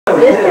Did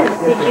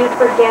you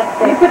forget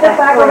that? You put that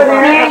back over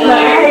there. Mary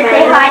Ann,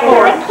 say hi to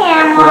the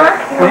camera.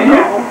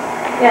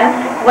 Yeah.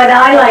 What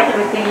I liked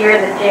was the year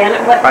that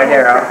Janet went Right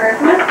there, for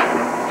Christmas,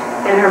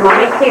 and her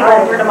mommy came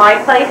over to my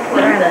place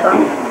with the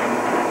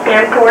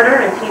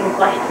camcorder, and she would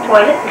flush the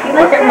toilet.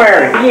 Look at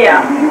Mary.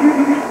 Yeah.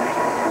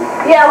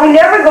 Yeah, we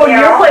never go to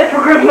your place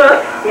for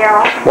Christmas.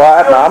 Yeah.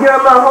 What, Mom? You're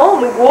at my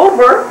home, we go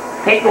over.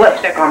 Take the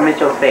lipstick on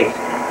Mitchell's face.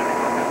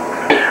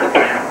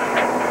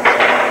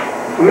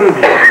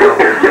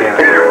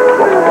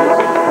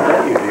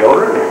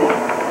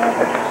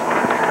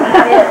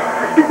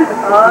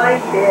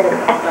 I did.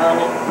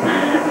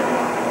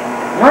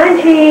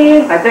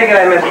 Munchie. I think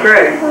I missed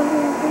Greg.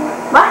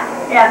 What?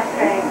 Yes,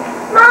 Craig.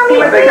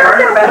 Mommy, I think I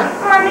heard about it.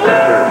 Mommy.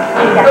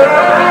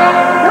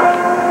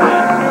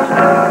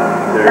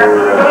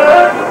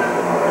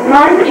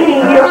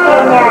 Munchie, you're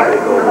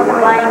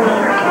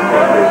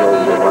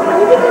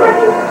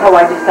Oh,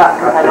 I just thought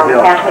because I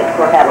know Catholics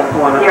were having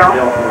one.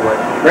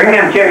 Bring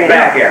them chicks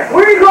back here.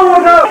 Where are you going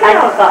with those? I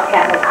just thought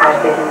Catholics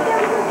were busy.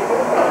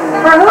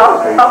 For who?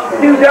 Up,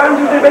 down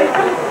to the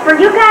basement? For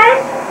you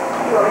guys?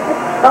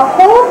 The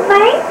whole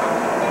thing?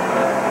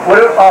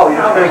 What? Oh,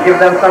 you're just gonna give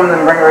them some and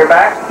then bring it right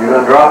back? You're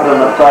gonna drop it on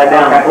the upside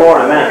down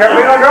floor in a minute.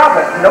 We're gonna drop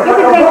it. No, You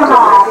can take them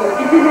all.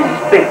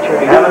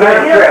 Have a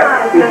nice trip.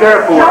 Be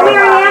careful. Show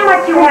Mary Ann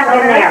what you have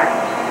in there.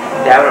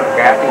 Down at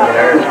Grafton, get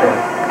hers.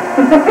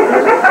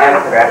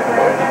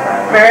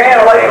 Mary Ann,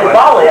 I'll let you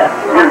follow you.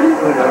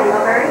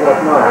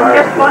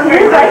 Just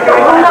wondering. No,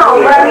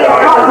 but I mean,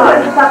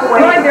 tuck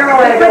away.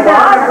 Put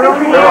that on the broom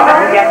handle.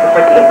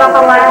 It's up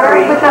a ladder.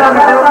 Put that on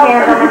the broom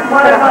handle.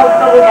 What about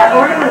those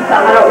ornaments?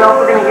 I don't know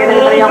if we're gonna get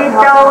anybody else. Needed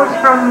those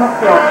from the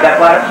floor. Step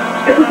ladder?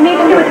 If we need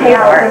to do a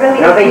table, we're gonna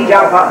need No, they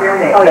jump up here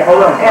and they. Oh, yeah,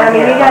 hold on. And I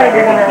mean, you guys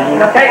are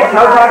gonna, Hey,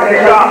 no talking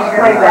to shops.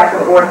 Play back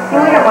and forth.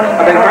 we don't want to.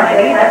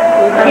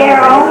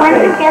 Daryl,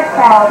 when did you get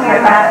that?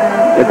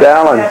 It's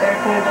Alan's.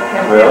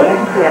 Really?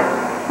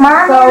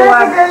 Mommy, look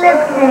at the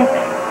lipstick.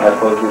 I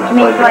suppose you're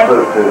supposed to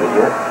put it to it,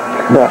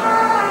 yeah?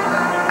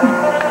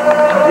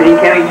 See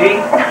Kenny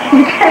G?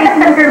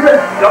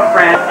 Don't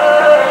friend.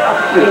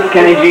 This is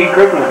Kenny G.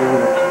 Christmas.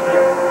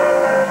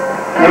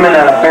 Him and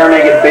a bare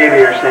naked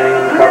baby are standing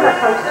on the cover.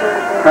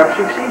 Perhaps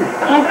you've seen it.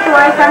 Aunt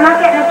Joyce, I'm not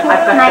getting a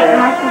kiss tonight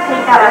unless you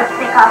take that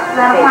lipstick off,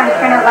 because I don't want to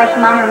turn out like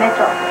Mom or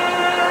Mitchell.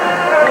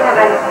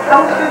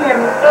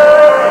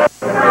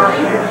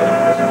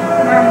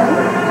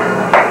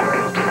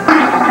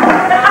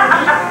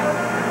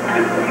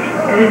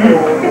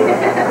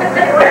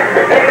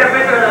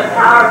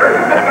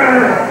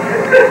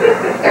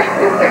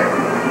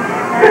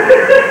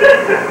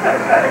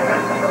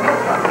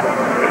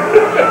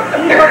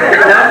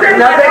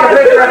 Now take a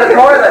picture of the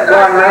toilet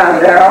going around,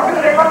 Daryl.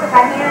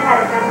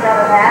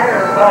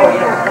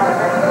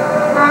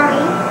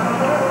 Mommy.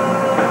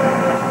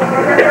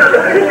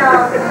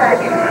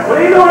 What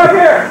are you doing up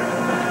here?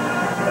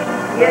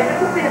 Yes, this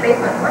will be the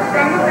basement. What's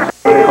that?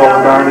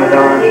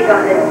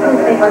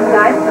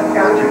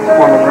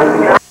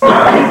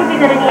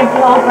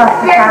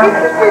 Yeah,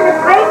 this is a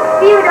great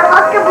view to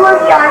hook a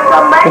boogie on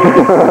somebody.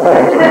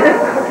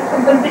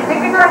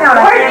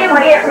 Where did you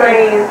get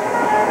raised?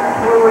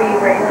 Where were you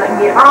raised?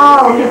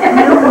 Oh, you've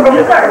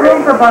got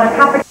room for about a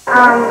couple.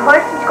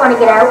 Horse is going to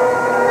get out.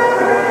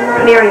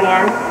 Mary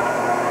Ann.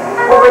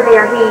 Over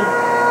there, he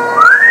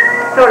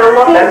sort of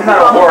looked That's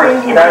not a horse.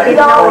 That's you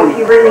know, if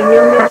you really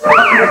knew him. If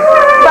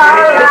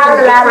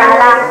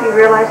you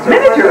realized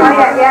Miniature.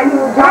 Yeah, you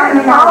were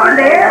talking over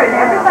there and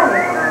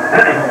everybody.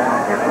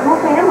 The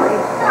whole family.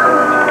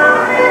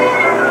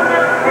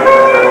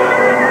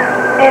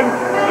 And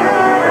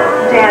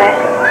Janet,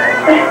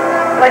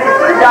 like is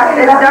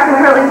Dr.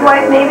 Hurley's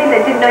wife maybe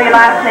that didn't know your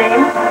last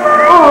name?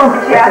 Oh,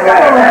 yeah.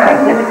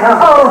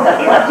 Oh,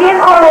 it's Jim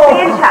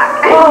Chuck.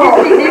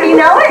 Oh, did he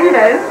know it?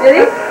 Did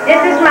he?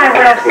 This is my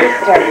real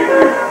sister.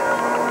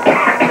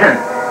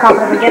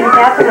 We're getting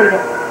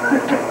calculated.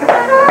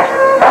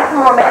 That's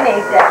more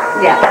mayonnaise there.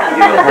 Yeah.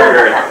 You don't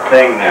hear her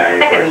thing now,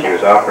 where she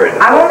was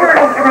operating. I wonder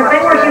if her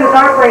thing where she was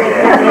operating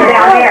is down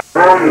there.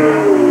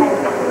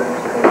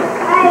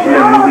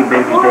 Movie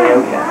baby day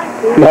out yet.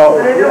 No.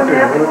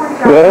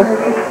 Yes?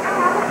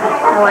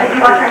 Oh, you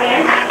wash your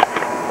hands?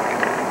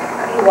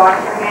 You wash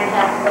your hands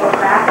after the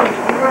back and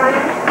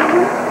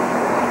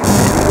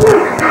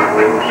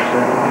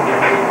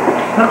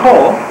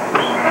Nicole?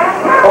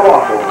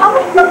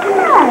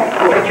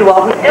 But you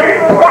always do.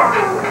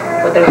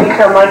 But don't you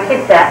tell my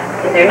kids that,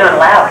 because they're not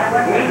allowed.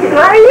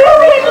 Are you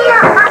picking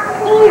up my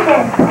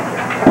sneezing?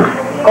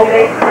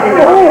 Okay.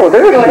 Oh,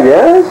 there she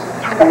is.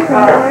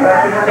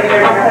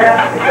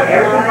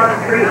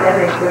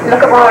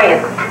 Look at Ryan.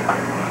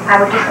 I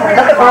would just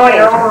Look at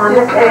Ryan.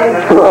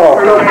 Oh.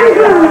 Look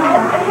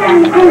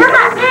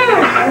at this.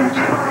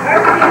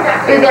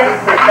 Do this.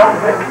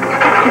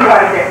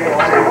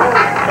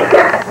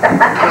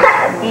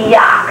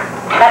 Yeah.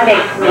 That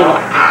makes me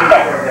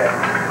better.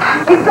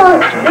 It's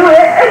going to do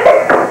it.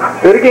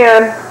 Do it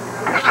again.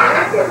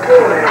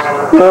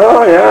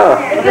 Oh, yeah.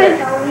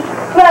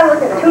 What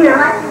was it, tuna?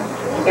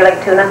 You like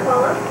tuna?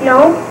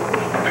 No.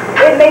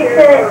 It makes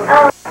it,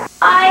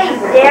 hi,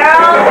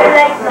 Daryl.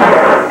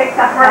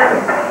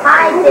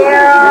 Hi,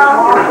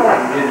 Daryl.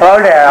 Oh,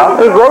 yeah.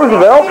 There's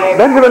Roosevelt.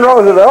 Benjamin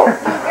Roosevelt.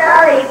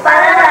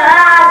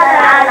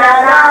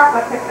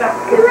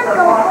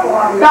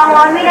 Don't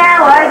want me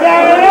now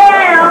again.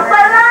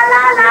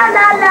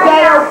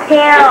 Dale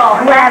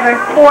Carroll, whatever,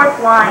 fourth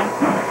line.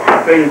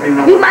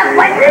 Be my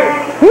present.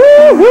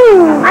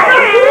 Woo-hoo. I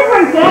don't do it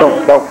for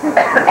Dave. Don't.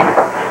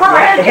 Well,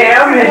 I don't do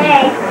it for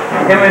Dave.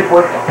 Him and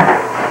fourth.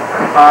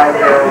 Hi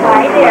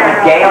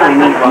there. Gail, we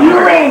need one. You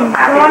win.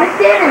 I want to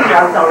sit in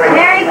them.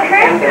 Merry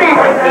Christmas,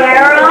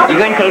 Daryl. You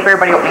going to tape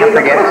everybody open up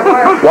for gifts?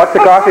 What's the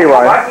coffee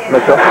wine,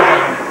 Mitchell?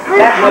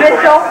 That's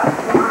Mitchell.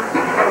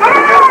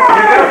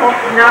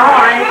 No,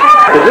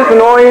 Does this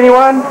annoy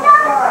anyone?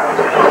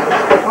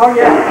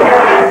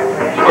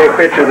 Take a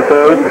picture of the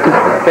food.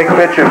 Take a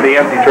picture of the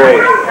empty tray.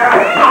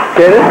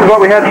 Okay, this is what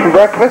we had for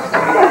breakfast.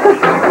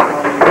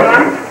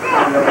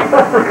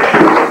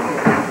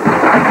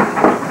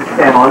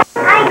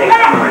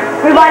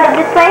 We wind up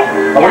this way?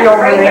 Are we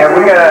over here?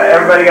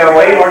 Everybody got to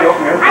wait?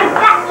 I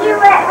got you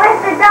at, where's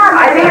the dog?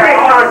 I think I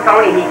saw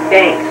Tony, he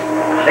stinks.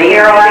 The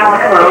Earl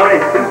Allen cologne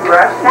and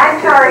toothbrush.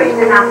 That's already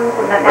enough.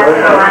 That's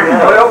the one.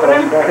 Are we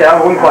opening? Yeah, I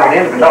wouldn't quite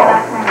in, no.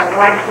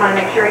 Well, I just want to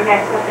make sure he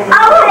has something.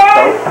 Oh,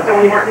 there! So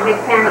we have the big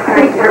panic.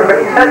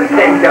 Everybody's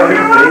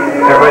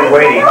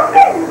waiting.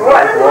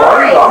 What?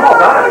 Well, I'm all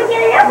done.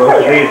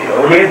 Look at These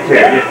kids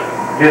here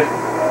just This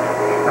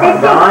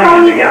is dying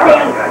Tony's to get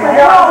thing. out.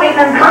 No,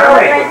 even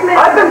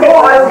I've been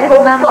boiled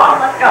so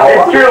soft.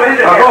 It's true,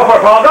 isn't it? Go for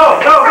it, Paul. Go.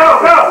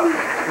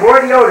 More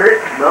deodorant.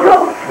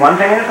 One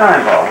thing at a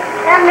time, Paul.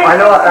 I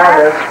know what that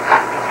is.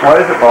 What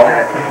is it, Paul?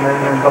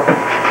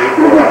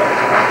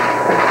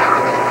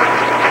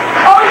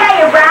 Oh, yeah,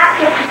 your wrap,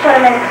 you have to put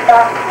them in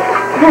stuff.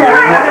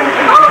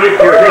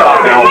 Get your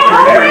dog now.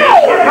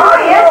 Oh,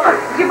 yeah.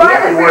 Did you buy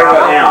this?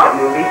 Now,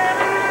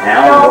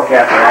 now look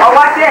at that. Oh,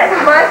 watch this.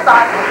 My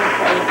socks.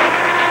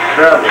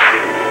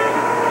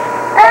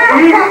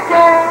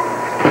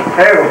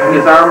 Hey, we'll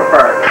disarm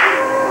apart.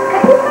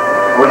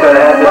 Wish I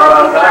had this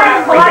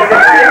outside.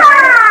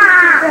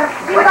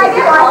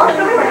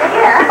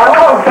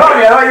 Oh,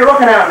 Tony, I thought you were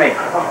looking at me. I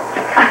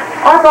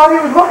thought he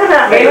was looking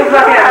at me. He was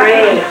looking at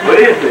me. What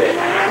is this?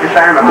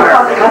 Disarm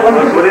apart.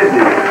 What is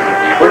this?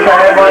 Wish I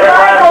had one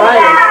last night.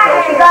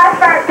 You gotta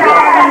start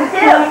that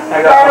too.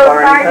 I got the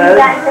barney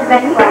head.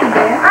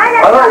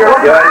 I thought you were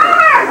looking at me.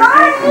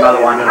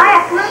 Another one.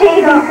 I have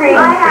shaving cream.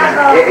 I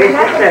have It's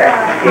just there.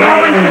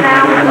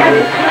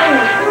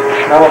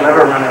 I will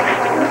never run out.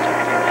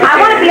 I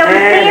want to be able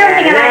to see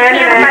everything and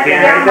I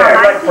can't right there.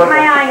 I keep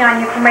my eye on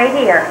you from right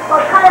here.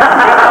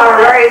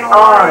 Right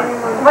on.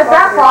 What's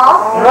that,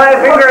 Paul? My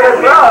finger is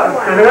wrong.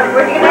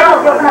 Where'd you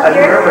go? Open up I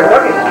yours. remember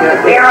looking.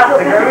 Daryl.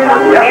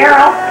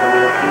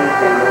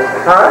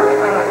 Huh?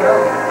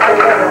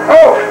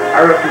 Oh!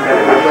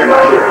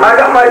 I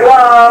got my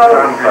glove.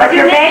 What's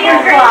your name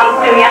and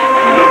glove to you?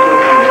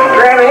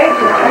 Grammy?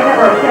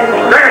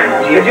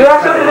 Did you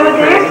have something to do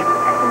with this?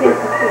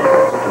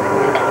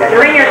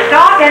 You're in your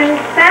stocking.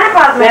 Santa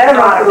Claus made it.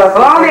 Hello,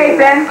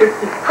 Nathan.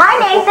 Hi,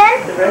 Nathan.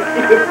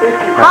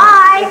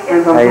 Hi.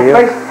 How are you?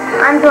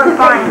 I'm doing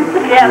fine.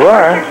 You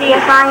are?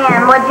 Yes, I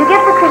am. What'd you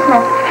get for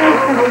Christmas?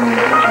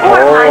 Oh,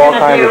 all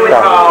kinds of stuff.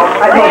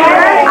 I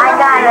got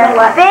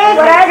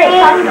a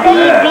big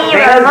TV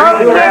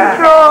remote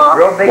control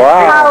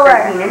Wow. color.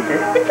 And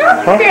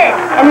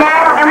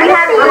we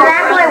have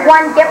actually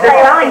one gift They're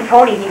I telling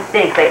Tony he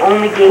stinks. They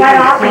only gave him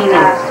cleaning.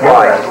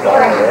 Why?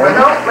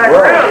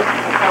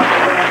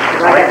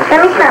 Let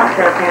me smell.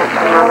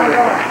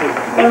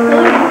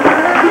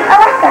 I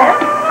like that.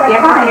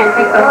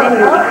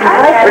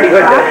 Pretty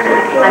good,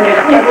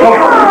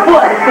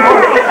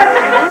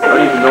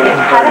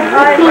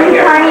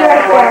 Teeny tiny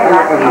right there.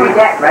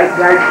 Right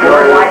there,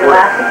 wide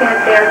elastic in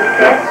it there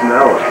that fits.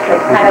 Smell it.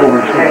 Kind of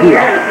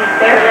here.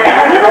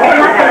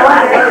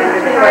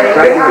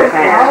 Right in your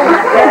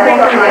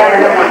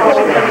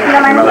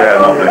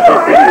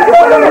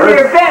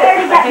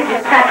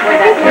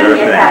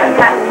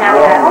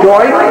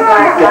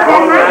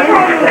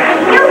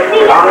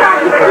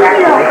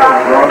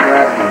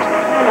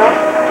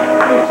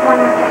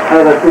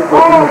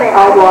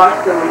I'll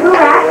wash them. Who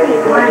asked me?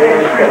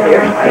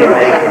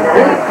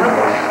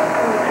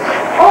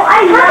 Oh, I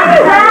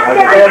wrapped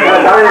it.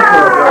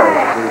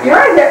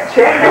 You're in that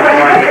check.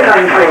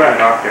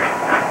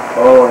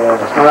 Oh,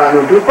 yeah.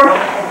 No toothbrush?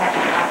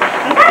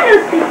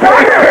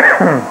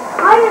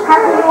 I just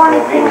haven't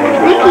wanted to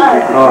sticky.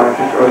 Oh, I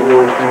just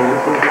really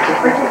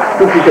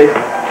toothpaste.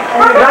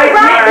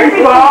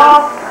 Nice,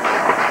 Bob.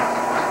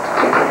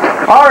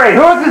 All right,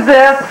 whose is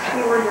this?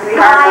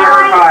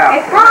 Hi.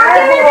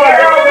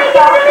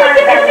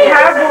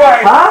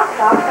 Huh?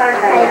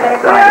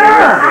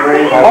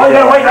 Oh, you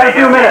gotta wait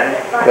 2 minutes.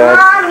 Good.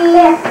 Mommy.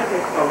 A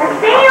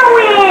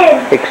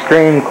sandwich.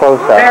 extreme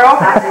close-up. Daryl,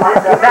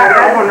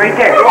 that one right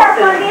there.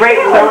 Right,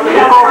 so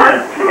over.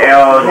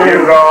 El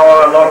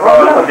Jugo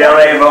Loco de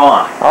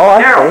Leon. Oh,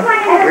 I Daryl,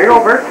 see. right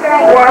over.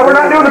 Well, we're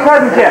not doing the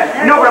presents yet.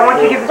 No, but I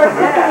want you to give this one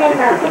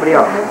to somebody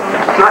else.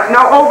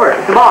 No, over.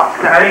 It's the box.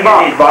 How do you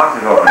get these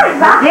boxes open?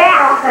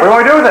 Yeah. What do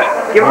I do with it?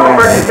 Give them the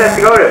person it says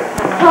to go to.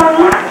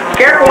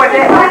 Careful with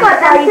it. I got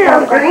that too.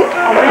 Green?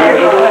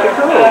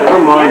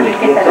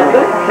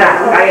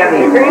 I got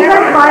these.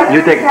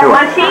 You take two. 4.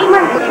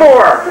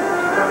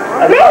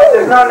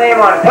 There's no name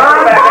on it.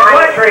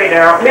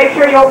 Make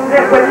sure you open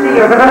this with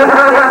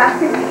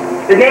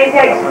the name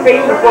tag's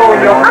facing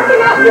forward. You open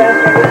it.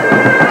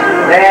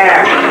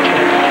 There.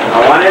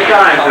 One at a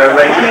time, so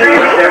everybody can see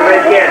it. Everybody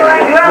gets it.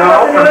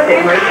 No, I'm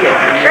sitting right here.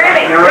 Grab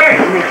it.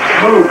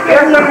 Move. You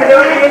have something to do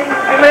with it?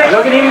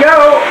 Look at him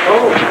go.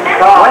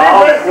 What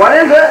is it? What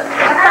is it?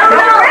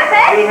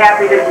 Be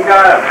happy that you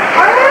got him.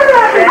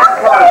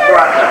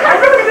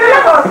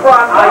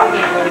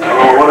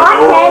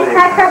 Okay, can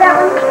I try that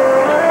one?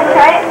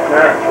 Try it?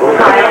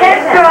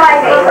 Let's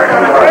try it.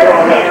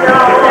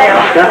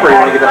 Jennifer, you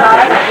want to get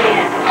that?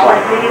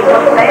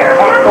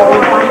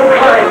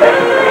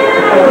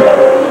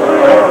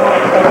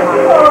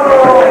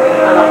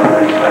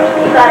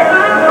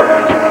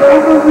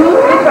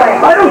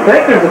 I don't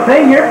think there's a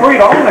thing here for you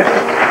to own it.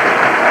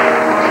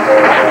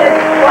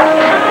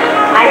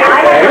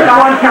 Here's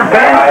one for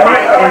Ben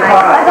and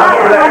Todd.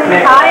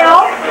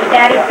 Kyle,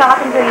 Daddy's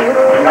talking to you.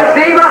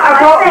 Steve, I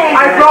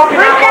broke it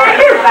up.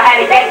 I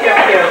had to get you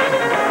too.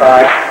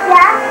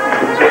 Yeah?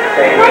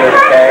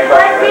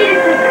 Let's see,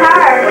 this is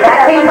cars.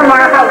 That came from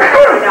our house.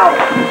 No.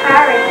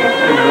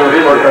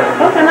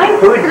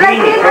 Who's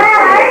Jeannie?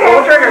 Pull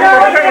the trigger.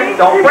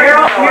 Don't break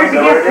it. Here's the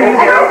gift for you.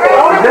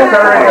 This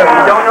already.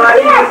 You don't know how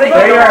to use it.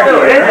 There you are.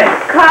 Is it?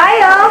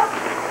 Kyle,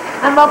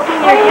 I'm opening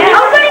your gift.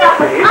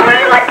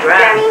 What's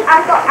Jenny?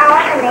 I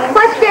want the name.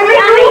 What's Jenny?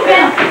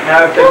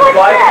 Now, it's a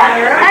slice.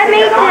 I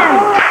made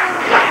him.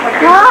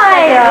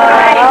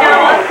 Kyle.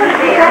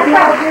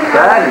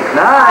 That is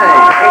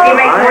nice. Did you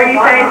make more, you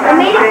say? I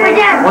made it for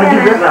Jen. Want to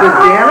do this with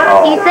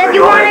Janet? You said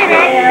you wanted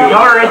it.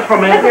 Daughter is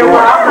from India.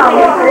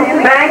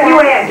 Thank you,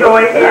 Aunt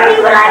Joy. See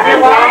what I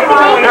did?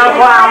 No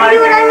problem. See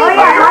what I mean?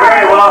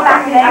 Very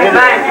welcome. Good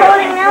night.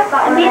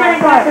 Don't meet my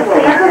man.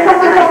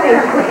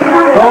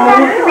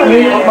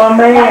 From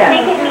bed.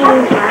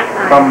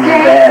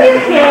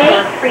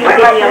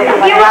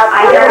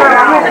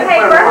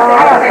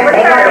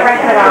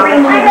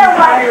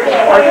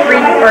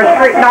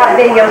 Not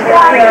videos,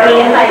 but 3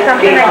 games or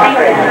something, I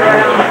think.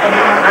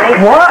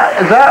 What?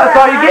 Is that? That's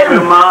all you're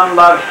getting? Mom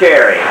loves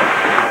Sherry.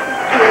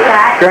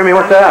 Jeremy,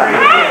 what's that?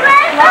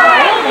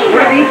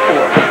 What are these for?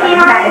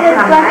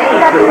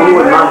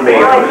 Who would Mom be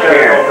able to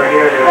share?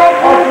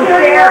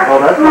 Oh,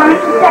 that's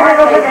nice.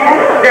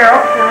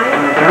 Daryl?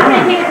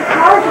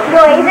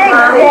 What you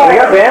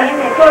got, Ben?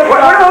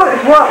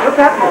 What's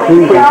that? Put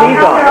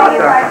cheese on.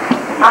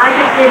 I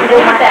just didn't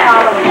do my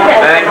column.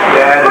 Thanks,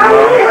 Dad.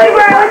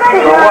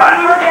 For what?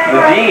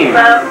 The jeans.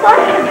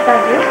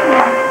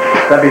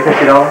 That'd be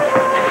 $50.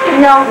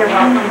 No.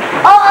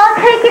 Oh, I'll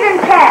take it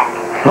in check.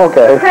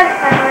 Okay. That's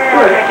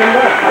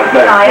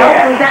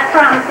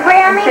from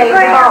Grammy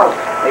Brown.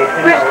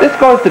 This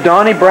goes to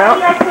Donnie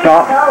Brown.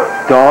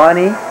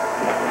 Donnie.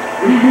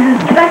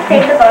 Let's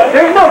take the boat.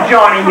 There's no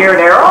Johnny here,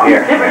 Daryl.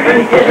 Here.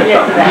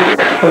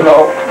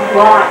 No.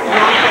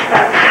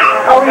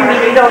 Oh, you mean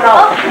you don't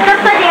know? Oh,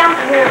 upside down.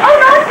 Oh,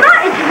 no, it's not.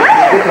 It's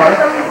real.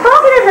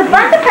 Look, there's a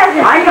bunch of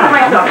presents. I got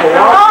myself a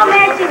Oh,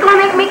 man, she's going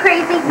to make me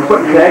crazy. You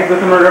put tags with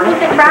them or whatever?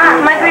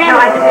 Right, my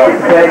grandma.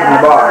 Tags in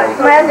the box.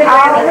 Where's the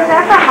Grammy?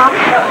 That's not mom.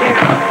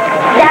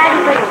 Daddy.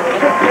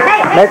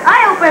 Hey,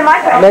 I opened my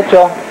present.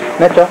 Mitchell,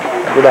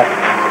 do that.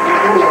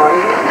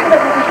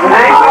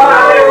 Oh,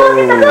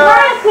 look at the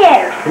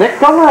blanket. Nick,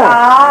 come on.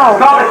 Oh.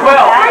 Call the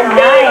quilt. My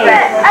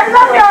favorite. I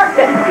love dogs.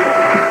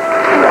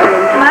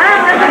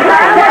 Mom, that's a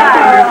blanket.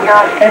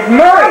 It's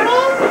Murray.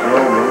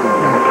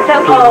 So,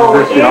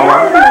 This, you know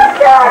what?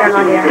 I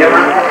don't know. You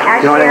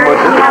know anything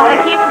about this? I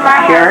keep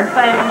my Sharon?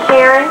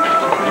 Sharon.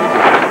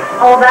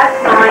 Oh, that's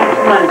mine.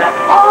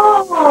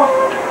 Oh,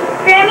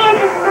 Grammy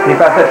and just Can you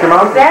pass that to your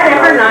mom? That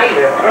ever nice.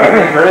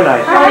 Very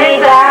nice. I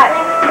need that.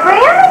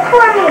 Grammy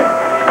for me.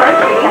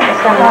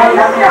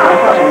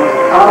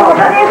 Oh,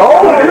 that's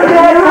Look at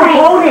that for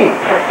Pony.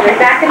 Right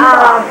back in the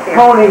box there.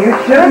 Pony, you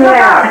shouldn't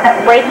have.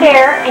 Right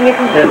there, and you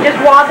can just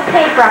wad the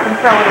paper up and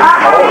throw it in.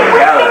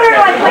 Which finger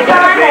do I put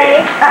on,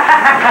 eh?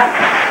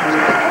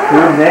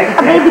 Nick,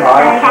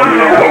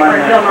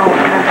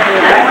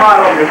 That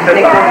model just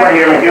sits over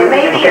here. You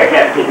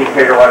can't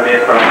figure what it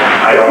is from.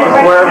 I don't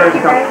know. wherever it's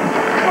coming.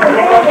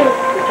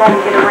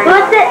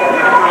 What's it?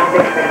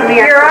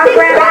 You're on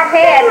Grandma's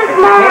head.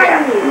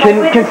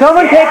 Can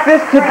someone take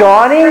this to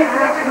Donnie?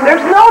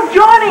 There's no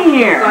Johnny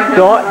here.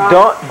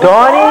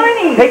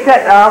 Donnie? Take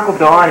that to Uncle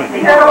Donnie.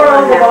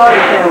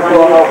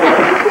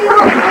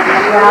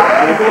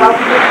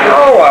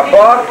 Oh, a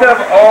box of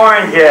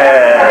oranges.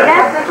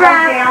 That's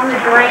from Down the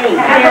drain.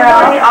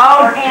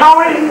 Oh,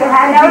 Tony.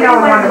 You know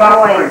one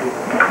about oranges.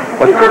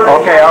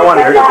 Okay, I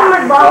wondered.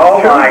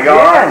 Oh my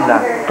God.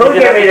 Who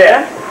gave me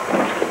this?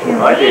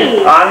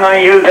 I'm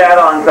going to use that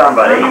on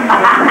somebody.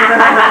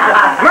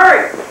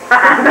 Murray!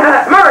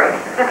 Murray!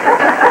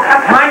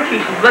 Mind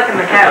she's licking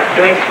the couch.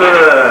 Thanks for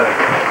the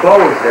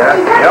clothes, Dad.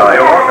 Yeah,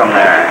 you're welcome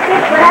there.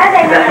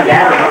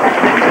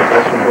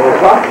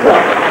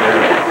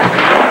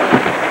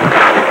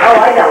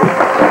 Oh, I know.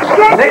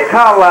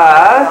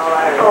 Nicholas.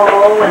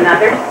 Oh,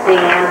 another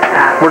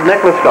Santa. Where'd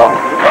Nicholas go?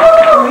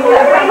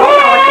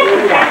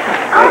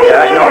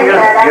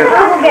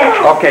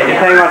 Okay,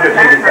 just hang on to it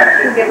till you get back.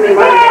 Give me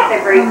one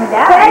every.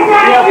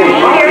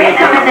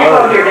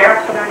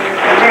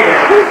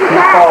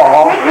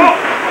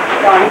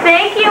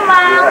 Thank you,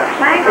 Mom.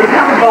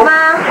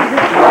 Mom.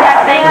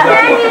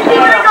 Can you see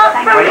my gold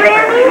from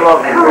Randy?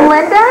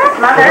 Linda?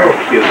 Mother.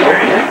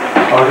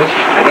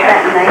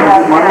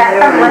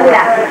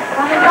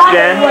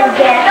 Jen,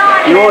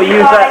 you will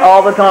use that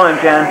all the time,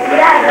 Jen.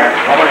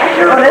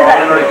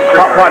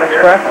 Hot Pot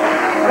Express.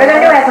 We're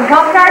going to do some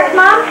Pop Tarts,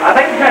 Mom? I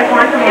think you're trying to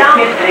find some more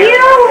kids there. You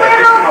little...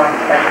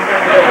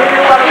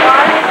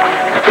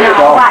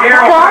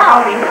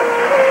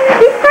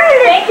 He's trying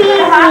to tease me.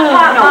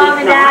 Mom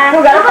and Dad. Who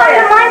got it for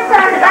you? The lights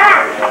on the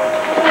back.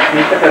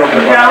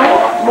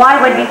 Why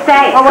would you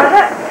say? What was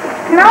it?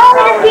 No, we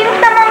just used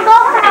someone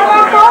golf and I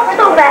want golf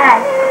so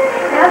bad.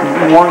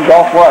 You want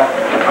golf what?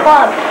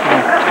 Club.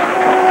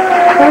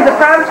 Who's it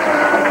from?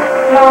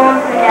 Mom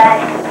and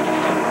Dad.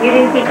 You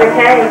didn't keep your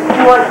tag.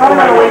 You want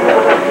to wait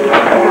till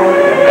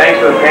Thanks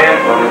for the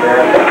pants, Mom and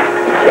Dad.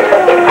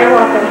 You're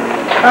welcome.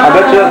 I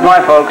bet you that's my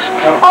folks.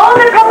 Oh,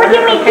 they're probably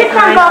giving me tips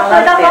on golf, so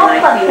I got golf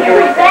clubs.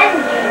 Then.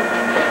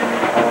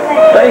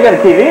 Oh, you got a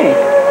TV. Yeah,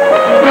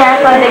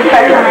 that's what I did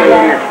first when I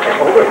got it.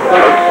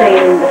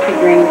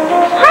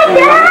 Hi,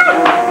 Dad!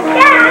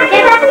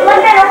 Dad!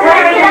 Look at us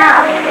right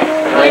now.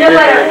 You know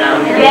what?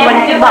 When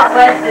you do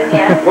West,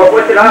 yeah.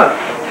 What's it on?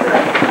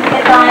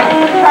 It's on.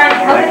 Try to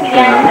hook it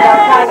again, and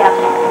I'll try it.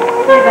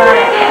 It's on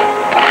it.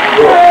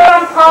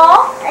 From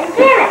Paul and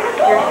Janet.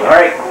 All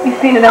right. You've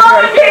seen it Oh,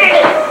 everywhere.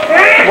 Janet!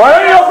 Why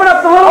don't you open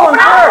up the little one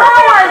Open up the first?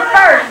 little one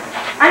first.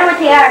 I know what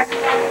they are.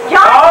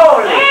 John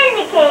Holy.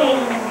 Candy Cane.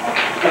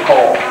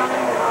 Nicole.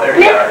 There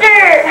you are.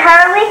 Mr.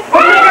 Harley.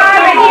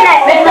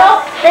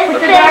 Mitchell. This is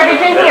the garbage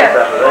in here.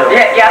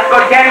 Yeah, let's go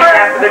to Kenny's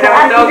after they're done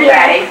with those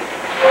daddy.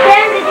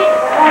 Sam, did you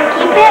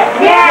keep it?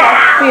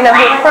 Yeah. Do you know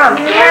who it's from?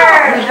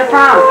 Yeah. Who's it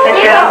from? You can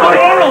hear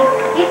me.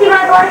 You see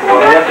my glasses?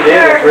 Yes, it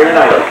is. It's really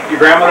nice. Your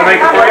grandmother make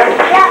it for you?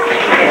 Yeah.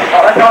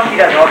 Oh, that's all she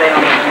does all day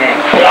long.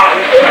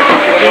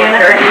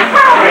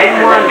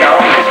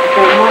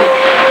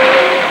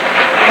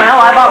 Well,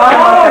 I bought one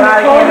and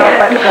I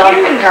but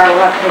Carol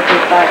left with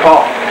his back.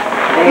 Oh.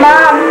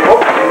 Mom.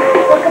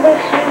 Look at those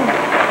shoes.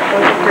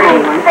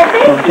 I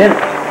think.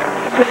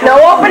 No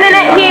opening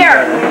it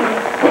here.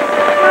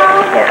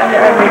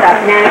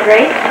 Banana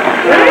grape.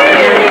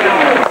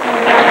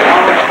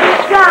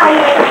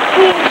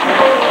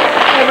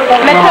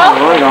 Mitchell,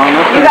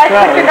 you guys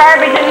put your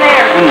garbage in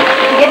there.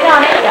 Get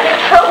on it.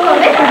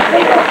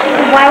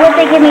 Why would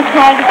they give me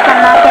tags for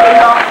not getting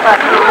golf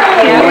clubs?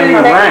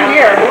 Next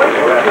year.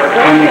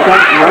 And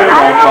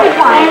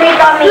they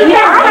got me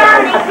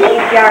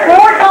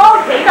more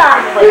golf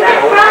stuff. Who's it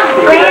from?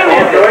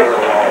 Brandon.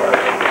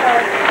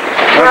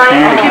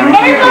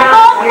 There's a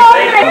golf club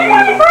and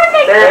it's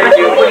perfect.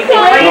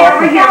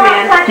 Over here,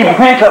 man. Keep your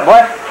pants up, boy.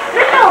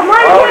 Mitchell,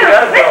 mine Oh, you here.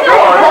 gotta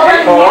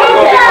go.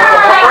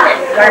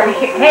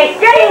 Hey,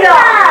 There you go.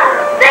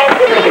 Thank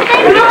you.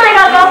 Thank you. I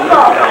got golf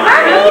ball.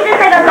 Mommy, this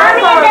I got Mommy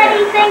and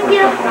Daddy, thank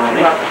you.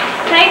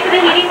 Thanks for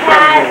the heating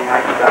pad.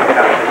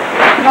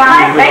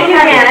 Thank you,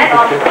 Janet.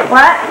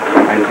 What?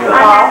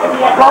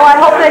 Well, I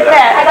hope they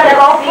fit. I got a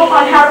golf book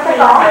on how to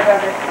golf.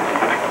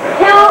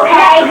 2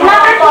 eggs,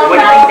 number 2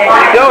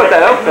 Go with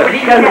that outfit.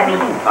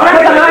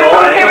 I'm not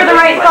sure if they were the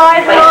right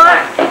size or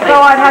not,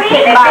 so I'd have to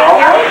get them back.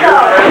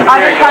 I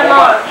just cut them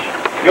off.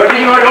 You want to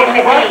go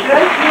for lunch?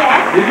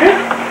 Did you?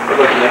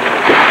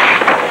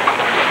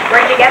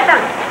 Where'd you get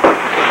them?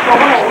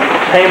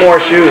 Pay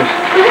more shoes.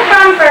 Who's it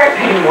from first?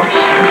 Do you want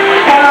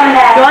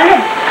to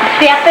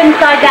step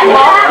inside that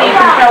box so you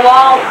can throw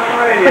all,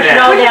 put it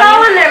all down?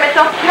 Go in there,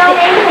 Mitchell. No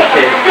name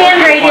tag.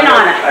 Stand right in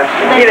on it.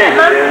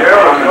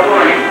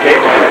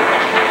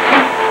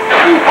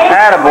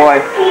 Attaboy.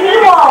 CD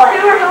wallet.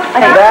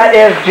 That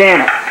is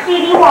Janet.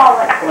 CD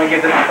wallet. Can we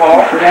give this a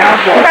call? From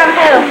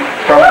who?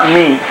 From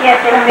me.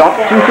 Yes, it's Don't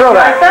you throw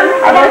that.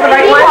 I got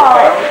CD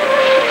wallet.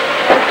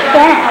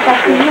 Yeah, I got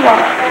CD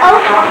wallet. Oh,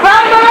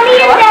 from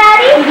Mommy and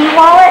Daddy. CD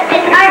wallet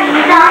and our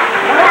stuff.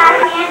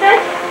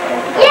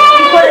 Yay!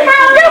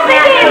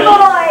 Duplicate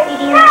boy!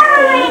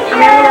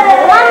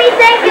 Mommy,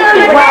 thank you.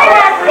 And my dad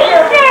has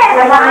pieces.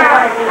 Mom!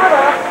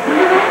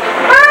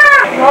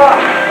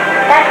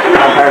 That's me.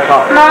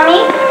 Mommy?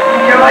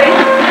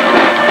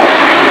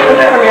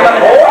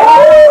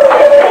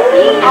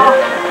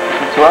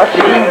 That's what she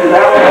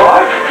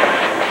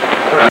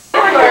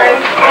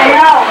I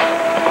know.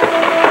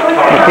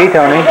 Hey,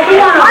 Tony.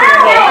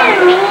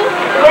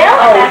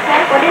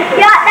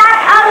 Yeah, that,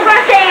 I was going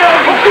to say it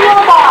was a cool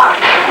box.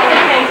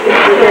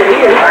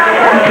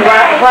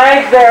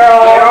 Thanks,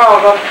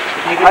 Daryl.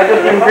 I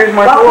just increased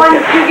my What one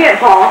did you get,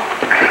 Paul?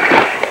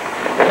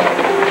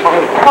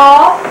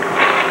 Paul?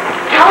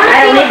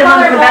 I don't need the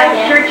one from the back of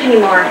the church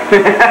anymore.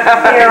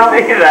 Daryl.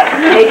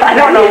 I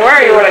don't know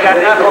where you would have got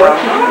that from.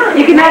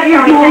 You can have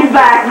your blue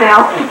back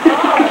now.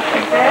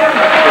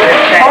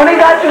 Tony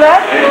got you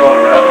that?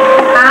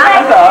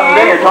 That's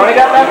awesome. Tony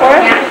got that for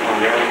you?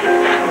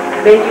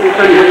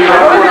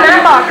 What was in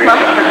that box,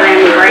 Mom?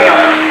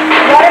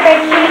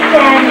 Waterbed sheets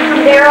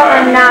and Daryl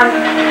and,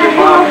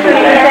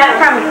 is that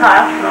from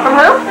Kyle? From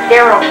who?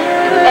 Daryl.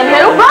 And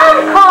who?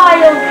 From Kyle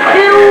to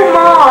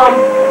Mom.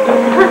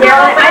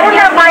 Daryl, I don't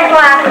have my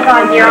glasses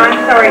on, Daryl.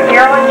 I'm sorry.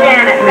 Daryl and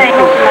Janet, thank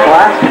you.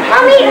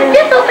 Mommy,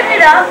 just open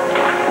it up.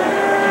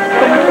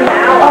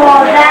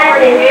 Oh,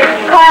 that is,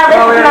 Kyle, this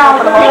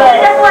smells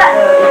good.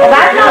 Well,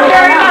 that's not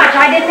very much.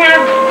 I didn't have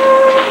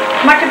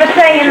much of a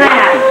say in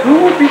that.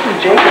 Who would be some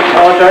Jacob?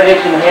 Oh, it's already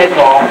itching the head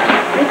ball.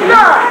 It's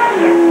not.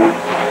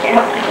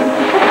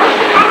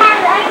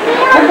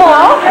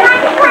 Hello?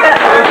 Put that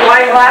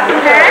white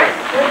glasses there.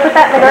 Put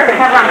that in the dirt.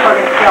 Have on for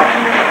it still.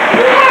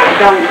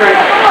 Don't turn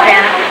up,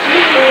 Janet.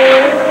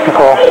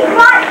 Nicole.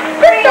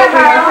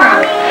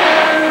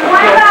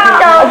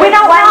 We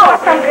don't know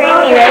from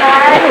Granny,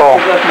 right? Nicole.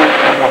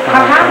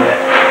 How come?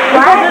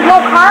 Because there's no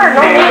card.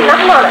 No name,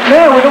 nothing on it.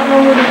 No, we don't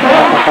know where to go.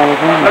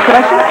 Can I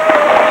see it?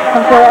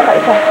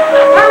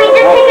 Mommy,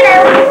 just take it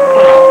out.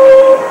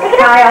 Take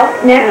it out. Kyle,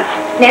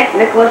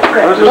 Nicholas,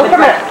 Chris. Look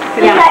from it.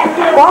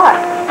 What?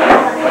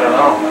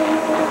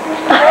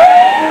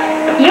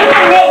 You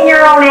were knitting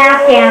your own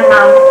Afghan,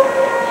 Mom.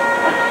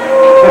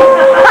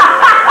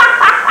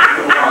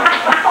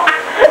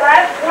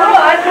 That's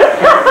good.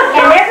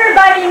 And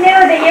everybody knew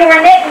that you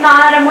were knitting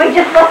on it, and we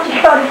just let you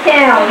go to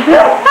town.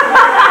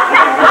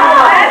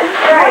 That's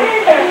great.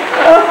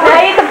 Now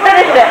you can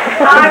finish it.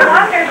 I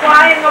wondered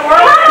why in the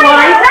world. You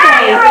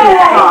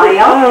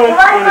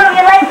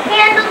like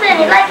candles and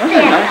you like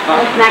Santa.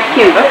 It's not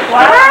cute.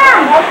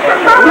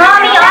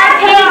 Mommy, I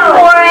paid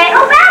for it.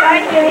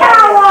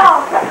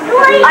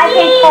 I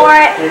paid for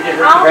it. Let's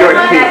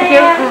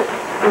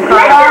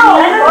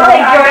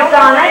take George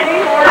on it.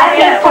 I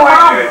paid for it.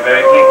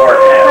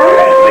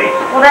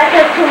 Well, that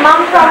says to Mom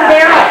from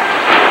Daryl.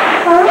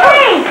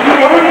 Hey!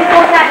 What do you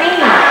suppose that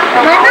means?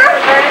 My mom?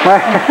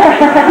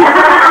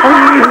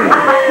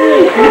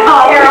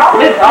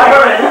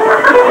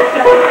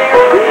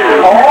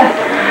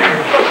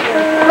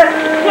 But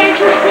can't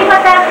you see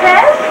what that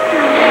says?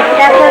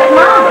 That says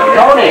Mom.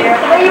 Tony.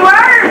 Well, you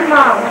are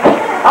Mom.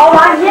 Oh,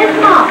 I'm his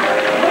Mom.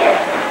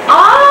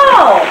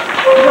 Oh!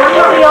 You want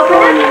me to open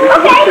it?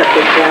 Okay.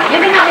 You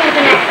can help me with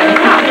the next one.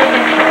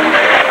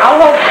 I'll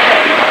hold it.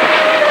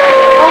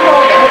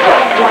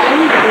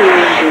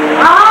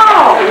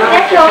 Oh!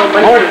 That's your...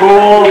 More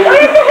cool. Oh,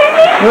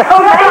 there's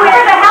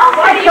a help.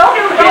 I told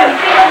you.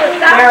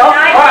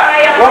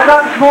 Woke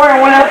up this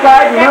morning, went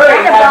outside and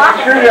hurried. Had a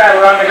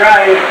screwdriver on the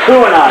ground. He was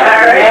chewing on it.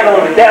 The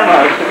handle of the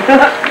demo.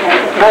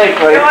 Thanks,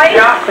 buddy. I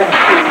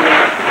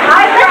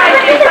tried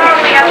to tell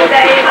me the other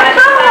day, but I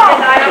don't know.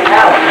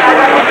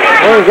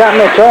 What you got,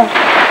 Mitchell?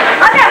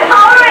 I got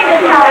coloring to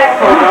tell you.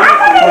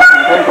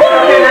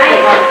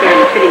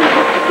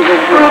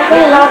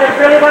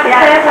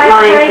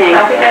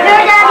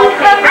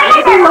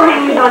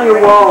 Hanging on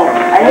your wall.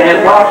 And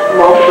it lost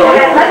most of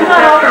it.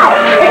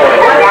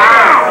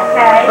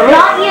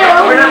 Not you.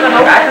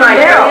 That's my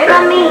Daryl. It's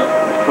on me.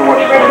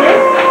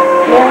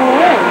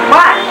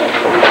 What?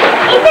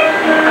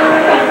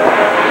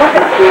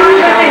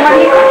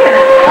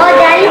 Oh,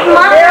 Daddy's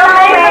mom is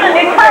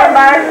already.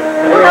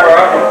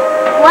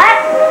 What?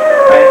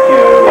 Thank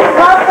you.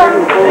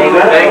 Welcome.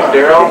 Thanks,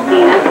 Daryl.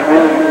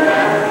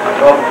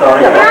 Welcome,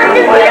 Tony. Mom,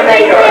 just give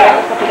me this.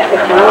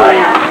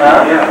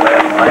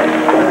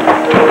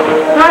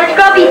 Not a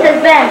scrubby, says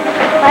Ben.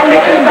 I'm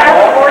missing back.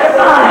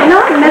 You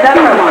know what? That's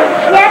one.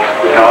 Yes.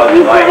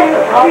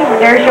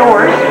 There's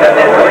yours.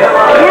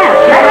 Yeah.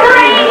 That's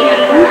right.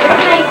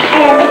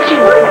 And the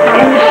shoes.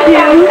 And the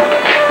shoes.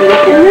 And the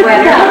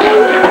sweater.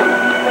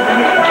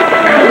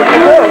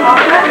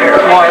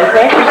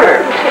 Thank you,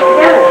 sir.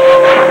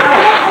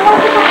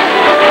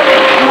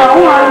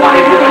 No, I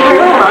wanted to see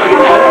your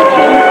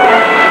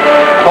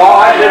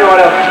Paul, I didn't know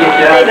what else to get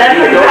you. That's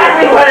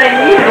exactly what I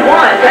need and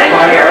want. Thanks,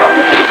 Daryl.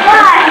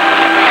 What?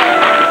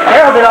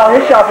 Daryl did all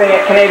his shopping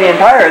at Canadian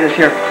Tire this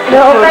year.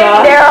 No, thank you,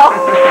 Daryl.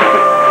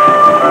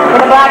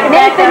 With a black and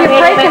Nathan, you're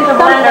breaking the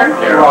blender.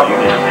 Daryl, you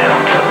get it now.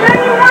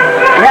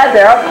 Yeah,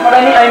 Daryl. What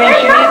I mean,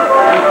 she needs.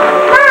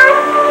 Mom,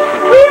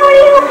 we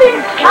already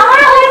opened. I want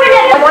to open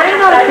it. I want to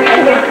know if you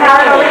can get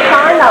proud of the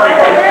sign on it.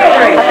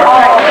 That's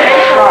all I can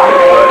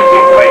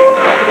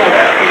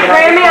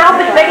Spray me off,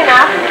 it's big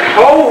enough.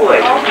 Holy.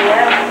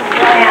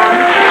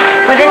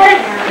 What is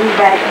it?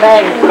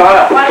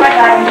 Kyle. What am I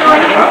talking about?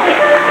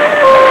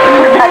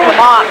 That's a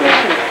box.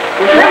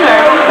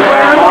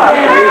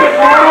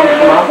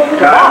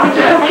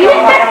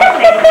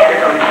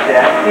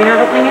 You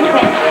know the thing in it?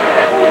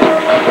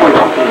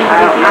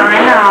 I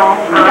know.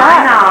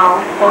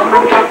 Hold my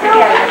cup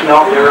together. No,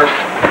 you're.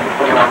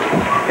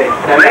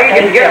 Now,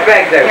 Megan, get back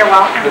out. You're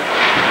welcome.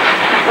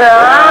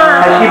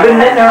 Has she been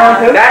knitting around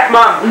too? That's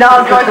Mom.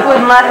 No, Joyce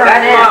wouldn't let her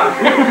That's in. Mom.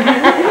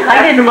 I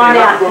didn't want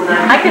it.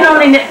 I can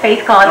only knit face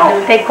cloths. It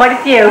would take quite a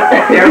few.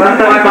 There, that's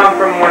my mom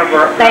from one of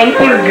our... Thank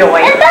you,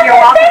 Joyce. You're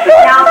welcome.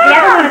 Now, the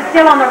other one is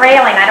still on the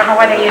railing. I don't know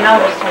whether you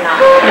noticed or not.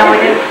 No, I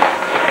didn't.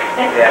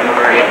 Yeah, I'm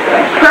already.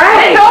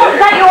 Craig! Is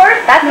that yours?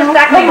 That's the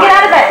second one. Get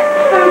out of it.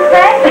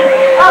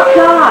 Oh,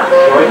 God.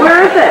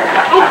 Where is it?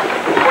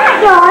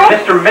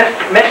 Mr.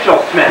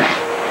 Mitchell Smith.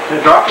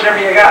 Just drop whatever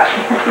you got.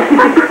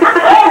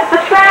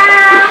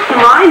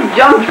 Mine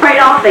jumped right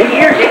off the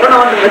ear, going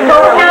onto the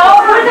toe.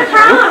 No, who's it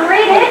from?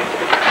 Read it.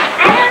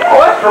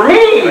 Oh, that's for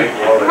me. Dude,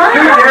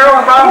 Daryl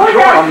and Bob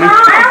Joyce.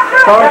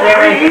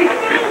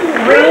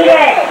 Read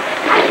it.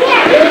 I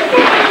can't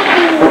listen.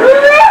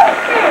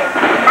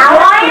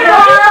 Hawaiian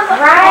love,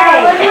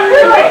 right.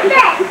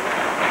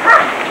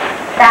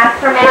 That's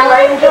from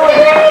Ellen Joyce.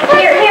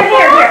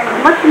 Here.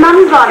 What's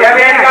Mom's on? Yeah,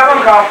 man, I got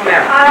one call from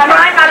them.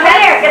 Mine, I'm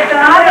there.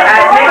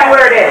 Maybe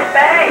where it is.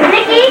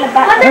 Nikki,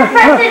 what's this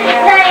present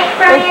say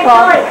from Aunt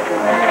Joyce?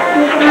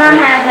 Mom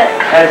has it.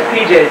 That's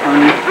PJ's on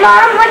you.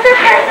 Mom, what's this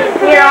present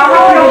say? Here, I'll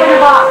hold it over the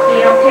box so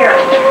you don't tear it.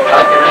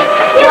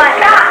 What?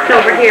 It's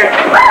over here.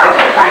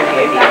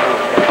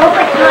 Hope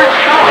it's not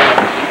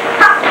soft.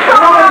 No,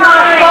 it's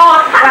not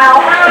soft,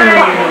 Ralph.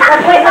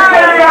 Let's wait till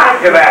it's dry.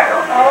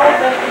 Tobacco.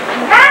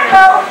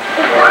 Tobacco.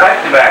 That's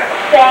tobacco.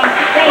 Thanks.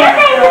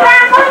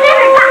 Tobacco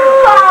never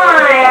comes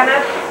on.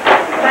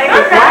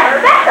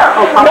 Tobacco.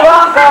 You're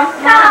welcome.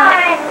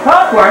 Time.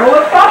 Popcorn?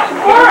 Well, it's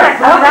popcorn.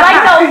 I hope you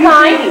like those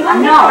signs.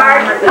 No.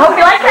 I hope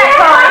you like that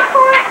sign.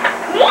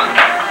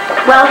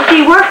 Well,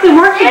 she works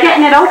at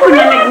getting it open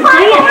and it can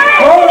see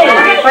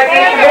it.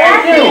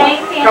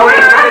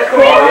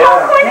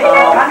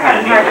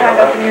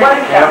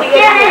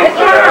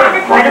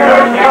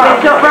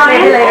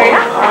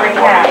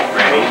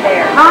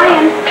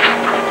 Ryan,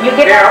 you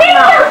give that to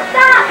Mom.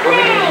 Stop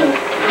things.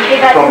 You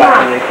give that to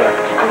Mom.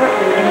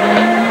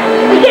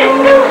 We get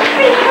no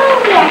free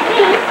food yet.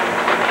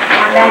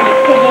 Magic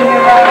pig in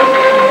your road.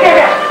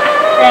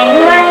 Then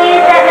you want to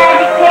use that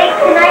magic pig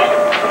tonight?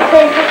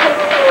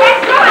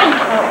 That's mine.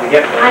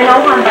 I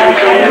know, Mom, but I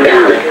can't.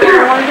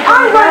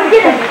 I'm going to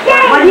the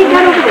game. What do you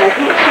got over there? I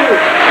can't see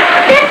it.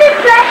 This is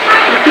fresh.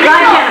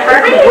 Got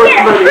Jennifer. But you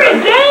get a free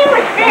game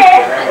with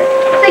this.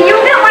 So you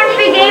get one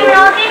free game and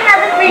I'll get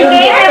another free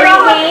game.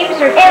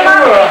 And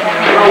Mom.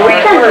 Oh,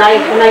 wait. That's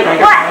nice.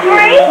 What,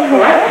 three?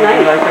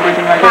 Nice.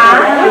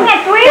 We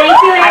get three? Thank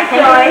you, Aunt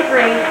Joy.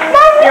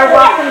 Mom, You're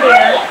welcome,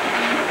 dear.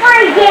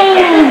 Free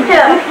games.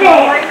 Free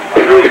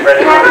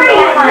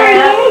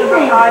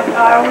anything.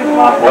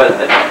 What is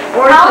it?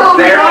 How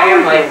Their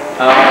family.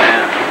 Oh,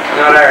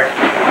 yeah. Not ours.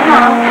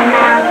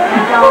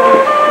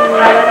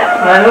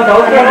 I know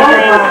those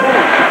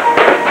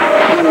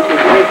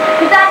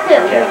Who's that to?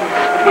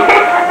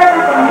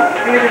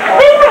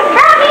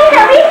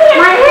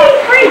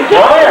 Free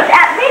games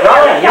at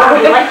Ryan, you know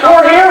who's the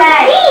store here?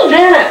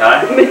 Janet.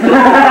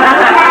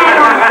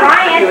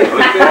 Ryan,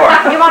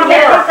 you want to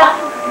get this up?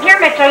 Here,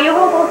 Mitchell, you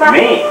hold those up.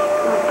 Me?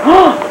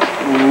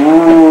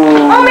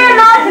 Oh man,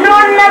 no, it's an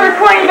order number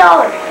 $20.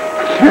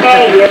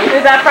 Hey,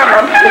 who's that from?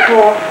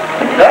 Cool.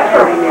 Is that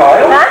for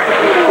Kyle?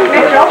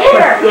 Mitchell,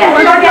 here. Yeah.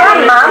 We're going to get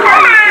it, Mom.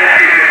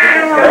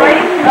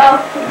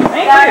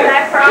 Thank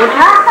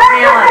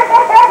you.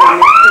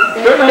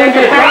 Certainly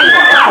good.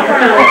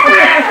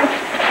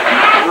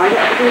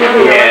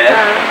 Yes.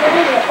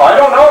 I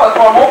don't know. That's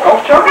why I won't go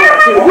chugging.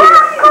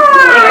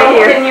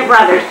 It's in your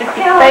brother's.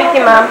 Thank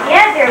you, Mom.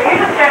 Yeah, dear, you're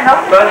just trying to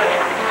But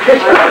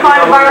Just find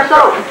a bar of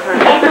soap.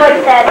 That's what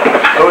it said.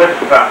 who is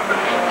the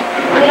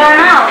We don't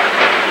know.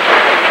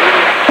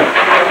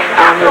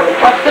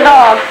 What's the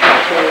dog?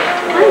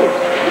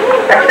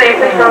 That's same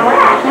thing from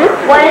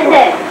What is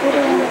it?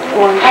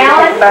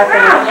 Alan?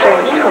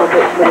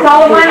 It's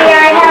all the money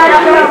I had,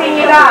 everything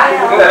you got.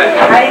 Good.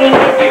 I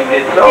didn't You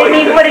did so.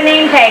 even put a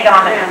name tag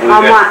on it. On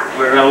what?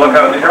 We're gonna look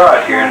out in the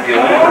garage here in a few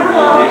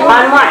minutes.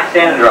 On what?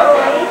 Sandra.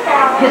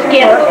 Just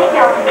get it.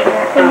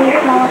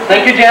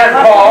 Thank you,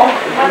 Janet Paul.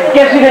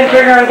 Guess you didn't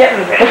figure on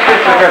getting pictures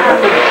of her.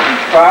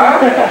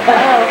 Huh?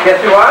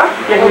 Guess who what?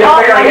 Guess you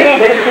didn't figure on getting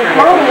pictures of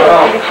her.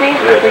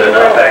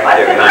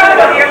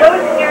 You're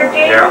losing your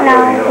jeans.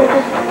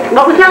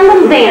 What was that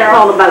little dance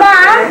all about?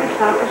 Mom,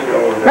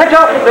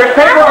 Mitchell, there's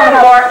paper on the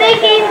floor. they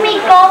gave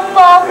me golf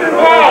balls and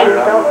pegs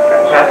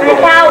and a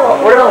towel.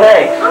 Where's the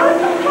eggs?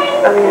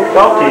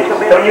 Golf tees.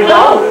 Don't you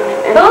golf?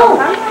 Ooh,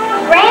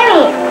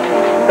 Granny.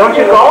 Don't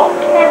you golf?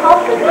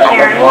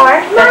 Sharon Moore,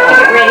 let's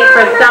get ready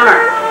for the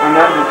summer. I'm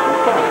not.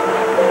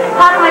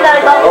 Papa, we got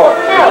a golf ball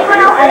too.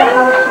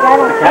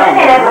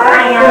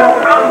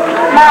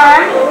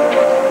 Mom,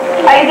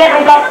 are you getting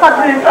a golf club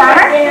in the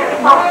summer?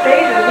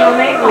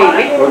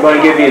 We're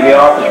going to give you the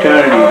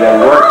opportunity to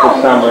work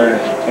this summer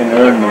and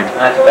earn them.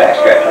 That's a back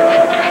scratcher.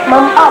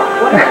 Mom, oh.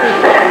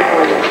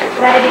 Is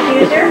that a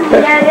diffuser?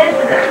 Yeah, it is.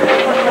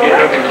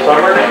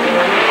 Summer?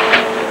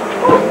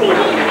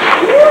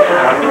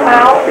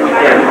 Well,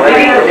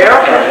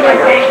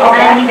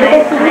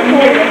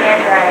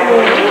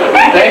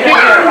 Thank you.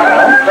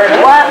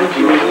 what?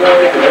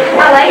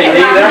 like it.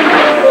 CD there?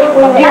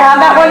 Do you have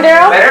that one,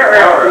 Daryl? There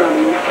or?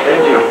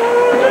 Did you?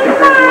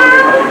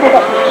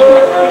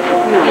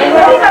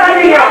 What do you got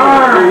under your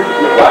arm?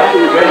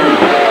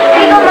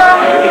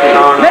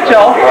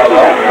 Mitchell,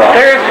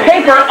 there's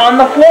paper on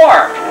the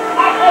floor.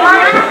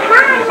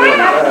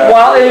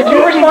 Well, it is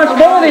your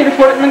responsibility to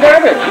put it in the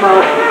garbage.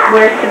 Well,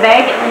 where's the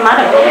bag? It's in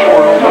mother.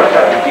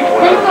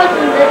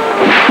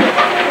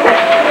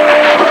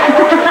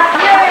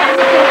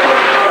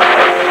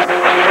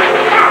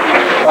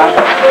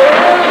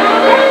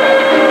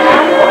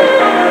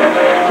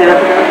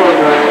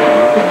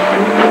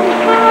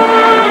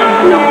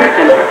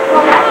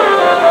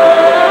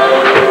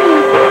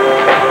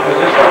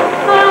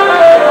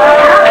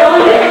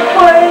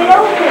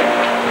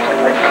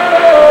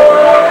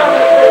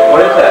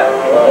 What is that?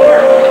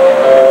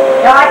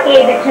 God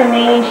gave it to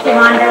me and she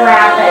wanted to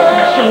wrap it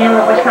and she knew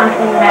it was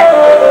something that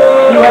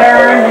you had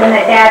earned and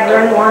that Dad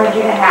really wanted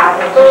you to have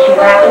it. So she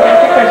wrapped it with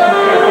the Christmas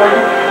tree for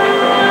you.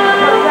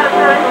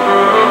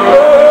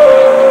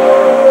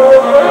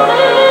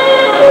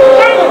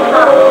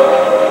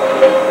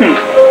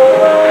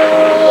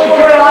 She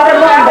took a lot of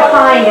time to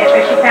find it,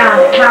 but she found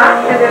it, huh?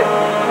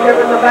 There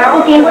was a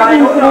barrel.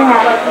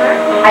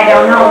 I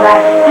don't know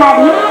that.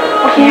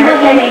 She never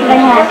said anything,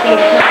 she just gave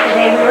it to us the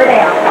day we were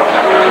there.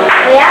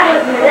 Yeah,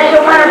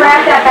 she'll want to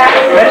wrap that back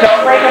and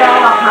break it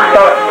all up, honey.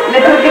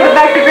 Mitchell, give it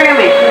back to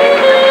Grammy.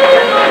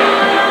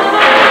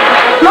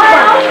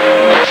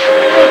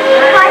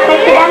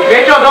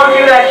 Mitchell, don't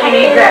do that. She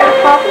needs that.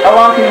 How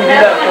long can you do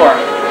that for?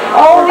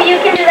 Oh, but you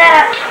can do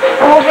that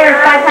over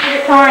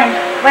 500 times.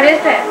 What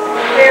is it?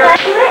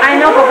 I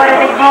know, but what are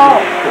they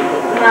called?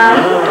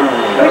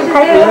 Where's the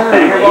dude?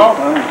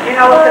 You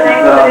know what the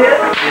name of it is?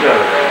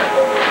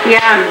 Yeah.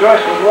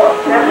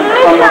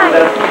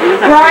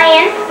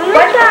 Ryan,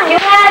 you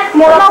have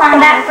Mortal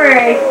Kombat for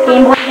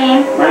Game Boy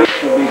game?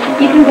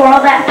 You can borrow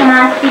that from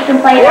us, you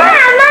can play that.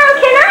 Yeah, Mom,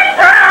 can I?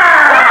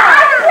 Yeah,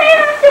 I can play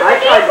it on Super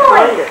Game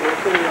Boy.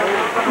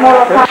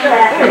 Mortal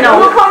Kombat. No.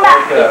 Mortal Kombat.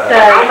 It's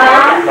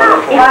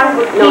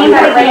Game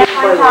Boy game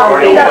on top of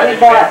it that we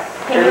bought.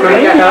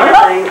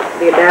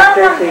 The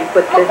adapter, so you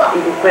put this, you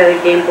can play the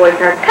Game Boy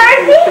card.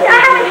 Cartoons? I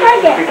haven't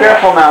tried Be it.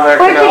 careful now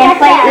there, Where'd you kiddo. get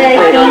that?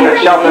 The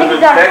shelf Mix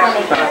isn't it up for fixed.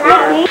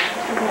 me.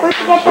 Where'd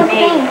you get those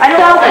games? I don't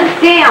know.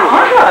 Down.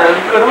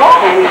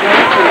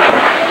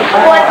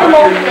 What's the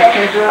most of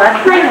it?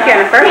 That's nice,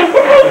 Jennifer. Take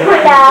the paper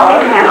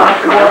down.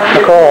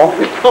 Nicole.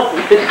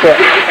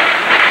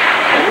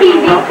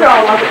 TV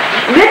control.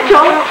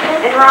 Mitchell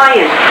and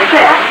Ryan. That's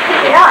it.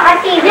 Yeah, a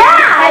TV.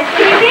 Yeah, a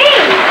TV.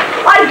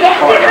 Oh, yes,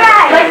 you're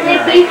right. What's the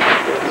TV?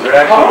 Is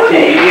there actually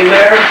TV in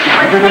there?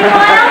 I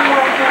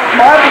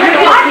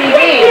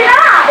picked it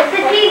up. It's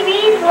a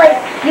TV's like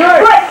 14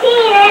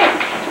 inch.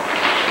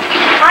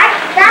 I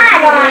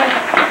sat on it.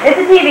 It's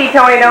a TV,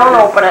 Tony. Don't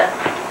open it.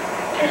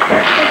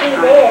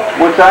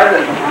 What size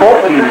is it?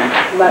 14.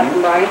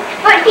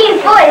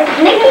 14 foot.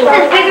 Nikki's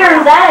is bigger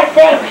than that, I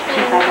think.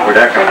 Where'd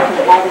that come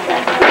from?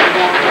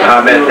 I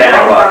bet Santa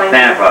Claus.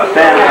 Santa Claus.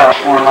 Santa Claus,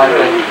 more like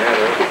it.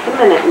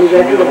 You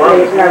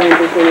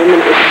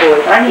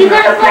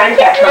gonna play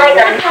it? I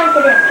got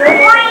confidence.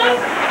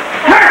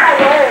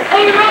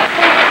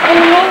 In a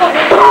minute.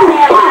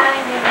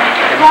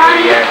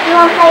 Ronnie, you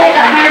want to play it?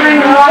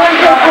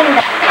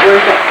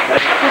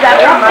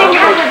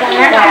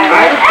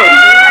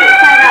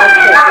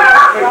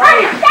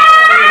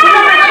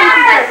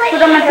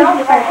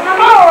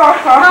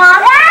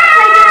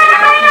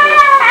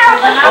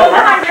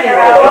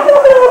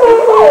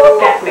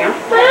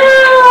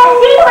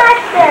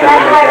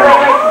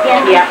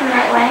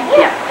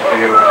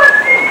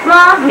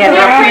 Mom, Yeah, can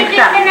they're we pretty just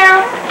tough. now?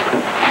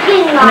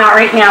 Not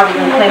right now, we're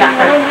gonna play that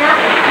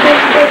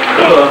first.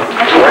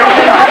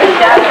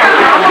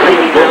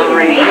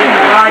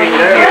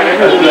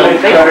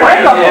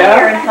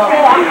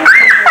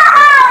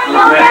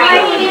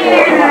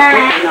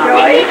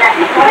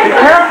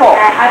 Careful.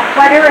 I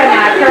sweater and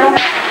I turtle.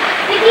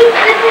 If you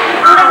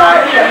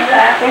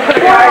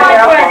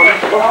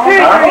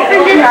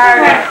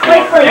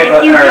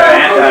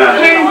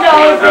turn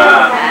those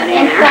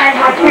inside,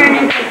 will turn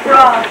into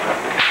frogs.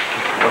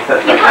 What's that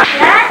You want stuff?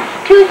 that?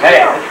 Too Hey,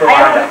 slow. it's the I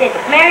one almost did.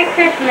 Merry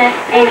Christmas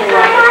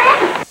anyway.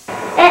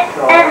 It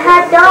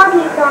had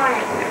doggies on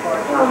it.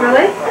 Oh,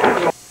 really?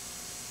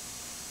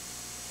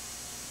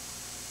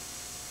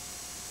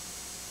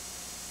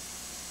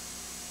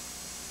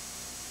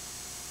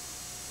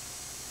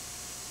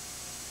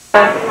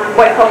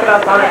 White polka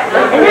dots on it.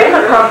 And it's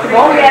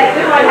uncomfortable. Yeah,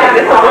 this one has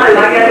this on. I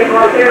gotta go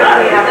up there and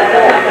clean up that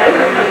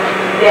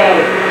day.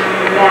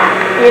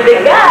 You're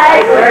the guy.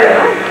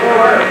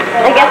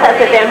 I guess that's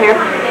it down here.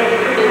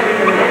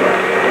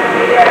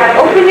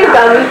 Open your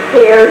gums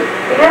here.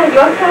 Yeah, you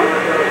want some?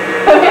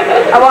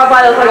 I walk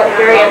by those like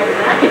experience.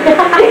 I just know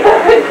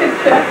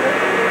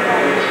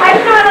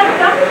I like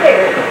gum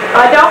there.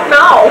 I don't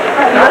know.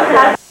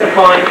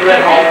 Fine, you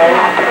at home.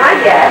 I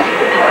guess.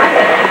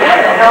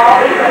 No,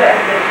 I'll leave it.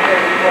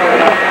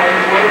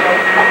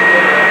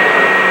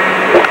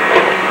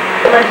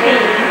 Let's see,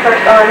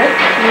 first on it.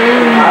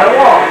 I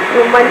won't.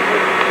 Well,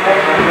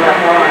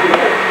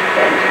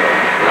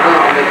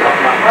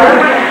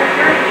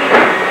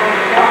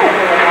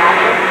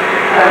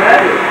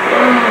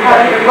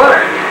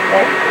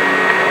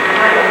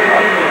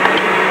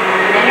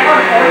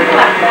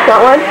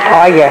 Want one?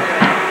 Oh, yes.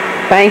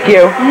 Thank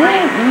you.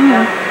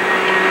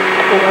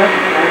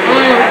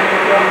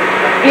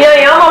 You know,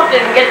 you almost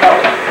didn't get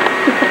those.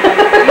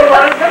 You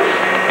wanted them?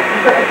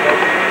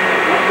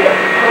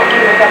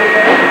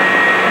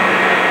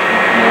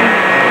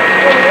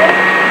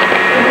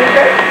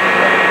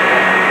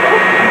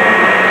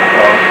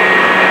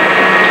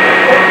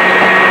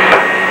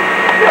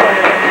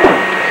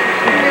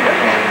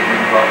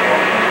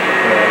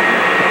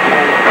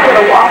 A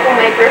waffle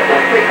maker, so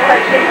we can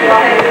like shake it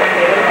off and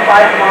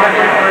buy them on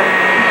it or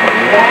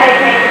take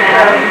it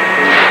out.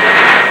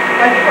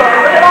 When you put a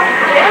little bit off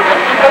the jam,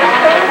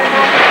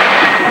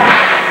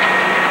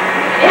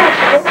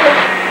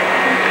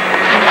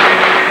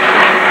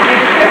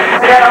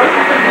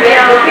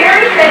 yeah, well,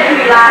 Carrie said to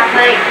me last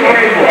night,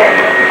 Carrie said,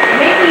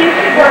 maybe you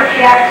should work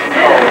the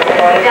afternoon.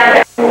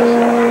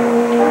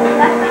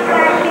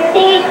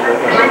 See,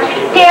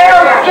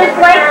 Daryl's just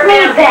like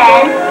me,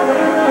 Ben.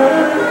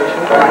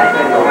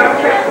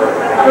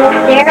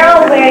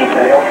 Daryl, where's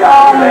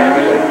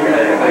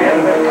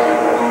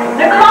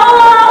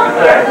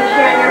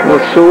The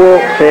Sewell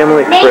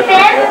family Nathan,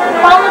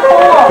 Christmas. call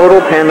Nicole.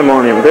 Total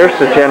pandemonium. There's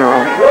the general.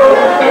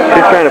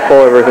 She's trying to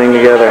pull everything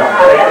together.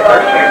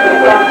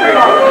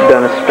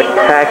 Done a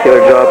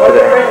spectacular job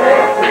today.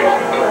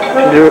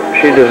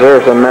 She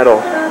deserves a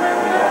medal.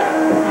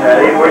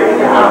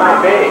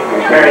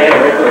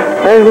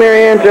 There's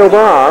Mary Ann Joe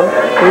Bob.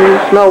 You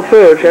smelled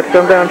food. She had to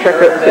come down and check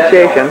out the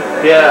situation.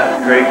 Yeah,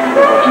 great.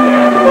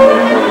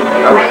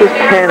 Let's just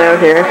pan out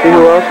here and see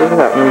who else is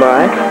happening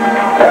by.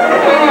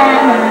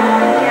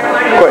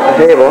 Quite the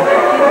table.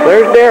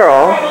 There's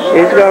Daryl.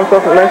 He's got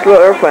himself a nice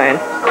little airplane.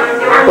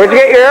 Where'd you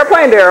get your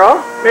airplane,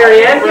 Daryl?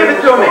 Mary Ann, give it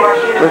to me.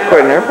 That's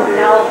quite an airplane.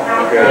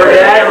 For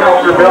Dad and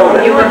for Bill.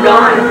 You were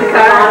gone to the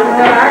car on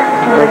the dark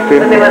Nice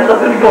dude. when they went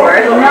looking for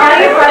it. No,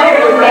 your brother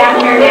is down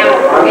here now.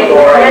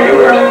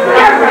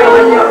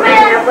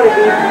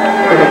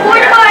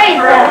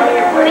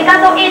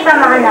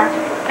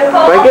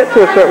 If I get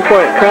to a certain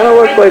point, it kind of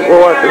looks like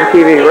we're watching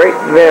TV right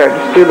there,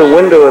 just through the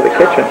window of the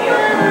kitchen.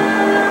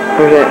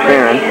 There's Aunt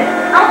Sharon.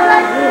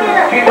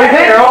 What's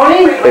it,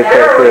 Ronnie? Big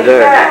character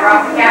there.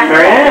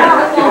 Mary Ann.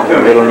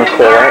 Little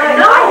Nicolette.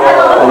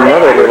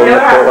 Another little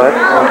Nicolette.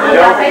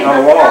 On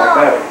the wall, like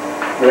that.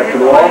 Right to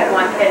the wall.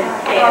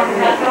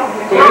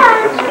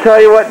 Tell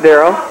you what,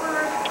 Daryl.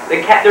 The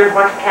cat, there's a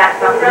bunch of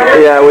cats up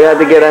there. Yeah, we had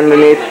to get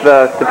underneath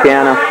the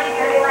piano.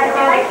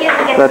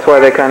 That's why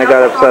they kind of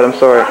got upset. I'm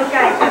sorry.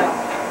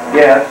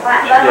 Yes.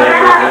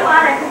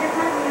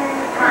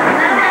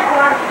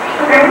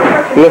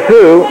 The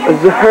who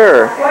is the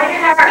her.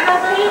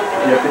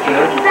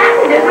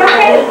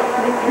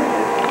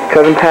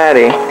 Cousin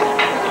Patty.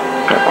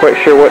 Not quite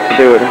sure what to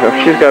do with her.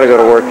 She's got to go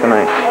to work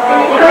tonight.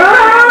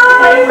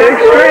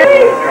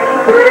 Extreme.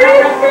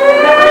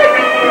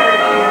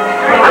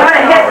 I'm going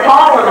to hit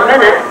Paul in a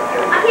minute.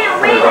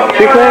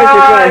 She claims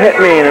she's going to hit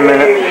me in a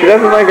minute. She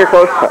doesn't think her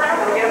close up.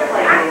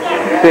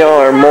 See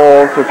all her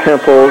moles, her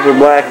pimples, her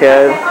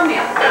blackheads.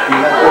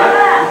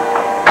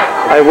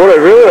 What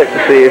I'd really like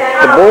to see is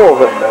the bowl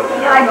that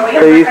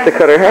they used to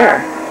cut her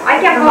hair.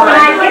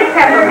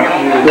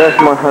 That's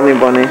my honey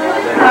bunny.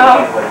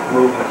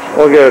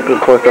 We'll get a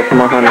good close up of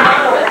my honey.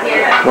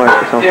 Why is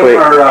it so sweet?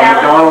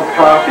 McDonald's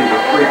coffee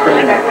with free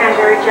cream. Look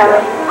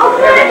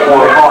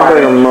at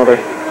her mother.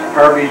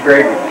 Harvey's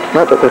gravy.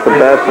 Not that that's a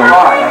bad thing.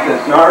 I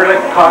said, it's not really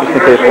coffee. Just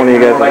in case one of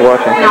you guys is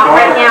watching.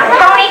 Tony,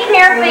 come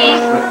here,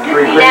 please.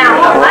 Now.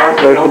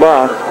 There's the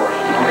boss.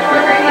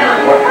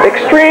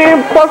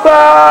 Extreme close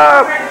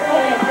up!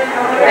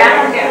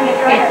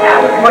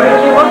 What did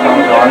you look at?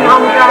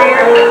 Home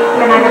dryer.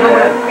 And I don't know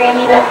what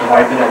Granny does.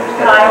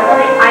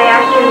 I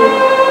asked you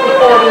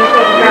before you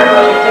take care of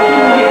those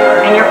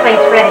and your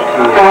plate's ready.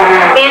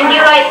 And you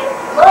like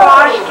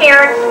squash,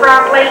 carrots,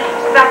 broccoli,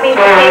 stuffing,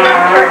 potatoes,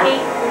 turkey,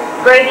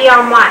 gravy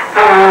on what?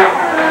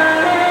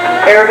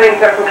 Everything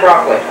except for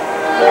broccoli.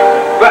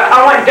 But I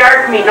want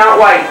dark meat, not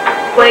white.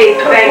 Please,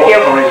 thank you.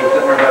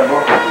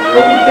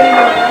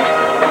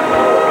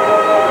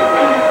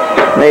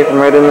 Nathan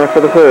right in there for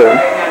the food.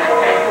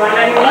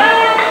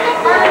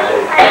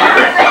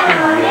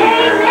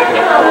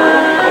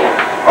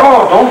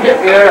 Oh, don't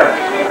get me there.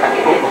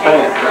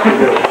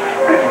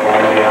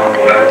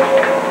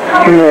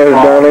 And there's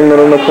darling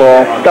little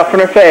Nicole, stuffing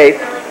her face.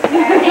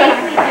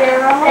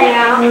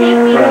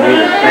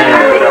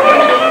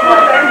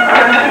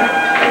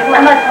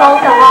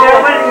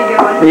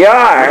 You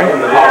are.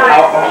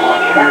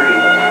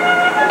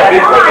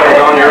 If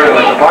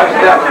I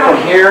step from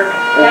here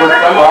over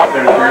come up,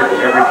 there's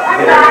every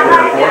hit I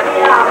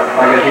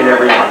gotta hit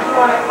every one.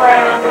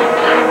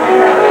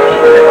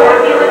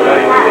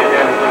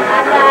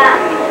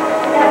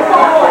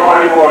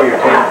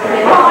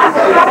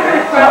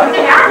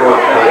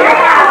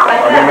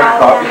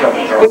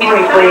 Squeeze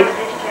me, please.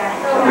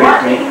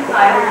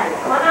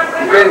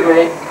 Squeeze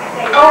me.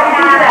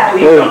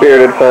 This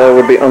bearded fellow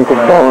would be Uncle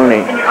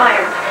Barney.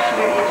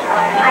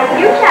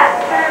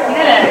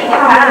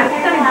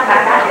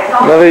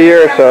 Another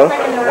year or so.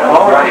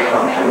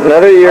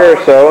 Another year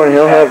or so, and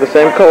he'll have the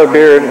same color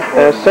beard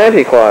as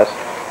Santa Claus.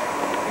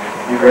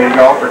 You ready to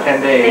go for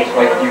 10 days?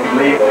 Like you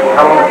leave?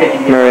 How long did it take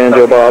you to Mary Ann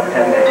Joe Bob.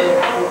 10 days.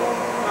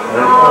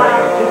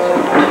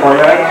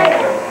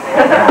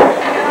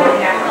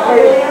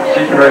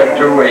 She's been ready for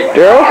 2 weeks.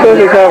 Daryl says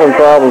he's having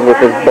problems with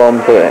his bum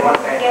today.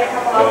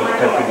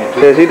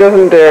 Says he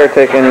doesn't dare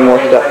take any more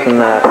steps than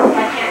that.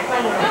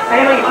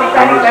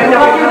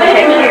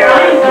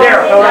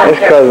 His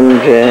cousin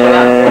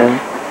Jen.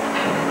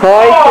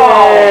 Hi,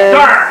 Jen.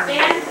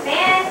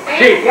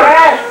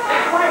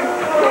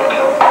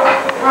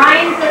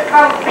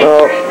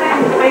 Oh,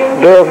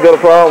 Daryl's got a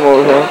problem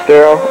over here.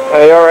 Daryl,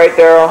 are you alright,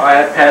 Daryl?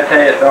 I had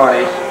pate at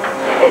Donnie's.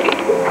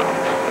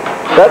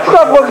 That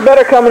stuff looks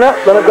better coming up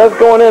than it does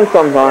going in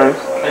sometimes.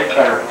 Tastes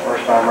better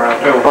first time around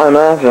too. I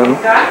imagine.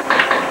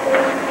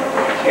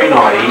 You're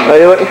not eating. Are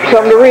you looking for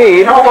something to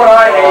read? You know what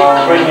I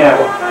ate when you...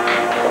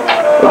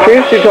 The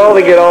tree's too tall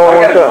to get all in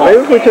one shot.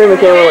 Maybe if we turn the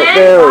camera like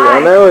there we go.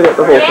 Now we get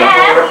the whole thing.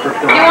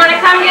 You want to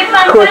come get Of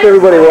something? course,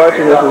 everybody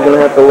watching this is going to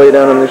have to lay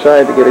down on their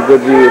side to get a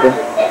good view of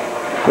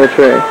the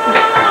tree.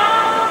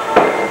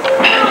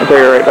 I'll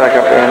take it right back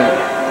up there.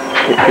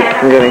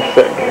 I'm getting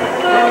sick.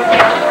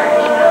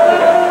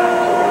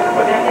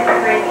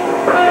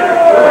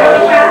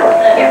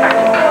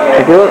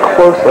 If you look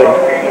closely,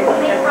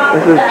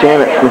 this is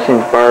Janet's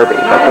missing Barbie,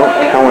 but don't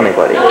tell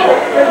anybody.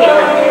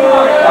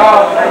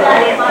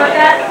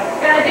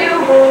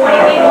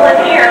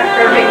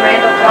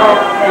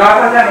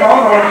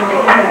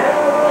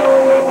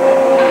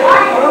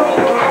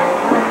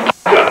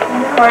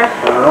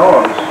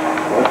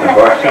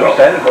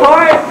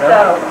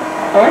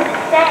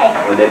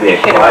 Would it be a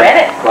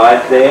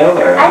Clydesdale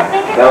or I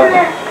think it's in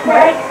the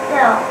right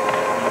still.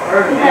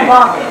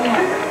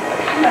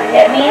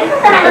 It means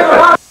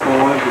that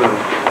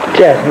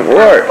Doesn't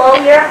work. blow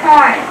your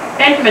horn.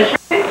 Benjamin,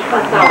 you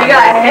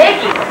got a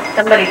Peggy.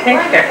 Somebody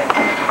thinks her.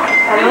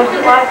 I'll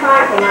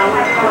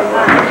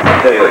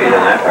tell you what you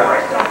didn't have to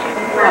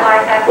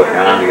put your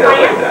arm together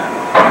like that.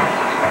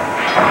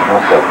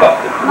 I'm so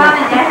busted. Mom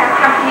and Dad have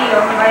company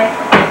over by.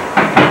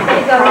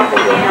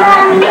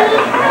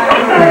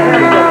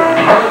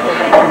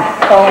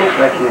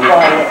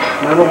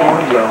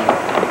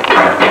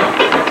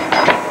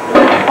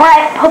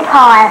 What?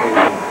 Pecan.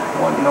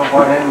 Want to know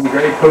what end you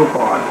ready to poop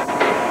on?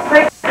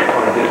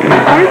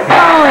 I'm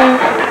falling.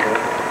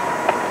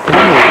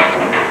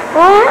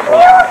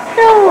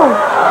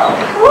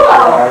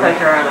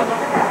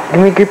 Give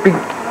me a good big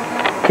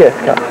kiss,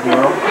 come.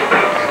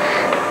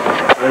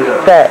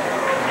 That.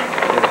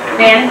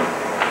 Ben?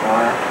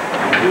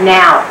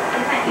 Now.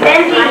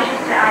 Benji.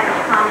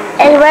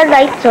 And red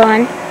lights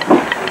on.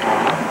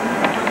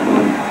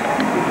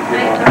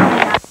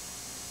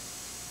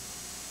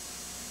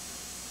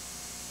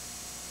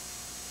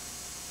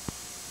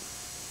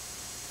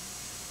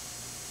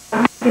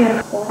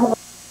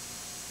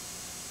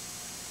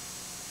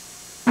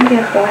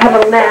 Have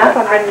a nap.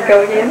 I'm ready to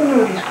go again.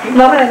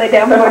 Mom and I lay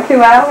down for about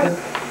 2 hours.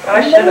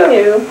 I should have.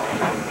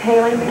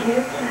 Haley and the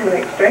kids.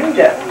 Like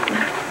stranger.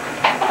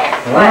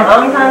 My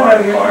long time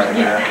ago.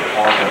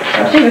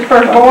 She was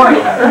first born.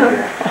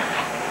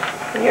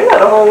 You're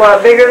not a whole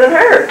lot bigger than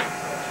her. A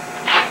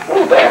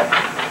little bit.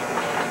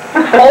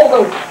 Hold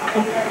them.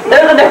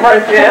 There's a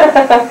difference, yeah.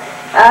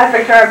 I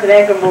picked her up today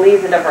and couldn't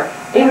believe the difference.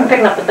 Even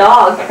picking up the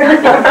dog. The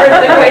first thing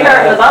we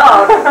heard the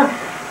dog.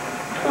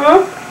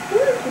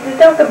 She said,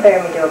 don't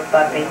compare me to a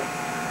puppy.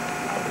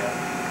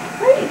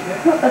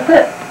 That's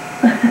it.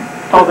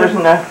 Oh, there's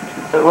no,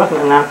 there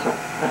wasn't an answer.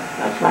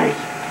 That's nice.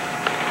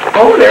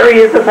 Oh, there he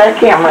is with that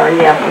camera,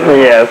 yeah.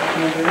 Yes.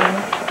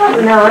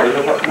 No,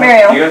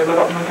 Mario. You guys look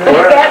up What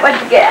you got? What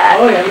you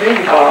got? Oh, yeah,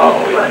 maybe. Oh,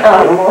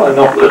 I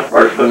know this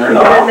person or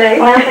not.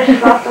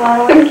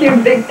 Some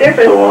cute big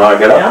difference. So when I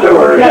get up to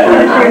her,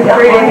 She's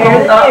pretty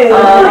hair.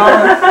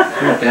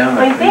 down.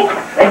 What do you think?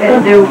 They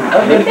didn't do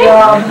a good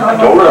job. I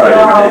told her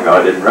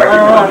I didn't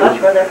recognize That's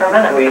her. where they're for a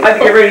minute. We had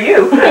to get rid of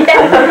you. You're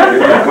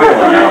gonna quit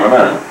one now in a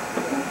minute.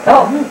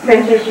 Oh,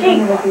 Princess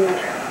Cheek.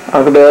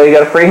 Uncle Bill, you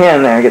got a free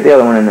hand there. Get the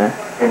other one in there.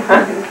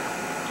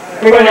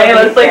 Renee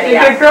looks like she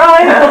could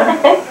cry.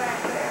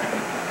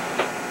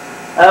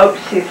 Oh,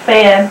 she's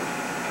fan.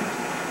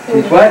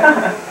 She's what?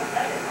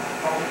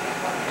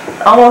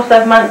 Almost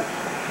 7 months.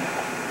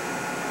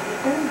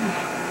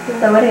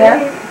 Somebody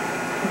else?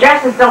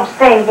 Dresses don't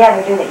stay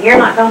together, do they? You're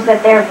not going to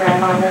sit there for a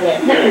long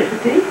minute.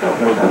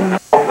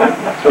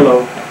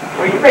 Hello.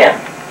 Where you been?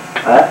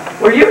 Huh?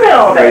 Where you been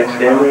all day? Great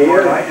Stanley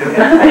here.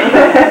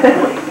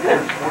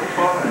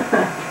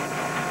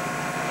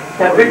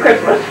 Have a good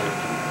Christmas.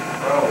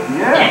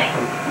 Yeah.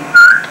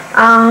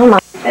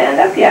 Stand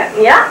up yet?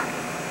 Yeah.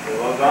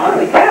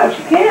 Holy cow,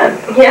 she can.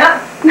 Yeah.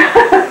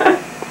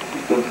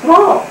 She's so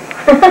small.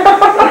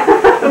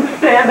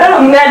 Stand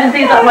up. Imagine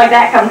seeing something like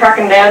that come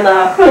trucking down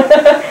the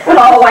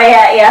hallway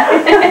at you.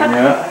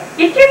 Yeah.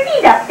 Get your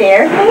feet up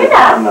there. Stand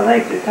up. My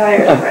legs are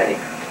tired already.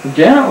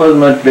 Janet was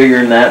much bigger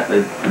than that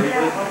at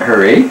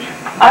her age.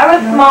 I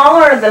was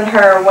smaller than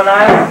her when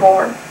I was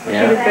born. She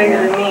was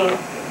bigger than me.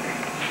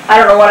 I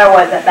don't know what I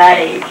was at that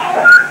age,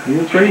 but... You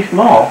were pretty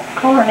small.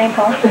 Call her name,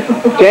 Paul.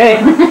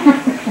 Janet.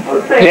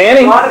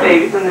 Danny. A lot of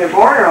babies when they're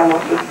born are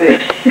almost as big.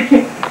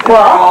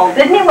 Well,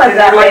 Sydney was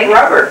that like big.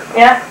 rubber.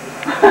 Yeah.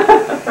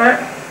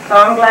 So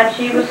I'm glad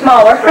she was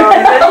smaller. Strong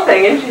as this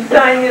thing, and she's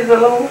tiny as a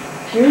little...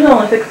 She was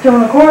only 6'2".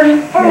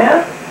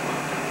 Yeah.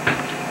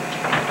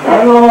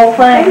 That little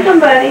thing.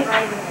 Somebody.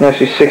 Now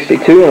she's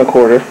 62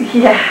 1/4.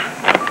 Yeah.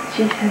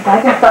 She says,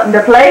 I got something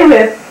to play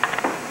with.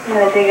 And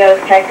I think I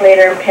was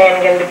calculator and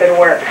pen getting a bit of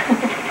work.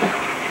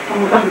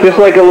 Just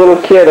like a little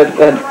kid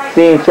at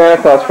seeing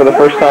Santa Claus for the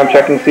first time,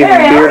 checking to see if his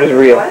beard is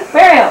real.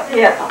 Mariel,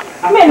 Yeah.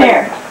 come in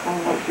here.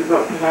 She's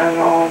up to that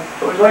all.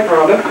 It was like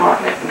her lip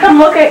continent. Come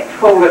look at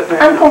Hold it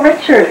there. Uncle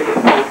Richard.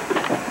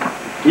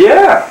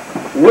 Yeah.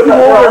 Wouldn't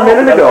hold her a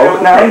minute ago,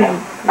 but now.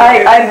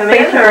 I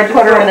faced her and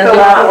put her in his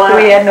lap, so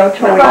we had no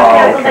choice.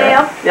 Oh, okay.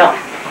 Yeah.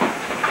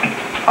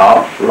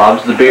 Oh,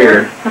 loves the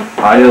beard.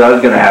 I knew that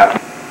was gonna happen.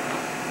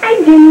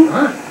 I do.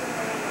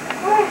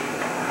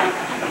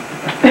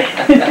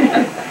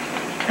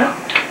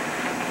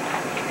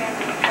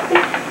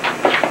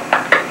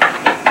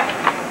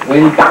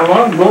 Wind come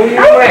along, blow you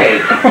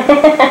away.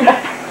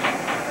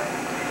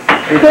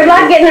 Good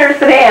luck getting her to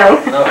sit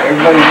down. No,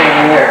 everybody's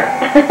in there.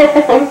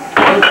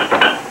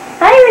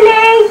 Hi,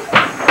 Renee.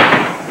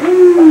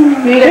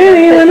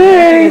 Hey,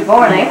 Renee. Good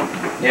morning.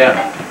 Yeah.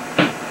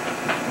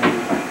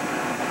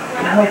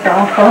 That was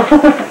awful.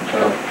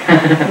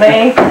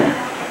 May.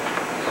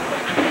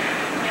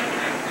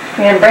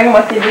 You didn't bring them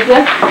with you, did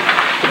you?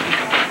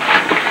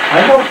 I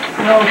don't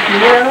know if you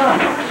were or not.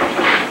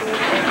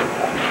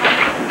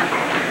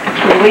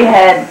 We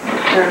had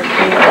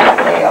Thursday,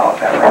 they all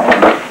got rid.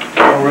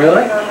 Oh,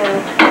 really?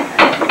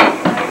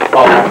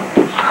 Oh.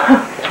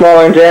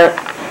 Smaller than Janet?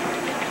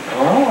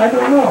 Oh, I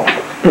don't know.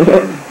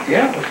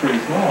 Yeah, it was pretty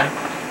small.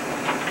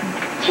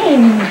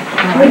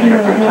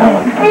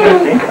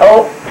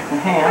 Oh.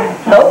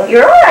 Nope,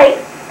 you're all right.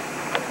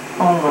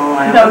 Oh, no,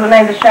 I That was the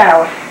name of the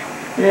shower.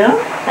 Yeah?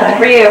 That's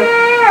for you.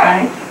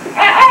 Thanks.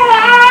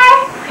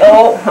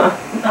 Oh.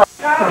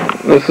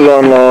 This is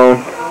on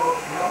loan.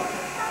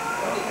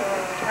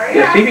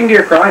 Yeah, see if you can get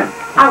her crying.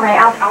 All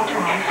right, I'll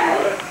try.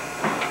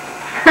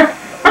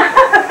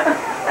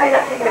 I'm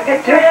not taking a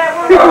picture.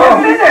 Oh,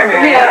 sit there,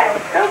 Mary. Yeah.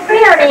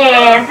 Here it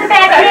is. Sit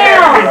back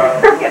down.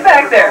 Get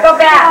back there. Go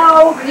back.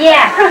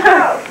 Yeah.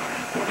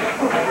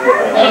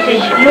 She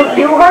says,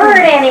 you heard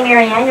Annie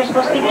Marianne. You're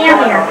supposed to be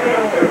down here.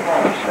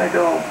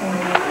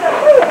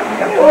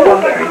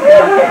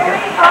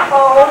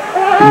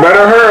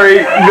 Better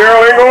hurry.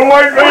 Daryl ain't gonna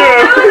like this.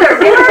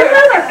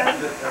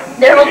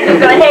 Daryl's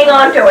gonna hang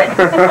on to it.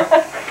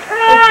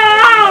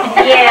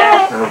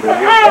 Yes.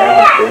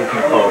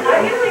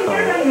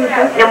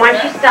 And when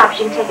she stops,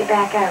 she can take it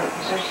back out,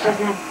 so she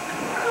doesn't have.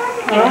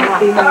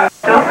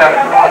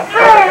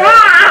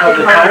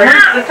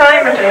 The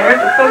timer's there.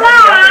 It's supposed to be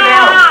up and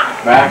down.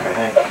 Back, I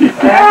think.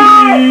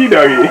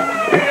 Doggy.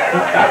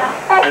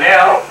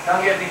 Now, come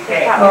get these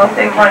cakes. Well, I'll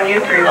take one, you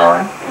three,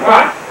 Lauren.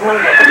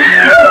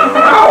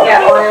 Yeah,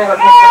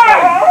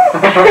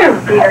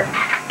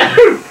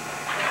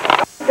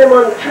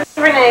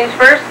 Renee's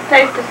first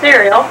taste of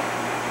cereal.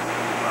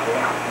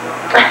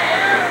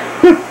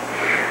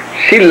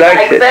 She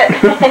likes it.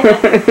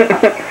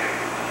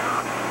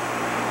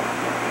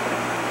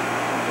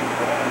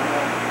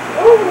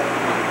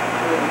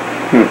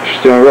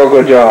 She's doing a real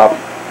good job.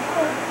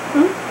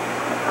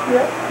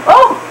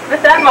 Oh,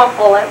 spit that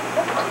mouthful in.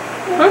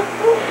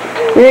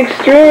 The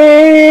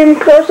extreme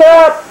close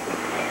up.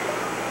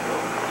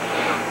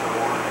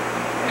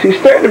 She's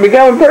starting to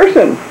become a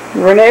person.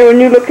 Renee, when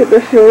you look at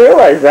this, you'll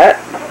realize that.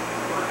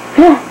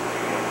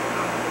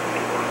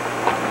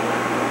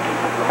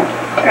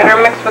 Got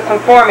her mixed with some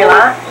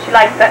formula. She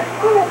likes it.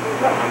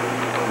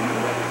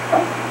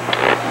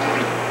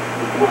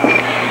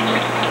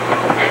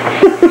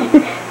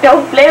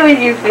 Don't play with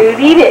your food.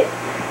 Eat it.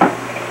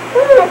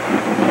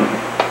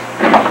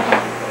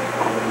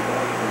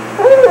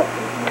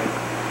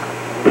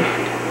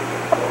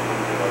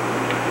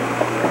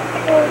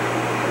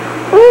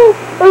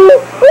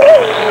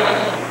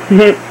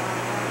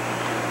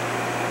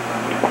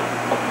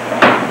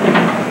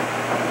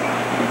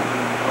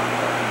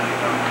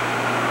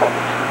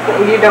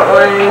 You don't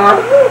want any more?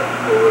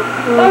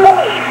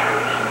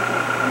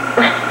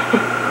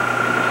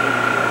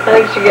 I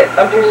think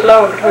I'm too slow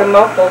between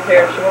mouthfuls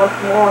here. She wants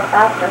more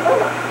faster.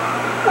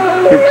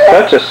 It's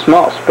such a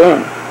small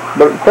spoon,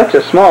 but it's such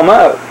a small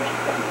mouth.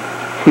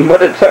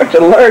 But it's such a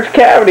large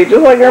cavity,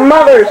 just like her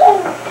mother's.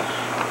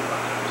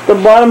 It's the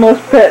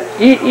bottomless pit.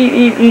 Eat, eat,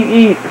 eat, eat,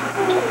 eat.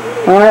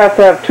 I'm gonna have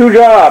to have 2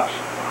 jobs.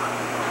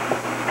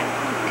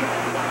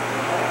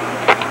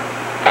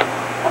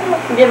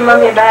 Give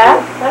Mommy a bath?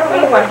 I don't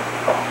need one.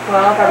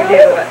 Well, I'll probably do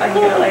it, but I can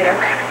do it later.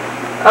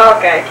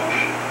 Okay.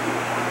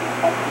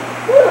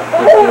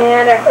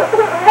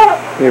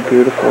 You're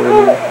beautiful,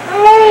 Renee.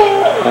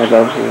 I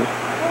love you.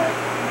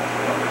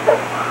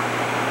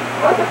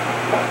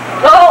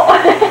 Oh!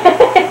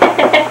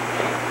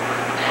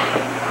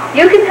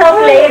 You can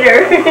help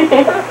later.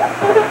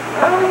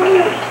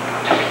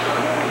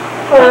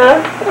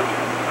 Well,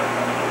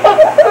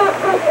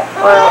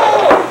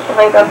 I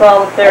think that's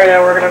all the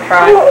cereal we're gonna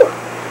try.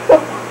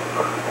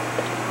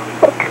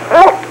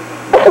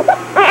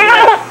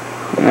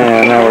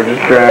 Yeah, now we're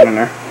just drowning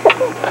her.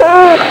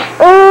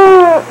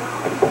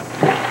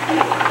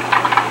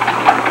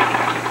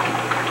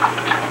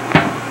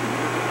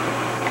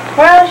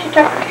 Well, she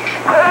took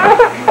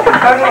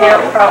everything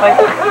out, probably.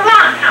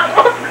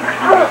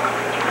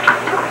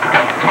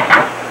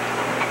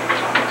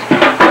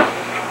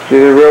 She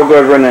did real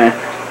good, Renee.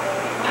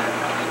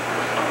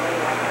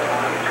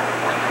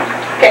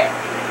 Okay.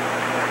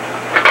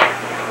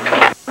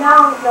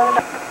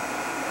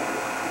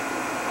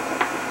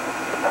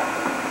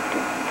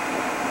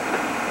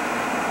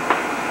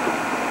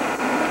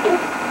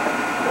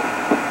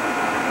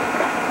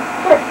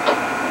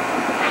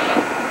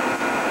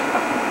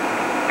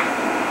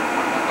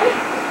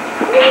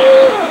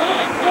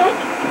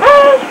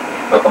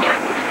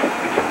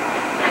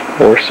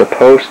 We're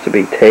supposed to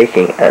be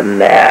taking a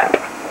nap.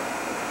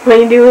 What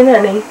are you doing,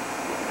 honey?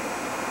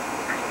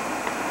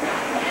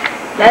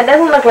 That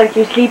doesn't look like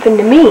you're sleeping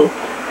to me.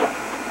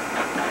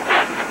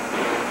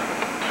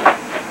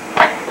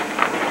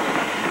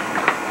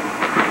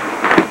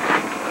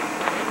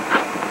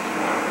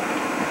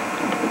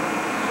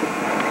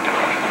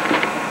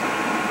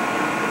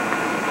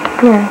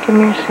 Here, come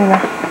here, Sheila.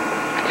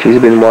 She's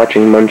been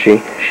watching Munchie.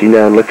 She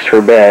now licks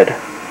her bed.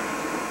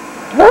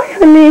 Hi,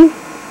 honey.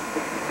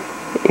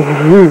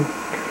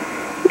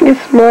 You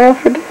smile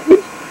for Daddy.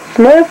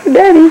 Smile for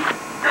Daddy.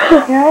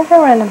 Your eyes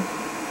are random.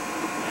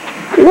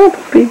 Come on,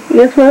 puppy. You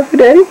gonna smile for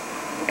Daddy?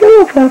 Come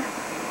on, Pup.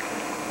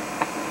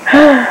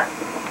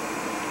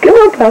 Come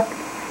on, Pup.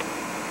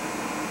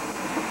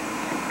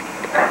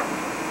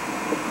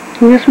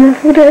 You gonna smile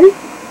for Daddy?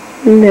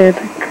 There's a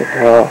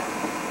girl.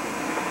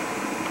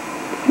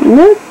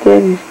 That's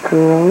Daddy's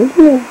girl,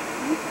 isn't it?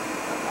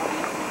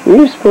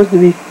 You're supposed to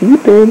be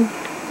sleeping.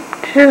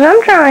 She says,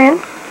 I'm trying.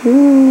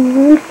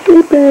 I'm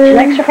sleeping. She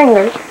likes her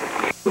fingers.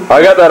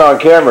 I got that on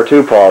camera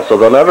too, Paul, so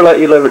they'll never let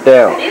you live it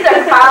down. These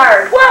are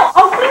tired. Well,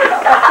 I'll clean it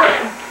up.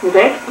 You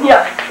think?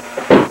 Yeah.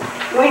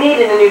 We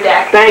needed a new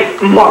deck.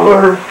 Thanks,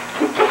 Mother.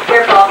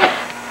 Careful.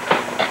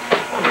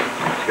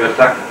 Go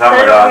suck the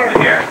summer dogs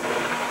in here.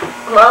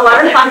 Well, let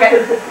her suck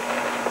it.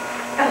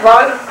 As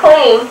long as it's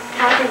clean.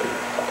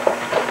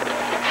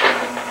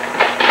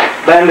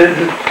 Bandit.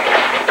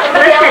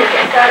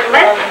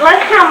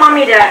 Let's tell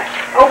Mommy to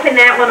open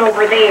that one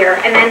over there,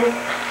 and then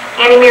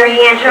Annie Mary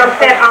Ann, she'll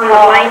sit on the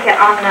blanket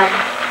on the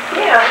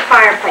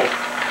fireplace.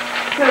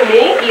 Who,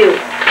 me? You.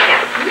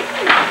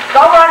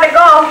 Go, Rhonda,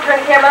 go. Turn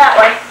the camera that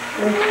way.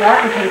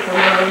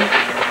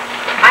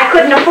 I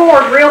couldn't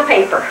afford real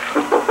paper.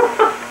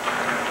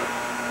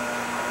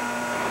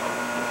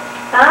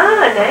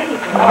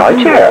 Nice. Hi,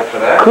 Chair.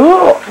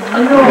 Cool.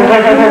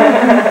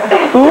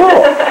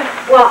 Cool.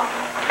 Well,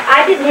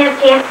 I didn't have a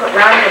chance to put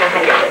Rhonda in a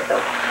high so.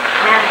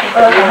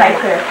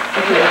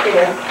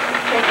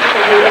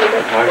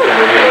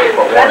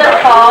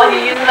 That's Paul. You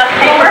using enough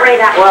paper? Right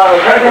out. Well,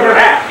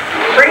 right.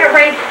 Bring it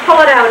right,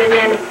 pull it out, and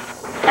then.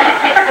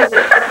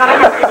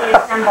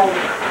 Assembled.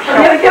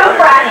 New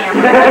toothbrush.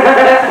 And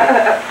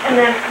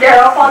then. There,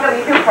 I'll plug up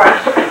your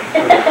toothbrush.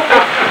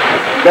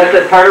 That's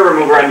the tartar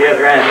remover on the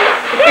other end.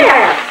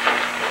 Yeah.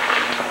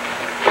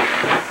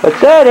 What's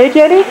that, eh,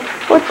 Jenny?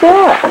 What's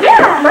that?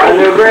 Yeah, A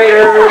new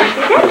grater.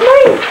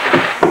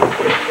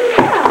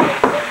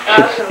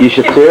 That's nice. You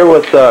should see her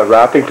with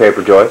wrapping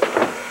paper, Joy.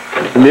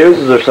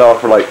 Amuses herself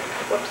for like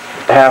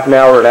half an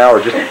hour,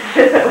 just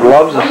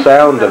loves the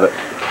sound of it.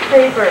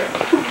 Paper.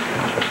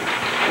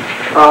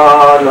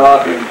 Oh, no.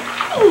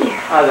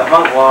 Oh, the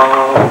hunk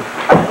wall.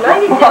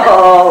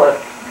 Oh,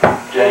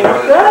 Jenny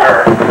goes to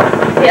her.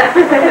 Yeah.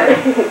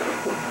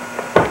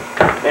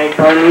 thanks,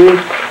 honey.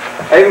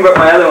 I even brought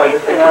my other one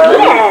just to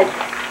Yes.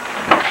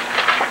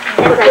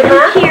 That's a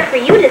good chair for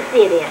you to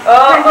sit in.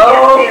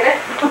 Oh.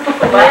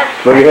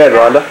 Move your head,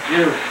 Rhonda.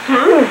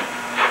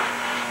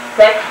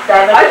 6,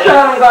 7, I still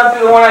haven't gone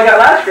through the one I got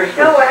last Christmas.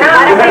 No, we're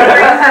not.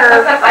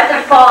 I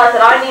said, Paul, I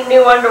said, I need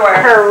new underwear.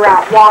 Her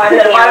I walking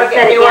said, if I down, don't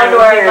set get it new down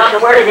underwear, here, it's not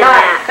she'll wear sit in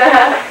tonight.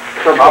 that.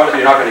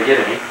 Obviously, you're not going to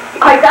get any.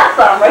 I got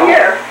some right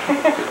here.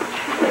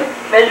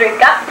 Measuring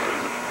cup.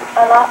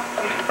 A lot.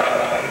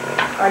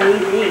 I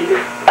need these.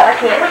 I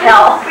can't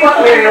tell.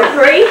 What, Miriam,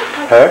 3?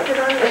 Huh?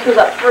 This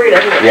was up 3,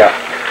 doesn't it? Yeah.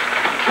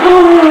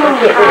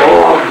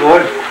 Oh,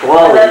 good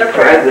quality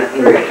present.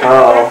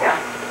 Oh.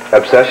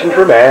 Obsession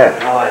for man.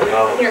 Oh, I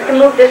know. Here, can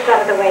move this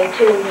out of the way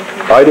too.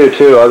 I do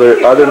too. Other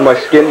than my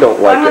skin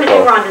don't What like I'm it gonna do,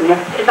 though. Rhonda,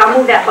 is I'll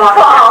move that box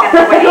back out of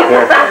the way.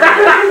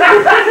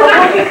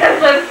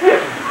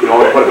 You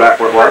want to put it back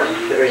where it was?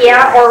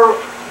 Yeah, or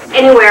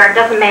anywhere, it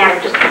doesn't matter,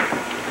 just.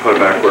 Put it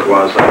back where it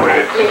was. That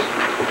way it's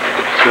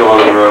still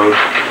on the road.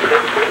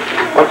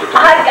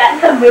 I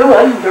got some new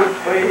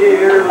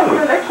underwear. Oh,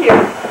 they're cute.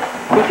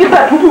 Let's get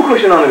that poo-poo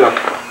cushion on the go.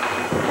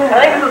 I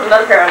think this is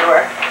another pair of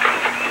underwear.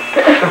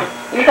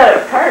 You thought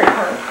it was hard,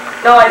 huh?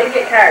 No, I didn't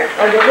get cards.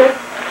 Oh, did you?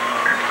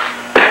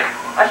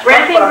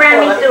 Grampy and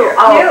Grammy Sue.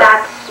 Oh,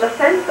 that's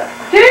Licenza.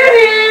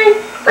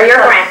 for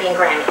your Grampy and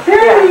Grammy.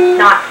 Daddy.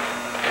 Not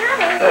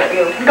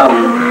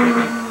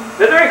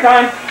This very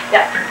kind.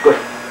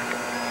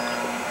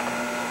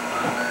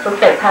 What's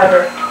that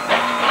powder?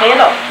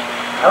 Candle.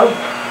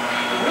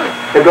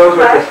 It goes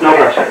with the snow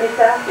brush.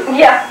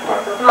 Yeah.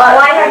 Oh,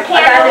 I have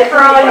candles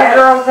for all you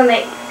girls and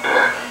they...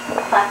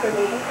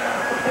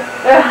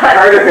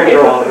 Carter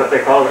control is what they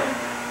call it.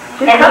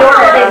 And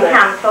yours didn't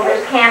come, so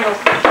there's candles.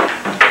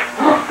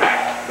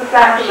 Was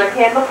that for the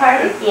candle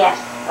party? Yes.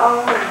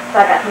 Oh. So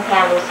I got some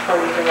candles for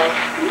you today.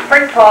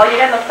 Bring Paul, you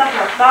got no stuff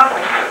in my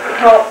stocking.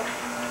 Oh.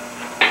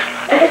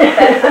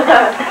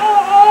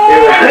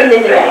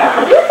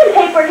 There's some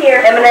paper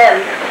here.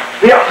 M&M's.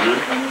 Yeah.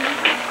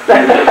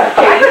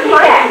 I was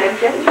mine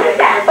yesterday.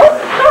 Oh,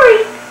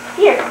 sorry.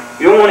 Here.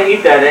 You don't want to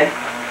eat that, eh?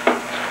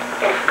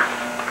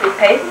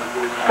 Toothpaste.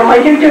 Oh, my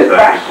new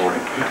toothbrush.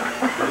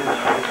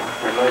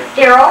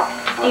 Daryl,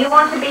 do you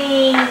want to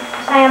be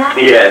Santa?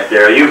 Yes,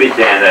 Daryl, you be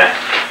Santa.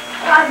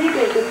 Oh, you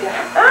did a good job.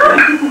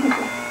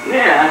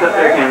 Yeah, I thought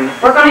they can.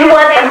 We're going to go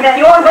there.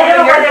 You want to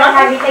go there and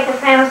have you take a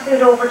Santa suit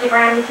over to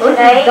Granny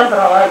today? Dump it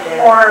all out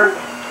there. Or...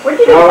 What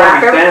did you do? No,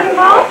 Wrap I everything,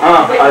 understand. Paul?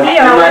 No, if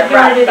you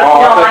want to do that.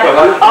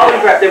 I always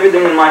wrapped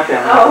everything in my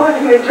family. Oh, let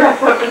me dress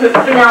up in the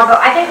No,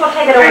 but I think we'll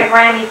take it over to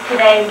Granny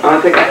today.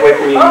 I'm gonna take this away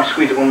from you. You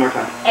squeeze it one more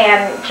time.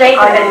 And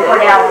Jacob and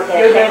Cordell will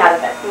get a kick out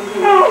of it.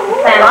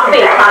 Santa's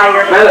pretty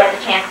tired and he had a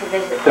chance to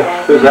visit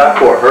today. Who's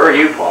that for? Her or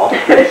you, Paul?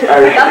 That's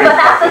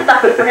the stuff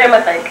for him,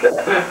 I think.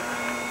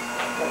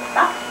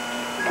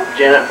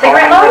 Janet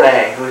Cigarette Paul box?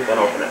 Renee. Who's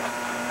gonna open it?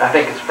 I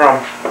think it's from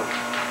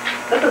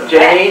This is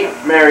Jenny,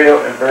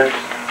 Mario, and Bert.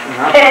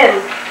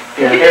 Pens.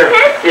 Yeah, here.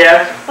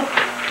 Yes.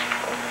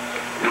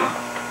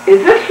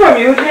 Is this from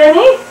you,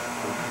 Jenny?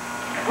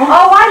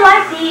 Oh, I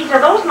like these. Are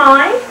those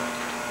mine?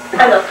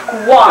 And the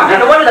squash.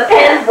 No wonder the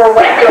pens were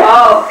wet.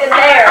 Oh, in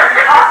there.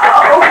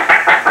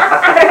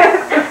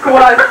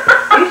 squash.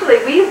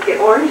 Usually we used to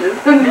get oranges.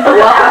 She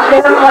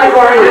doesn't like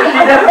oranges.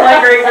 She doesn't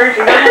like grapefruit.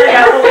 She doesn't like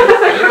apples.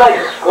 She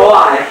likes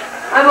squash.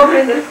 I'm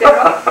opening this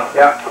girl.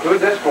 Yeah.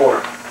 Who's this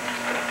for?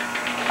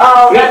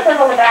 Oh, that says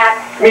on the back.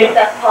 Me.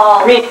 That's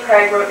Paul. Me.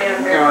 Craig wrote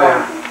down here. Oh, yeah.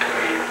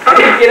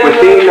 We've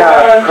seen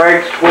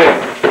Craig's twin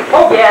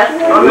Oh, yes.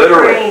 On the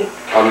Literally.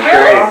 screen. on the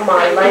Really? train. Oh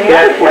my land.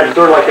 Yeah, it's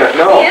sort of like a, He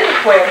no. is a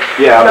twin.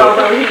 Yeah, No,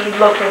 but but he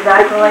looks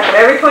exactly like him.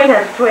 Every twin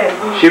has a twin.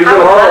 she was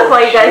That's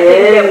why you guys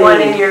didn't get shit. one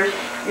in your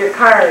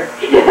card.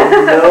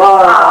 Oh,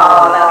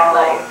 that's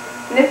nice.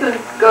 This one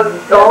goes.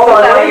 Oh,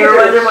 I know you're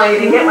wondering why you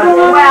didn't get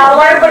one. Well,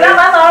 But I'm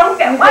not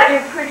get what?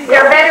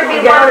 there better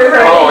be one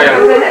for Oh,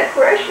 me. yeah.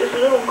 Precious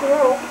little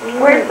girl.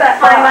 Where's that?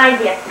 I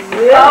mind you.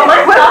 Oh, my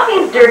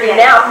stocking's dirty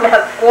now from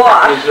that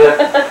squash.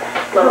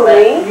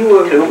 Chloe, you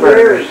were Two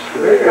very, burgers.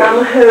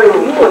 from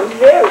who? You were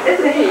very.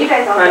 This is you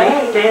guys all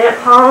day. Janet,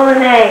 Paul,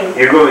 and A.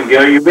 You're going,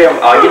 you'll be able,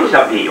 I'll get you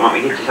something to eat. You want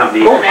me to get you something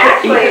to eat?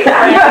 Actually,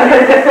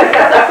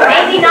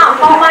 Maybe not.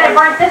 Paul might have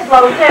burnt this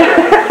load too.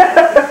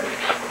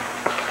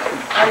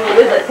 I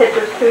mean, is it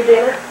pictures too,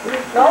 Janet?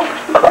 no,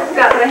 I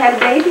forgot that I had a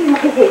baby.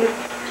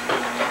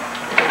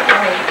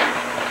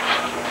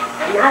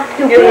 Not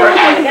too You're bad.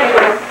 working.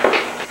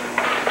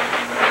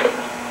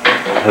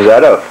 Is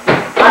that a?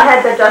 I had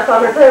the dress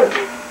on her too.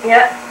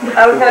 Yeah,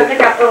 I was gonna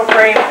pick up little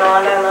frames for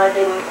Rhonda and I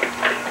didn't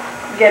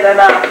get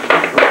enough.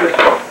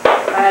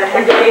 I had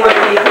And to Jenny was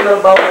a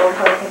little bowl or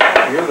something.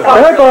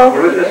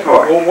 What is this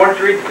for? Well, what'd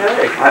you read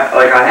today?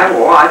 I have a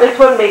watch. This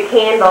one made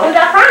candles. Who's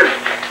that from?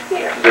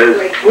 Says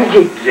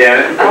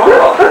Janet and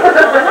Paul.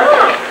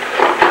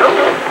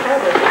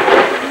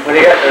 What do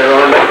you got there,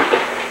 Rhonda?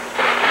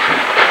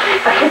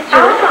 A picture.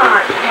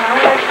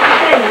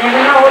 You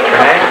never know what you're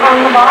going to on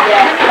the box.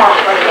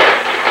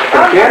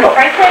 Candle.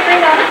 Right there,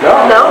 bring up.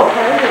 No.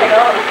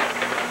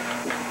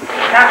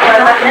 Not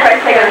one, I can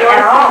take it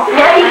yours.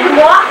 Yeah, you can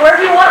walk wherever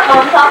you want,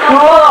 Mom. Talk on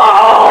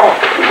Oh!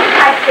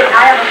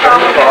 I have a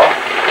problem with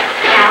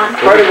Alan.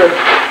 Part of the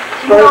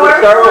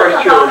Star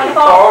Wars trilogy.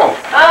 Oh.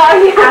 Oh,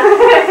 yeah.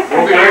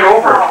 We'll be right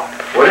over.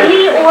 What is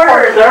He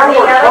ordered the Star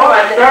Wars, other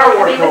one Star that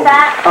Wars be with movie.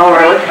 that. Oh,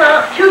 really?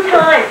 Two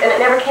times, and it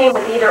never came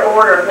with either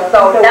order.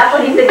 So that's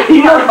what he said he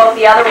told about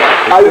the other one.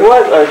 I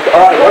was, He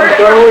ordered it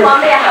Star from Wars.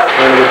 Columbia House.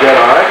 End of the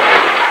Jedi.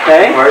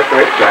 Hey? March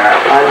right back.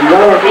 I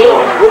love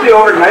We'll be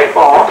over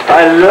nightfall.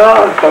 I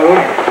love Star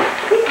Wars.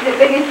 He's as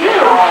big as you.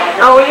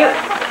 Oh, you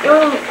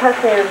cuss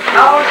him.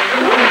 Oh,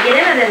 you can get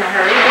in it in a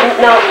hurry.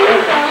 No,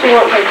 she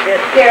won't take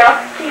it. Daryl,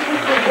 see if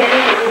he's getting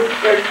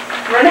it.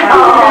 Running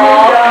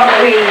Oh,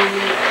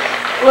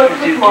 look at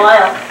the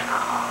smile.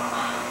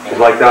 She's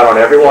like that on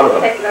every one of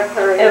them. Taking up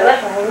her. Is it?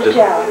 Just,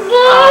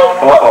 Oh.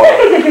 uh-oh.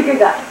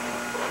 Got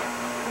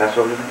That's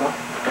what we're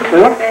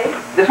talking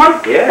This one?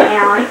 Yeah.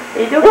 Alan.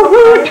 You do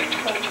good.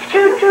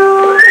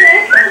 Choo-choo.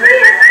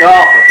 No.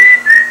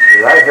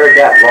 I heard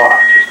that lot.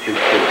 Just too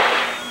soon.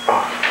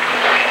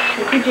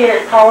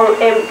 Janet, Paul,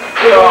 and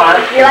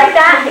You like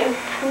that?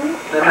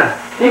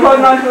 you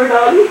holding on to her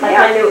dog?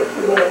 I knew it was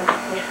for me.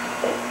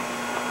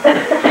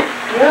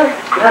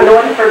 I know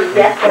what the first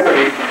death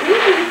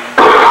was.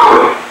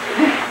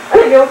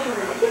 Have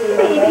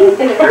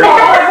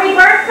we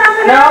burnt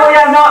something? No, we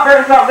have not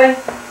burnt something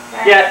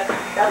yet.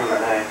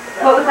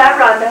 What was that,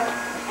 Rhonda?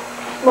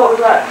 What was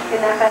that? In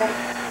that bag?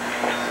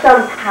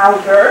 Some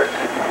powder.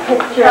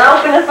 Picture.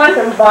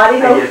 Some body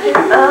lotion.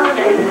 Oh,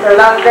 nice. They're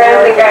not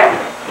very good.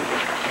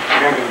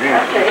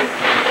 Okay.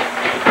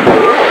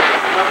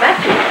 Well,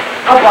 messy.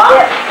 Oh, wow.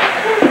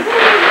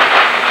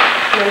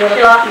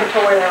 She lost her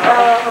toy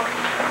now.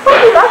 Oh,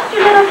 you lost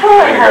your little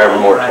toy. I'm gonna grab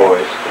more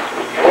toys.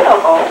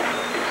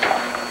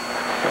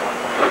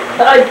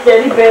 Hi,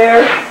 teddy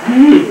bear.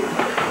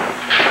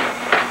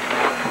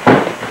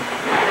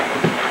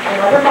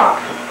 Another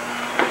box.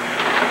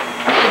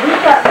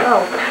 Who's that? Oh,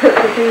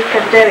 who's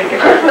the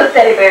Christmas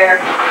teddy bear?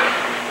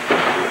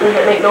 Does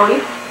it make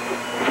noise?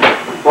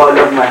 Well, I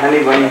love my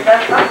honey bunny.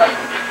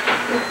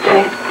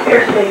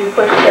 Here, so you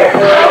push there.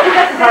 Oh, you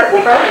got the heart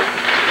in front.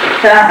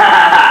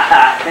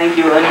 Thank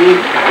you, Andy.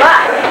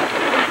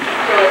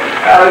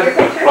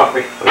 Fuck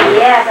me.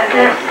 Yeah,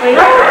 that's sweet.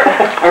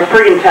 Our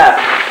friggin' tap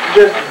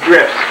just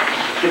drips.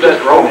 She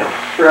just roll him.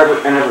 Forever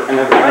and ever and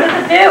ever. What does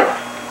it do?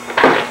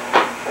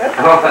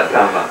 Oh, that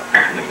sounds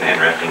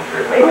interesting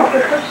for Maybe I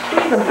could push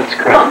Steven. It's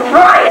great.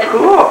 Try it.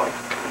 Cool.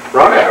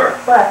 Run it or?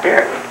 What?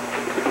 Here.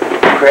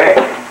 Great.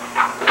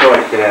 So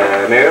it's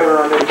mail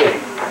or on the day?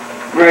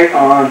 Right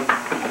on.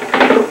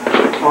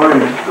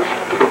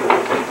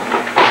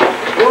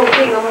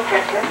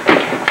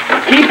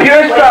 Keep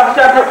your stuff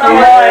separate from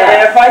mine,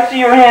 and if I see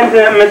your hands in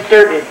it,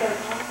 Mr. It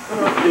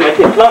might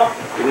take long.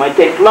 It might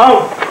take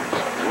long.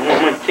 It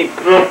might take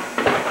long.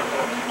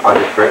 I'll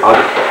just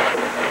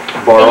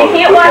borrow. And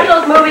you can't watch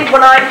those movies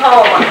when I'm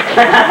home.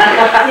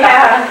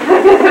 Yeah.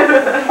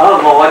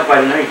 I'll watch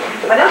by night.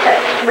 What is it?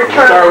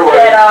 Return Star of the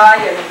Wars.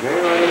 Jedi and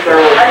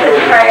I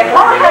just try it.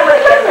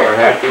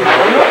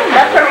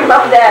 That's where we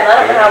love Dad.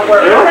 I don't know how it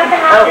works.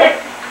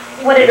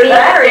 Would it The be?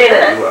 battery in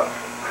it.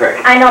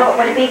 Correct. I know, but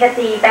would it be that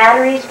the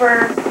batteries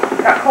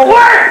got cold?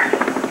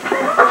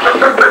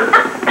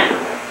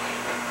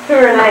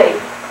 Renee.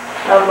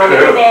 Oh, my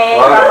Renee.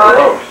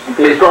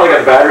 He's probably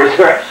got batteries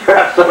strapped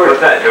somewhere. What's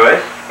that,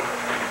 Joyce?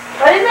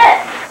 What is it?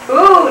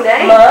 Ooh,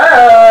 nice.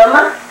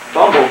 Mom.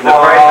 Bumble. That's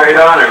right straight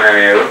on it,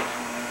 Mary Lou.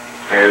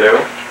 Mary Lou?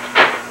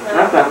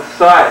 That's not the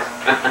size.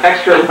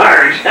 Extra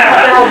large.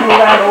 I'll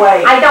move out of the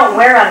way. I don't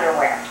wear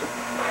underwear.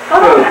 Oh,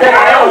 I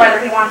don't know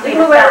whether he wants me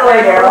to move out of the way,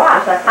 Daryl.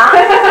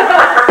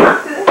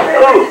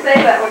 Didn't say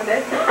that one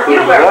day. You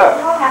don't wear that?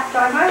 all half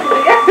time either,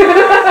 do you?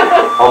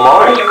 Oh,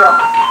 mine.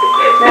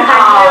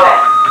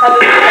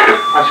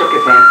 I shook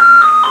his hand.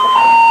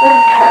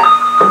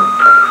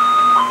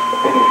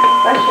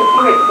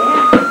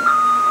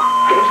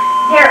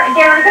 Darren,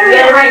 You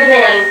gotta write your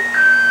name.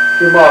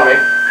 You mommy.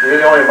 You're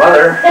the only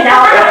mother.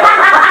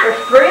 There's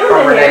three of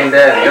them From her in name,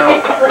 here. Daddy, no.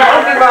 That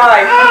would be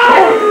right.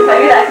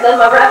 Maybe that's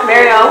my breath,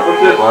 Mario.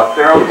 What's this? Well, it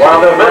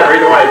doesn't matter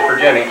either way for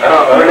Jenny.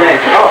 Renee.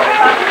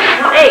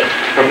 Hey.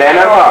 From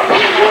Nana Pop.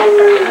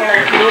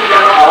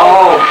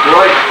 Oh,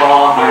 right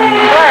ball, honey.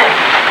 What?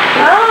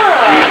 Oh.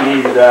 He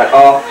needs that.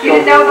 Oh,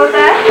 You didn't know about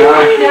that? No.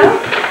 No?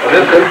 Well,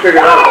 this couldn't figure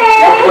it out.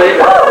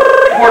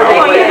 Poor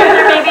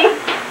baby.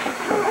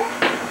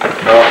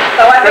 No.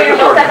 So I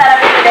figured we'll set that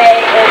up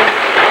today and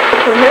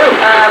for who?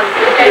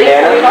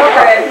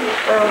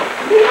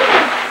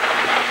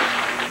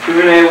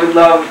 Renee would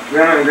love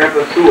Grandma and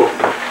Grandpa Sewell.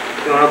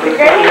 You want to open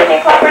Granny, you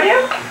take one for you?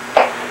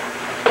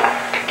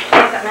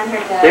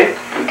 See?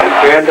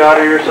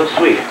 Granddaughter, you're so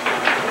sweet.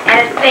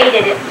 And it's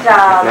faded, it's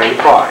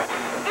 95.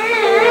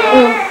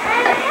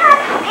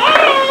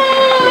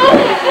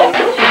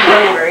 She's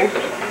hungry.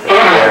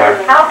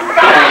 Yeah. how come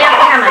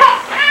how much?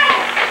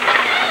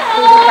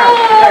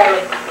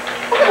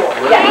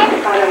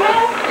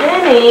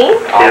 Jenny.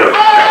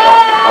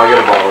 I'll get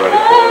a ball ready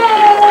for you.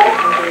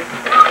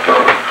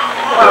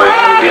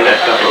 Get that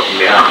stuff up from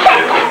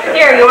behind.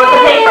 Here, you want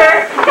the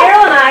paper?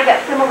 Carol and I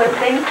got similar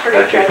things for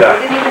That's each your other. stuff.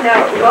 We didn't even know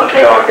it. We both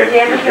made Talking.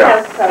 pajamas Good and job.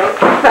 house coats,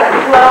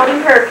 gloves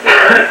and perfume,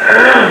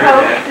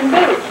 coats and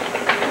boots.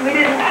 We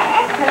didn't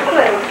have a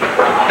clue.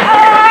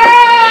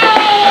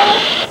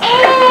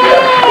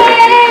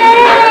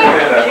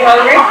 Is she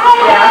hungry?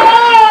 Yeah.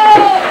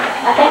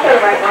 I think they're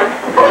the right one.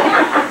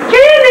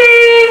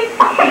 Jenny!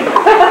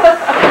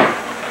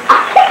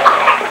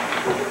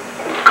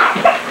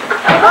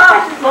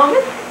 Precious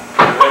moment.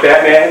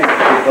 Batman,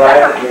 you're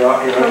glad you're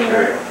on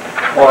your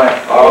What?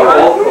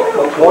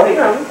 Oh, 20.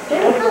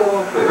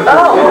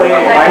 Oh.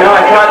 I know,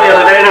 I caught the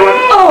other day and I went,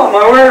 oh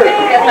my word. You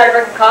guys start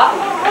drinking coffee?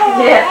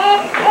 Yeah.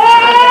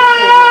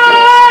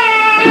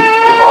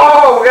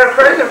 Oh, we got a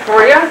present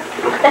for you.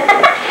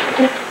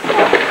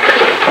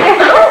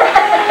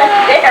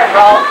 There,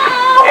 roll.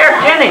 Here,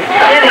 Jenny.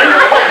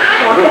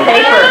 Want the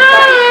paper?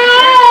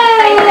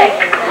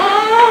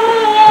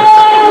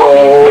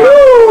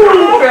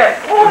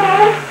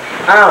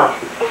 Oh.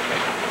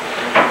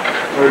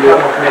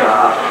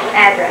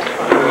 Address.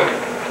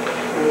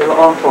 Little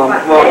envelope.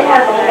 Well,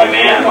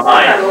 Man,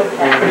 mine.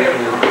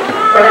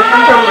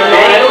 From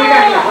Renee.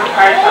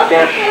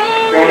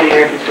 Granny and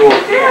Grandpa Sewell.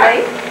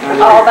 Right.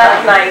 Oh,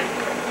 that's nice.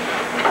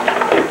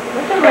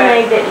 What did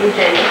Renee get you,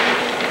 Jenny?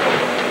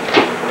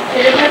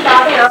 did the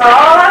shopping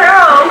all on her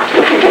own.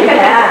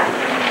 Yeah.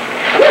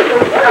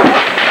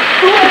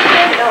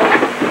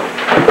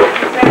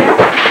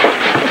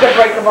 Is it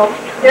breakable?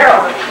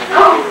 Daryl.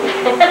 Oh.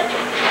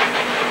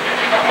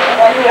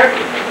 One here.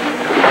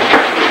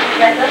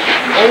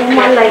 Oh,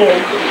 my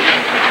land.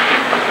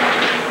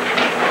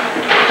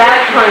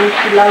 That one,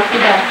 she loves the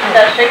back.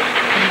 Does she?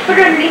 Put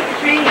her underneath the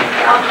tree.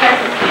 I'll press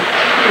it.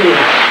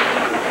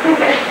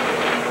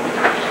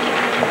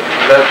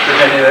 That's the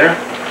penny there?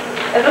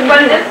 Is this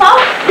what it is, Paul?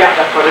 Yeah,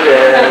 that's what it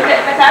Does it is.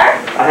 fit in the car?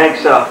 I think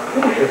so.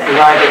 It's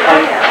designed to,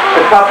 and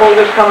the cup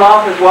holders come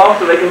off as well,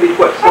 so they can be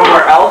put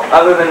somewhere else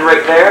other than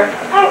right there.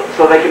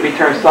 So they can be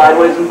turned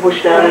sideways and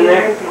pushed down in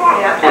there.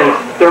 Yeah. And it's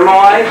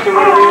thermalized, or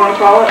whatever you want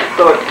to call it.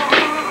 So it,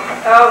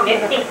 Oh, this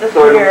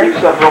so here. it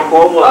keeps stuff real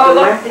cold while Oh, it's in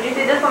look, there. did you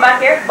see this one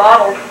back here?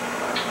 Bottles.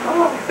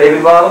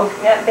 Baby bottles.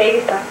 Yeah,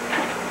 baby stuff.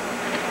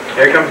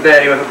 Here comes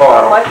Daddy with a Oh,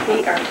 bottle. my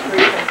feet are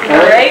freezing.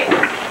 Alright?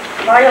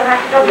 Well, you'll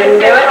have to go You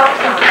get do it?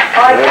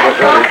 Oh, I got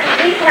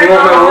You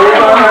want my woolly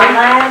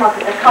on? Look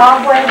at the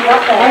cobweb,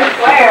 look at it.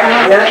 Where?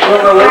 Yeah,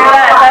 want my Look woolies? at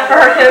that. Is that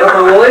for her too? Want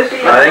my woolies?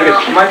 I think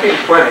it's, my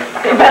team's 20.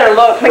 You better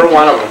look. For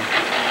one of them.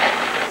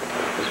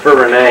 It's for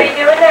What are Renee.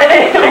 you doing there?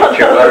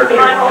 Picture letter.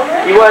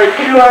 You want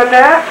two on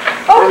that?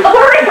 Oh,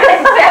 sorry.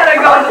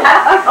 Better go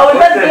now. Oh, is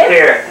that What's this it?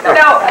 here?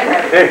 No.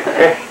 Hey,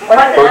 hey.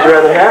 What's What'd you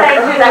rather have?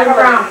 Who's that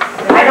from?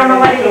 I don't know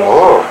what it is.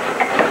 Oh.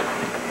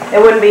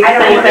 It wouldn't be the I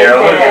don't same know thing. Daryl,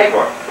 what is today. this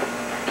for?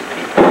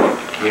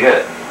 You get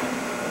it.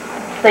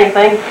 Same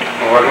thing.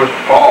 Well, what was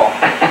Paul?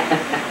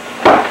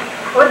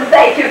 What's it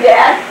say to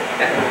Dad?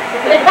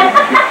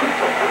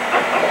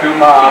 Two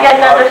moms. You got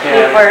another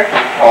sweet word.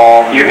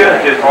 You're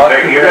gonna do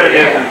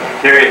some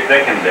serious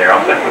thinking there.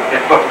 I'm thinking with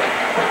this book.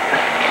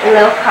 A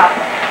little cup.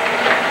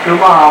 To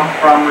Mom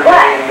from Renee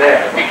and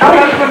Dad.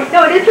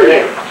 No, it is for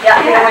you. Yeah,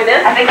 you know what it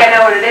is? I think I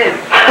know what it is.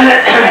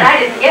 And I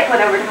didn't get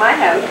one over to my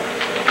house.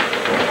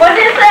 What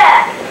is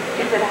that?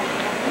 It's an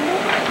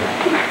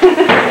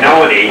You know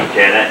what he eats,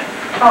 Janet.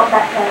 Oh,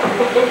 that's it.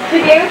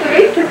 She gave it to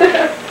me.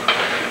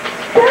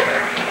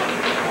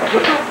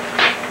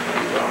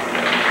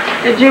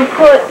 Did you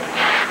put,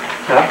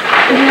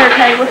 did you her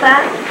tag with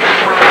that?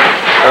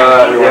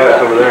 Yeah,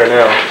 it's over there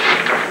now.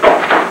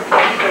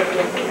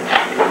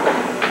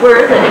 Where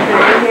is it? Is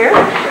it in here?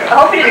 I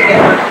hope you didn't get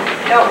one.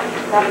 No,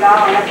 not at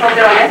all. I told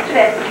it on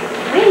yesterday.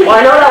 Well,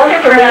 I know that was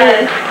for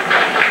me.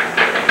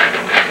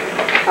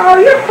 Oh,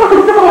 you're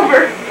pulled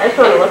over. I just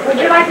want to look.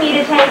 Would you like me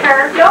to take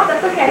her? No,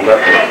 that's okay.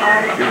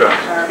 You does.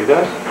 He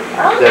does?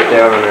 Set it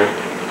down in there.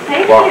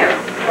 Thank Walk. you.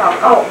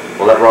 Oh,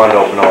 We'll let Ron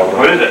open all of them.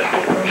 What is it?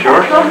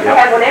 Sure? I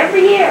have one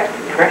every year.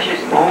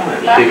 Precious moment.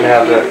 She can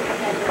have the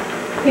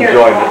Here.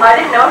 enjoyment. I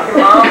didn't know if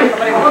your mom or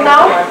somebody Well, was. no,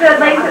 the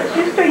lady at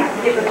Schuster used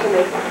to give it to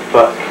me.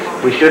 But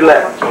we should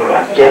let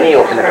Jenny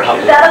open her cup.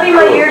 That'll be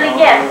my yearly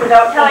gift, so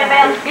don't tell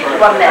anybody else to get you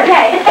one then.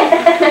 Okay.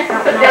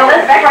 They'll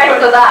list the price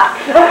of that.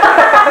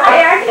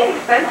 They are getting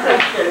expensive.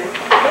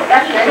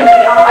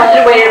 I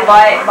should wait and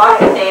buy it,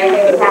 box it there.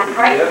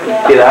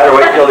 See that, or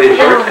wait till the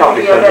insurance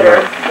company sends it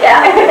in.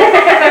 Yeah.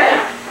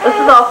 This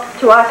is all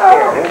to us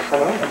here. Yes, I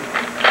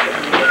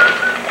know.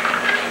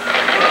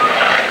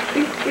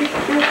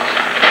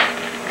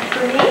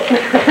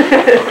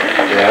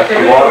 Yeah, that's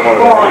the water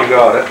one. You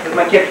got it. Here's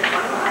my gift.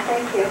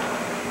 Thank you.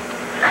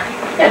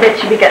 I bet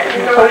you be getting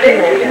some social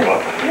media.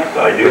 Yes,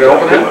 I do.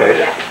 Open it,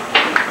 page.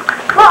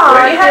 Oh,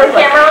 you have the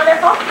camera on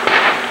there, Paul?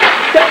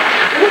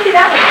 Let me see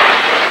that one.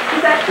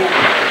 Who's that?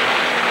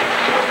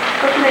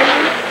 What's the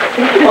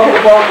name?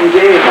 Uncle Paul from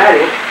Jamie and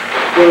Patty.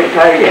 Jamie and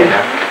Patty again.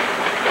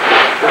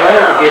 I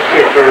have a gift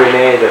here for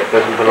Renee that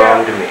doesn't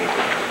belong to me.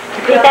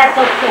 See, that's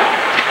okay.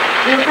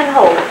 You can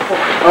hold it for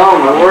me. Oh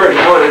my word,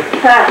 no, it is.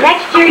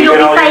 Next year you'll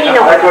be fighting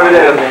over That's what it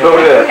is. So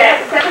it is. Okay,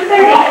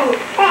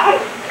 7:30.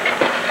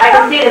 I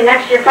can see them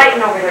next year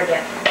fighting over their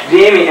gifts.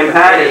 Jamie and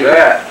Patty.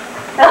 that?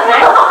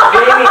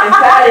 Jamie and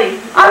Patty.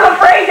 I'm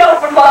afraid to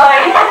open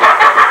mine.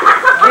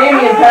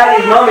 Jamie and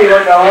Patty's mommy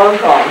went to Hong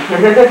Kong.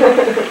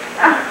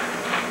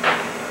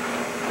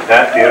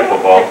 That's beautiful,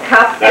 Paul.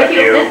 Cup. That's This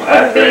you. would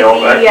That's be right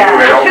over. That's you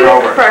right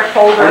over. Fresh I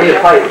holder. need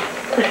a pipe.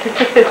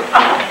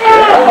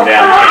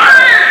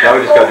 Now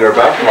we just gotta do our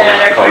basketball.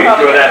 So you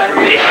throw that for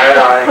me.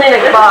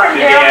 Kleenex box. To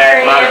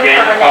the Mom,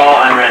 Janet,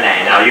 Paul, and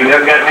Renee. Now you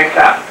haven't got it mixed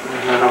up.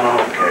 No.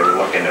 Okay, we'll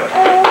look into it.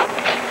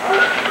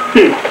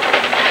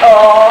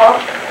 Oh.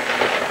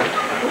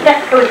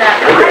 Who's that?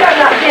 I don't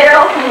know.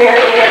 Daryl from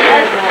Mary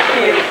Ann. That's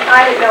cute.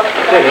 I didn't know.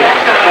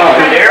 Oh,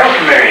 Daryl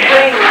from Marion.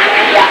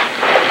 Yeah.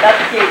 That's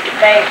cute.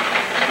 Thanks.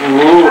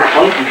 Ooh,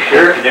 funky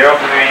shirt. Daryl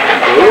from Marion.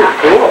 Ooh,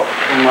 cool.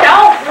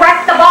 Don't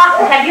wreck the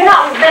boxes. Have you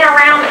not been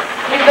around?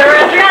 You've been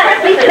around your house.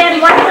 We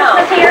spend one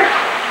Christmas here.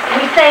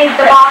 We saved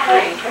the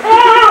boxes.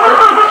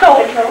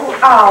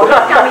 Oh,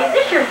 tell me, is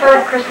this your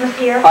third Christmas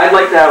here? I'd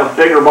like to have a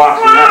bigger box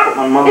than that, but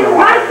my mother It's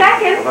wanted. my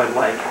second. What I'd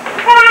like.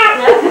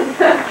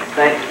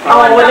 Thanks.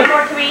 Oh, what is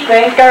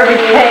thanks, garbage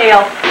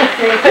pail.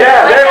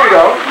 Yeah, there we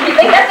go. You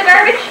think that's a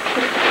garbage?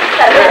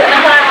 That's the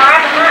time we're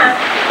having that.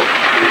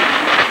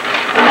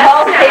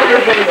 All the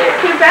papers in there.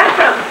 Your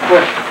bathroom.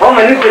 Oh,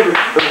 my newspaper.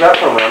 Where's that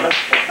from, Amanda?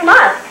 From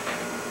us.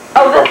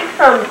 Oh, this is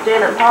from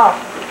Jan and Paul.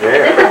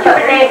 Yeah. This is to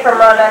Renee from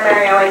Rhonda,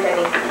 Mario, and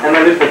Jenny. And my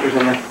newspaper's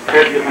in there.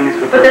 Here, get my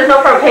newspaper. But there's no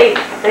front page.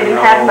 They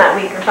didn't have them that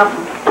week or something.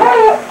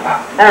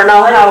 I don't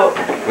know how.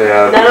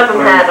 Yeah. None of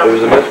them had It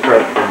was them. a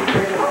misprint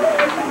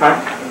from...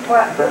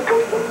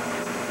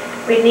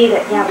 We need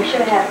it. Yeah, we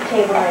should have had a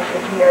table right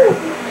in here.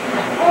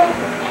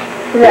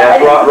 Yeah,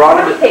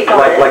 Rhonda just like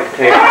to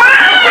tape.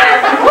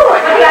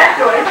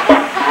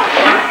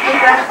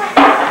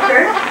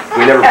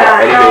 We never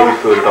bought any baby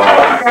food at all.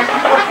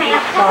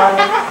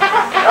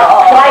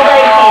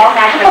 Twilight pants,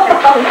 actually.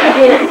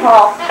 Jan and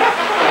Paul.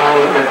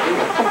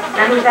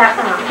 Now who's that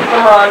from?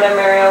 From Rhonda,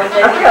 Mario, and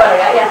Jenny.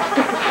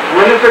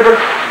 My newspaper.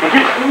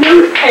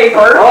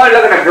 Newspaper. Oh, I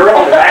look at a girl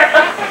in the back.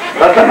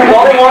 That's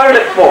all he wanted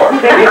it for.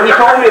 He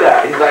told me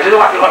that. He's like, I just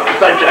want to look at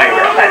the sunshine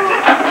girl. That's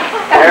it.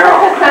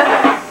 Carol.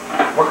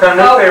 What kind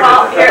of Oh, newspaper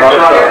Paul, is here, it?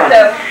 here's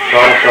the.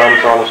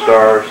 Sauna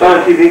Star.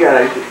 Sauna TV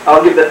guy.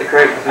 I'll give that to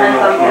Craig. And some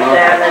for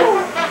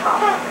Shannon.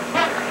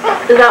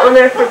 Is that one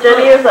there for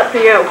Jenny or is that for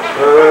you?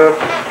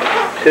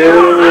 To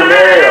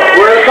Mario.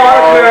 Where are the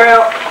comics, Mario?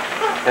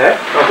 Eh?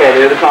 Okay,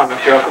 they're the comics.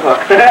 You're off the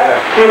hook.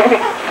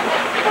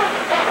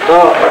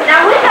 So,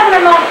 Now who's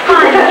having the most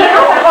fun? You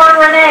or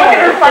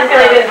Renee? Looks like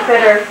they didn't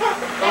fit her.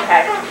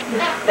 Okay.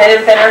 They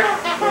didn't fit her?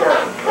 No.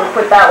 We'll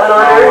put that one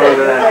on her. Oh, look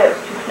at that.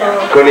 No.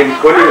 couldn't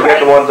even get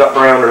the ones up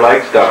around her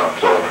legs down,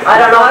 so. I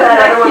don't know if that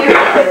other one fit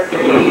her.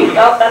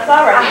 Oh, that's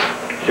alright.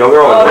 Show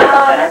her Oh, on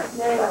that's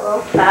there.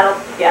 better. That'll,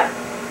 yeah.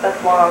 That's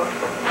long.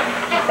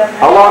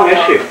 How long is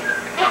she?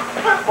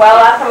 Well,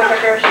 last time we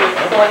took her, she was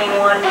 20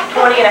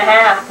 and a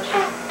half, so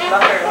she's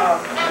not very long.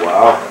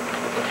 Wow.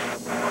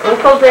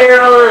 Uncle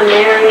Daryl and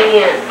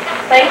Mary and...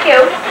 Thank you.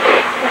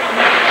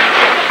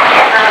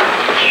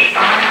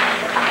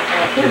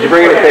 Did you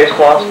bring any face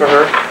cloths for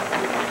her?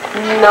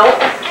 Nope.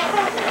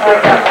 I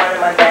got one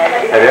in my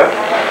bag. Have you?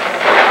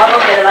 I'll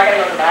go get it. I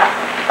gotta go to the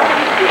bathroom.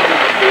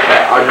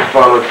 I just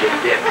followed you.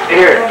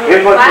 Here,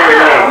 here's what's in your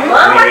name.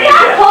 Oh my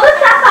God, pull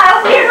this up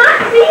out. We're not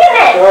seeing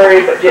it.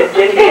 Sorry, but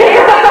Jenny.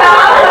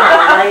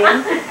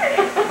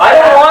 I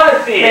don't want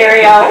to see it.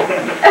 Mario.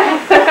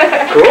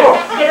 Cool.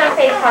 Get a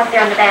face cloth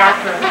there in the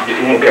bathroom. You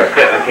think they're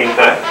fit in a king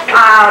size?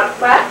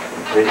 What?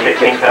 They fit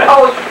king size?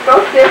 Oh,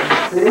 supposed to.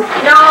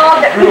 No,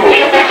 there's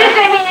just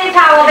a mini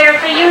towel there,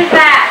 so use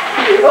that.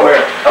 Where?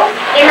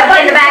 In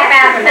the back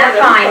bathroom, that's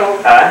fine.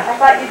 I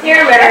thought you'd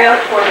hear Mario.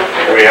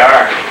 Here we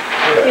are.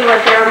 See what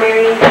Daryl,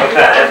 Mary. What's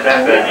that?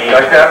 That's the name.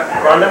 Like that,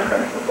 Rhonda?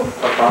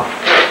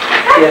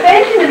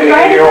 Benjamin is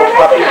right Your old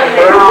puppy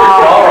bird?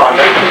 All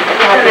right.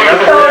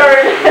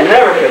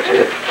 Never fits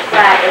it.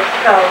 That is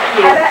so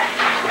cute.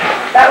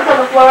 That was on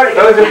the floor.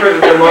 That was in for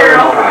the mother.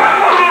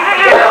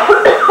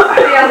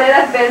 Yeah,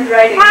 that's Ben's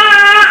writing.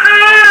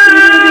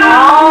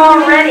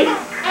 Already.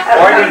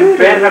 Why did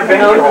Ben have Ben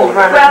hold? Well,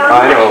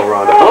 I know,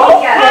 Rhonda. Oh,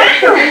 yeah, that's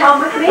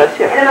home with me. That's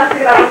you. And I must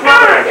have got a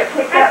mom to get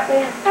picked up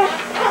then.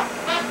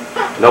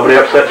 Nobody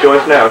upset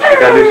Joyce now. She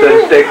got a new set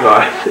of steak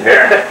knives.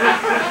 Here.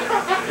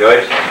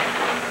 Joyce.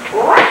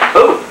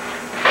 Oh.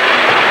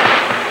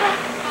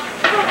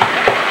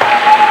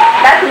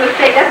 That's a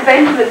mistake. That's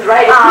Benjamin's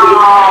writing. Oh.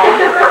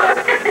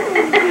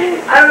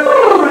 I don't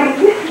know what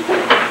he's writing.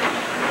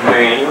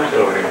 Marianne, you went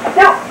over here.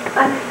 No,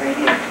 I'm right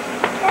here.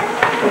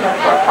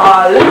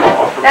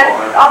 That's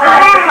all the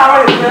extra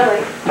colors,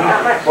 really.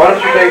 Not much. Why don't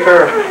you take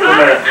her? A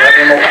minute.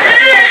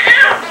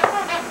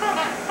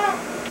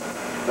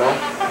 No?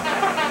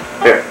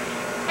 Here.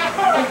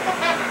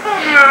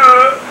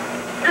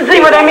 See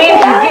what I mean?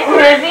 She's getting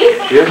busy.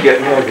 She is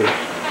getting heavy.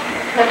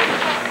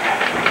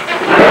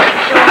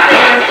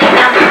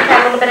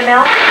 Have a little bit of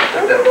milk.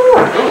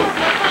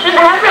 Shouldn't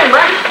have very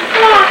much.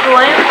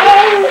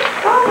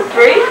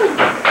 Three?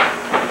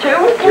 Two?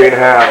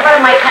 3.5. But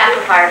it might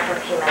pacify her for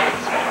a few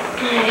minutes.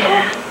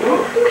 Yeah.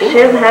 She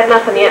hasn't had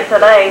nothing yet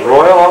today.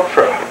 Royal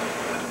Ultra.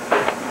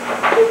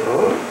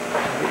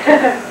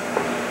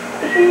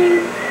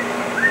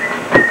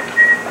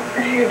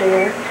 Here,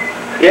 dear.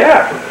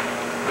 Yeah.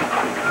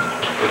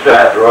 What's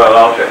that? Royal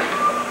Ultra.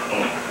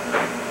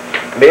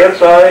 Man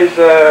size,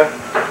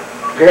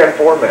 grand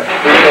format.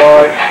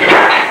 3-ply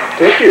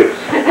tissues.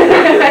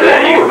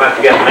 You must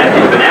have got the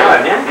message by now,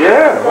 haven't you?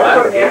 Yeah.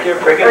 Well, get your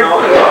freaking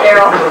nose off.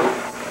 Daryl.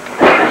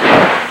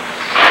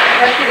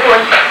 How's she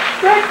doing?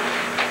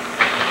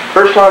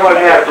 First time I've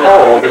had a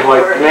cold is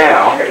like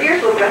now. Her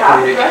ears a little bit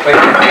hot. I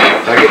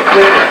get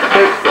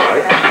sick,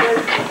 right?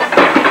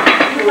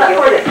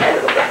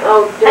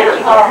 Oh,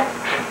 Janet Paul.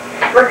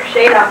 Work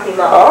shade off him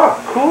up. Oh,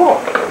 cool.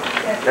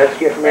 Let's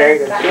get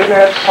married as soon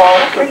as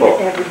possible.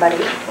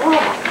 Everybody.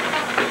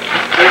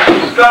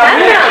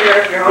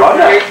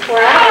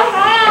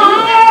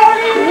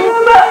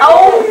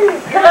 Oh,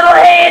 little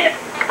head.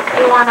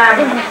 You wanna?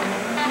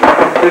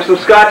 There's some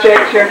Scotch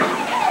eggs here.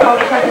 Some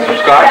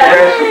Scotch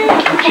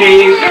eggs. Some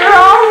cheese. You're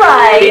all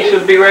right. Cheese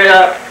will be right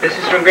up. This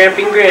is from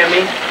Grampy and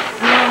Grammy.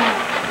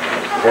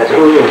 That's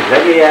ooh,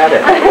 let me at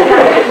it.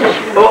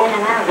 Oh,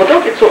 well,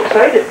 don't get so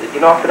excited that you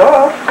knock it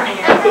off.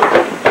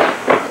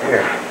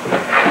 Here.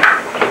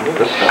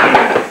 This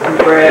one.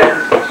 Bread.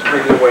 Let's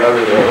bring it away.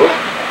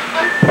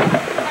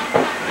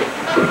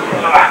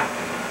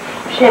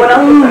 What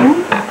else is there?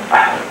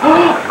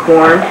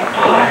 Corn.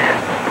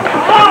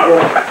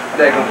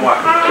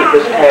 Keep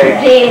this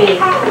egg. Jamie.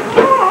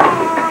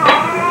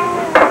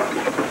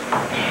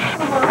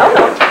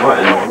 What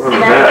in the world is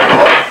that?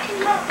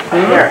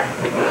 Here.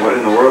 What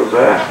in the world is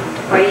that?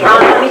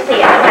 Let me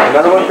see it.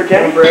 Another one for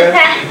Jenny?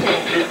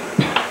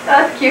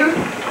 That's cute.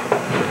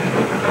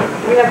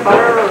 We have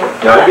butter.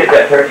 No, get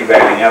that turkey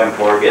back in the oven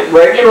before it gets...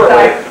 Right,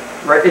 shortly.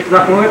 Right, it's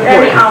not moving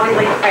Jenny forward. always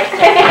leaves right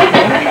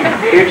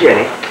Here,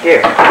 Jenny.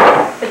 Here.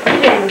 It's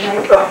Jenny,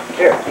 right? Oh,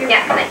 here.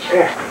 Yeah, nice.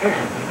 Here.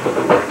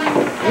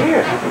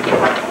 Here.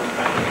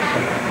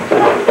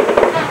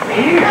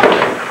 Here.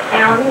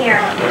 Down here.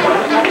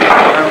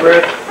 Remember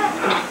it?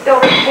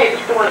 Don't take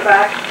the one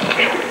back.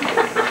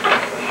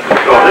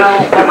 Oh, this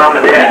is to Mom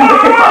and Dad.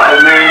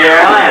 And Mary and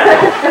Diana.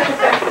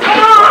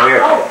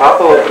 Here.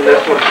 Papa open this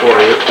one for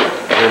you,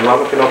 and then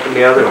Mama can open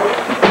the other one.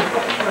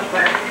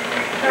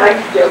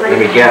 Let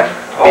me get.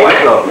 Oh, I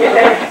know.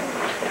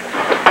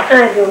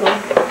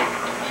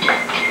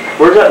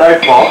 Where's that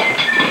knife, Paul?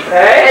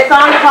 It's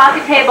on the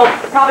coffee table,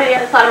 probably the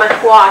other side of my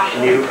squash.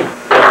 You.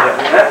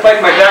 That's like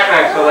my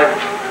jackknife, so like,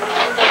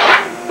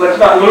 let's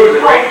not lose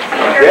it, right?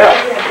 Yeah.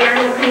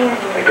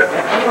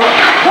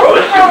 Oh,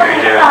 this is Mary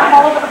and Diana.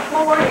 All over the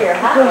floor here.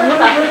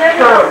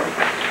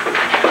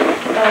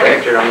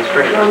 Picture on the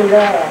screen. One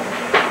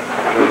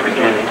for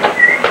Jenny.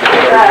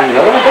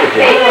 Another one for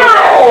Jenny.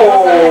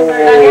 Oh,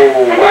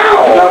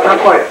 wow. No, not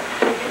quite.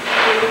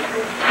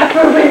 I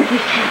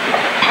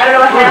don't know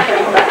what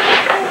happened.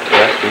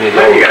 Yes, you need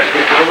There you a go.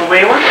 Get the little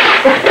wee one.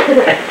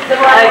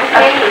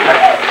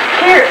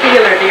 Here,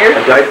 feeler, dear.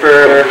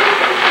 diaper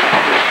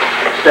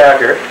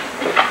stacker.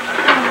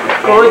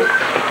 Good.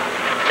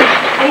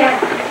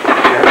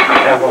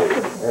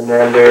 And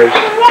then there's a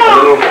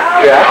little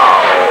jack.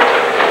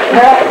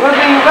 One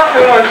thing you got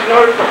me once,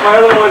 noticed that my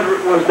other one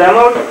was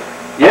demoed?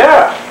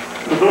 Yeah.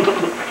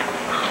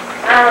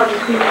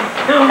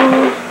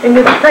 In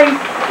the place.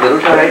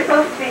 Little tight.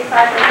 Supposed to be 5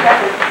 and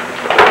 7.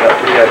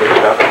 That's the other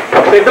stuff.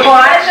 Save the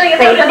box.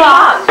 Save the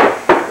box.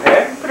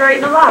 Okay. Put her right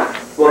in the box.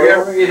 Well,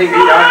 whatever you think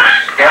you got.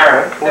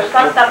 Alright. There's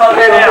some stuff over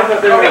there now.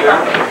 What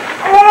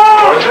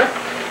is it?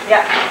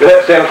 Yeah.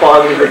 Santa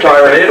Claus is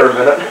retiring for a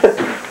minute.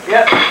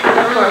 Yep.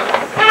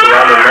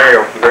 Around the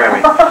Mario for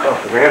Grammy. Oh,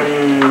 for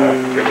Grammy?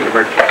 Give me the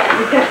bird. I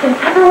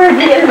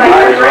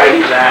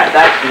like that.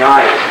 That's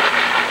nice.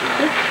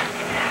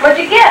 What'd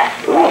you get?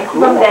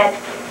 Mom, Dad.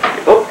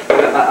 Oh,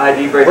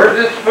 ID bracelet. Where's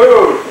this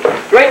food?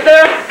 Right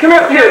there. Come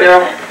up here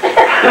now.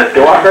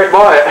 Go walk right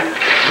by it.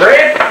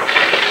 Bread?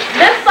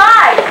 This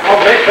side. Oh,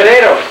 baked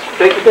potatoes.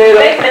 Baked potatoes.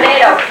 Baked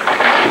potato.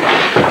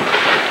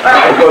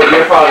 I suppose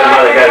your father and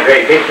mother got a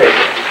great big paper.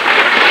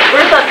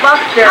 Where's that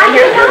box, Jerry?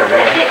 Here's Here,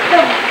 man.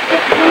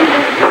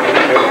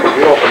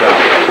 You open that.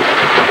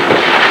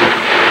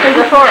 Here's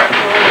the fork.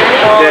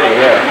 Jenny,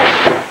 yeah.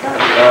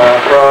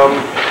 From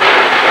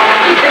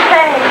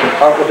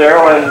Uncle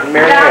Darrell and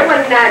Mary That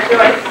Ann. one,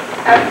 Joyce.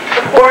 The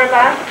 4 of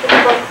us is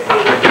supposed to be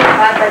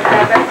 5 by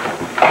 7.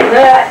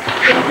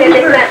 They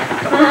sent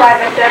 5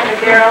 by 7 to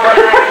Daryl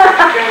and I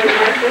during the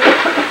nurses.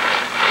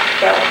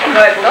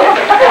 Good. Go look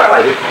at the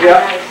fork. Yeah.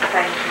 Nice,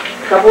 thanks.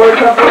 Tupperware,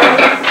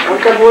 Tupperware. One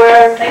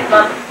Tupperware. Thanks,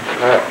 Mom.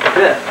 Alright.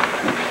 This.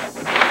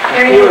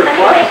 Mary, let me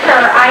make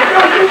sure.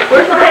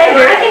 Where's the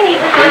paper? I can eat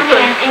with one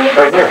hand and you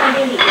Right can here.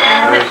 eat.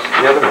 There's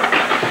the other one.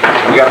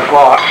 You got a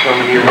clock from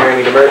your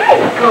Granny the bird.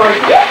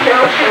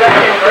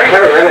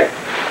 Here, really.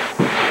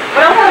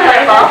 What else is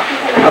that, Bob?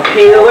 A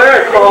peeler,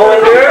 a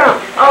colander.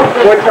 Oh,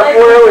 One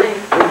Tupperware with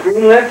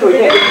green lid so we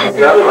can't get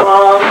the other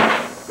one.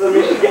 Let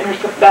me just get her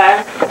stuff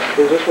back.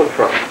 Where's this one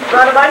from?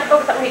 Not a bunch of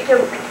folks that need to.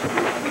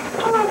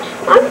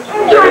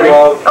 Jenny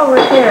Love. Oh,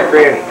 right there.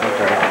 Granny.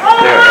 Okay.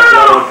 There, that's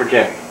another one for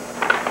Jenny.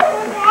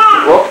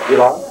 Whoop, you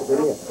lost it,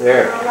 didn't you?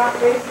 There.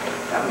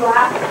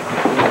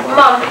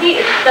 Mom, he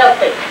is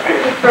stealthy.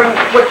 He's from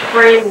which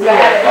brand is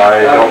that?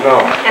 I don't know.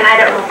 And I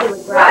don't know who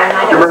was brown.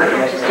 I don't know if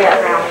it's just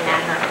brown in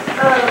that.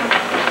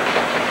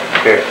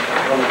 Here.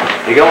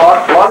 You got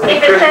a lot of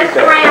If it says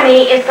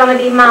Grammy, it's going to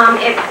be Mom,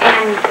 and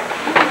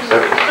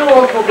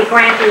Stools will be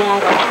Grampy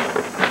and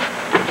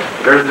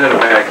There's in a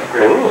bag.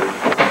 Ooh.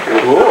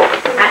 Cool.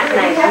 That's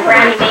nice.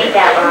 Grammy made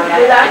that one.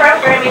 Is that from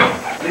Grammy?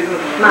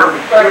 Mom.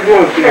 What are you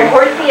doing, Steve?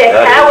 Horse, a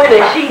cow, and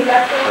a sheep.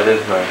 That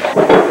is nice.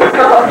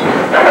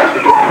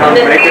 And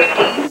then Make it.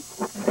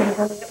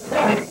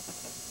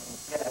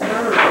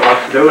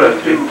 Lots to do with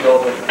it, too.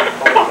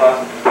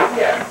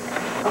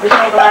 I'm so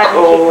glad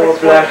Oh, she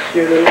quit bless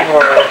your little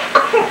heart.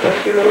 Bless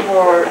your little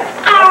heart.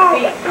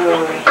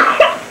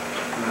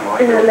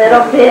 in a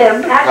little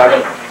bib.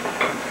 Actually,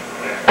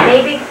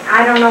 maybe,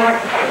 I don't know what,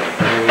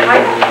 I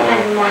can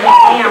send more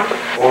down.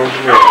 Orange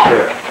milk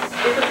there.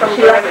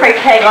 She left crate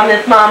tag on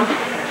this, Mom.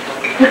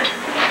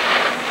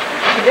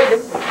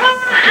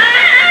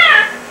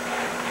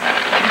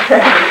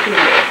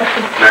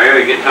 Now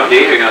you get something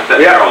to eat, or you're gonna sit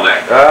there all day?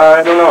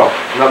 I don't know.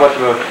 I'm not much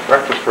of a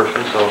breakfast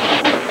person, so.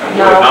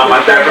 No, Not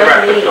much Sarah after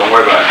doesn't breakfast, eat. don't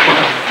worry about it.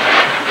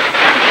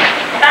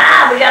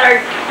 Ah, we got our.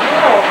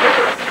 Oh,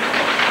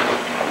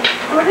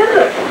 what is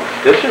it?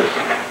 Dishes.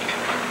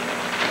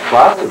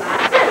 Lots of.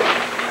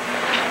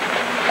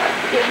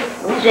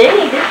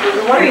 Jenny, this is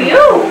for you.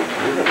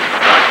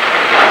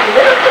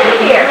 Little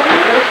thing here.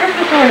 Little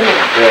Christmas ornament.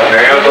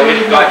 Mary, I'll go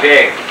get Scotch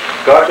egg.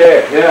 Scotch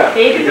egg, yeah.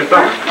 Baby,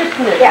 first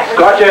Christmas. Yeah.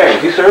 Scotch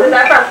egg, you serve? Where's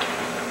that from?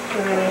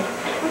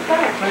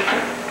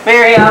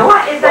 Mario.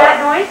 What is that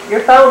noise?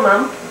 Your phone,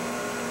 Mom.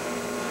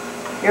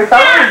 Your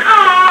phone.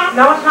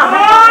 No, it's not my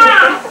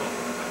phone.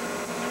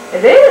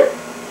 It is.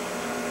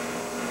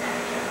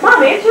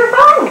 Mommy, it's your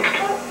phone.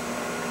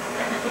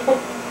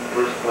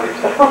 First place.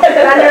 Is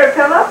it under a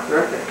pillow?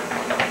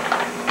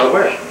 I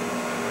wish.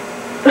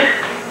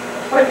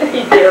 What did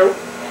he do?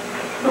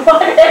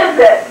 What is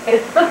it?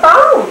 It's the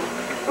phone.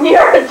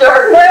 You're a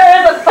jerk. Where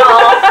is the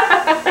phone?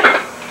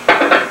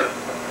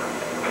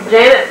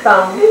 Janet's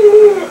phone.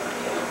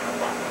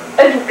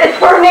 It's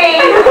for me.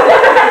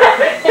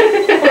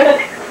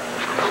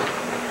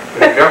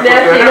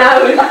 Nancy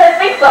knows. I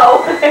think so.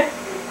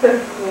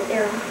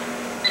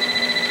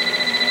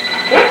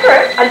 Answer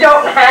it. I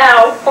don't know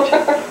how.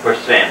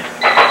 Percent.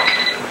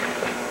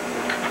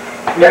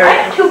 I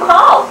had 2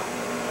 calls.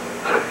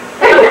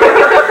 I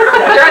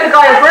tried to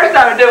call you the first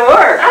time, it didn't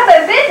work. I've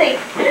been busy.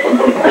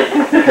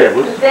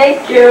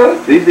 Thank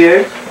you. These the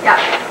eggs?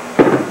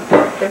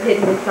 They're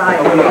hidden inside.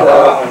 I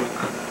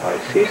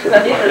see. So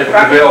these are It's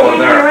the bill in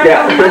there.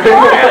 Yeah.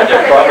 Yeah,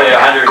 there's probably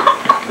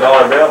 $100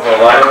 bill for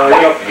a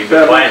light. You've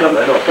been playing with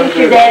it. I think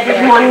your dad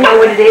doesn't want to know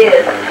what it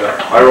is.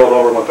 I rolled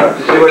over one time.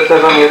 You see what it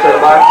says on the inside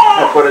of the box?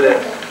 That's what it is.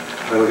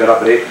 Then we got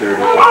up at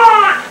 8:30.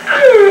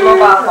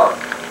 Mobile phone.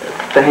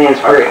 The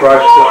hands free.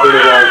 Crushed up in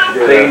the guys to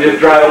do So you can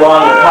just drive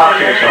along and talk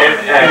to him.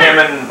 Him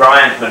and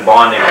Brian's been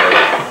bonding with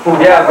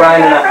it. Yeah,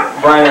 Brian and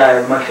I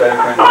are much better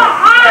friends now.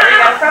 Where you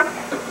got from?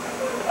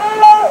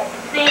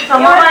 See, so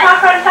You want to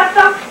talk on top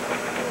stuff?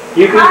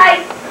 You can,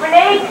 Hi,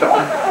 Renee. Yep,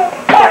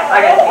 I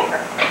got to speaker.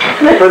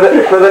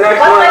 for the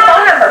next What's my one,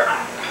 phone number?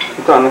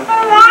 it's on there.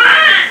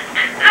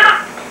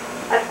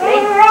 That's me.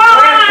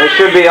 It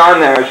should be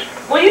on there.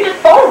 Well, you just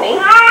phoned me.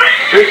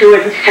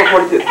 328, this is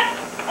 442.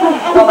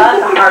 Well,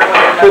 that's a hard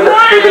one.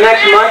 For the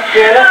next month,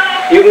 Janet,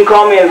 you can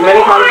call me as many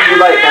times as you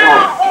like at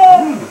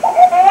home.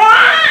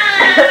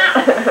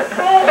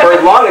 For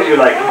as long as you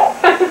like.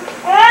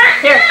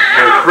 Here.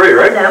 It's free,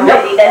 right?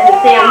 Somebody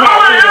doesn't seem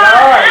happy,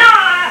 Lord.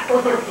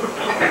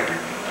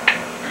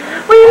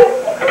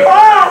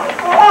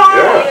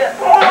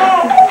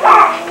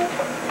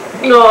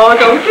 No,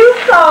 don't you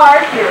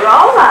start. You're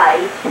all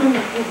right.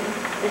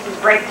 This is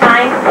break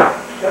time.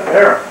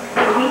 There.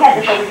 We had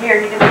this over here.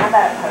 You didn't have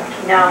that at home.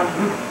 No.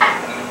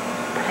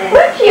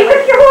 Richie, you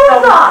took your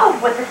horns off.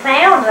 With the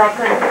sound, I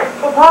couldn't.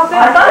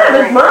 I thought it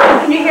was mine.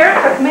 Can you hear it?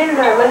 For a minute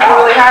I listened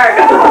really hard.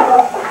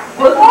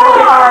 Was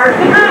hard.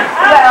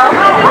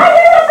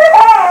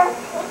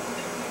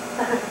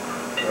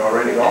 You're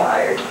already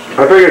gone.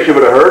 I figured she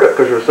would have heard it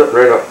because you were sitting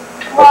right up.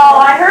 Well,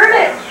 I heard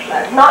it.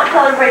 Not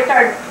until everybody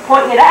started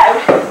pointing it out.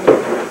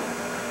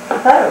 I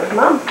thought it was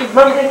Mom.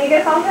 Mom, didn't you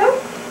get a phone too?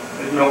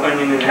 There's no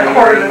onion in Of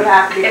course it would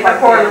have to be. If a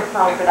corn was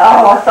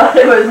Oh, I thought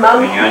it was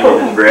Mom. Any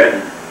onion and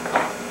bread?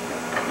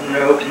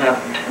 Nope,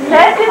 nothing.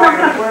 Dad didn't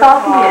open up the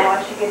stocking yet.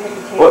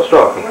 What's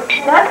talking?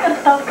 Dad's got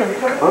stockings.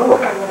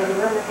 Oh.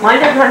 Mine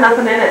doesn't have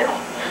nothing in it.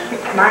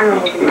 My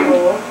room will be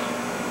full.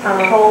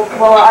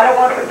 Well, I don't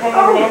want to put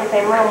Penny in the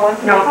same room. Once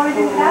No.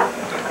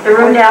 The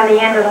room down the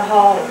end of the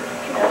hall.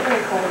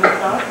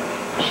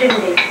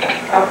 Shouldn't be.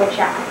 I'll go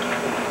check.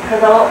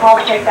 Because I'll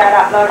take that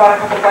up, and I've got a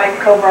couple of white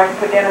Cobra I can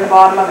put down in the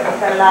bottom of it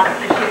instead of that,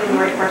 because she can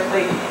reach for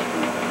sleep.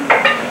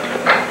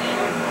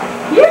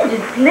 You're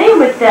just playing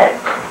with that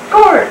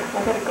cord. I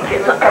gotta go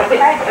get some.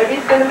 Are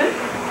these cinnamon?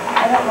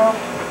 I don't know.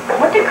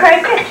 What did Craig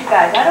get you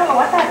guys? I don't know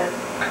what that is.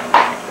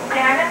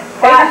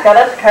 Craig just got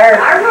us a card.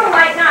 Our room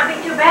might not be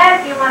too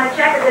bad if you want to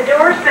check if the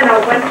door's been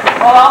open.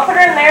 Well, I'll put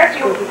her in there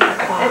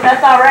if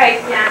that's all right.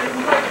 Yeah, you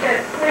can put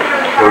the clear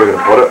on the Where are we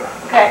gonna put it?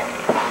 Okay.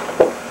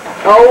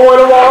 Oh, on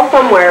a wall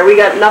somewhere. We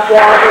got enough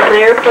walls in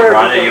there for.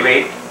 Rhonda, you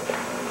eat?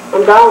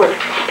 I'm going.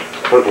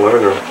 Put it in the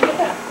living room.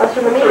 That's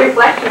for me.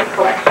 reflections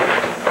collection.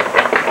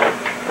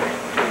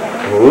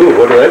 Ooh,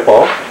 what do they,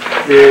 Paul?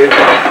 Yeah,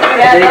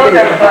 those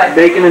are good.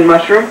 Bacon and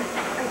mushroom.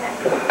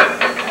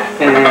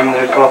 And then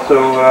there's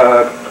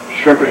also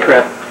shrimp and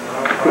crab.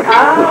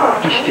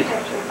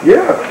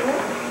 Yeah.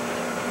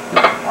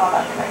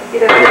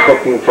 You're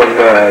cooking from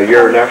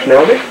your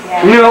nationality?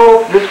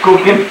 No, this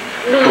cooking.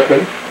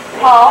 Cooking?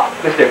 Paul,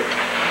 Mister.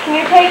 can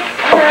you take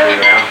her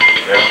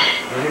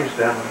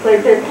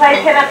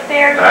playpen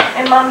upstairs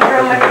in Mom's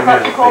room if it's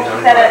not too cold?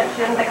 She said it.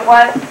 She didn't think it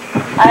was.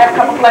 I have a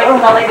couple plates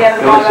and I'll lay down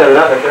in the You want to set it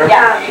bottom. up right there?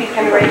 Yeah, she's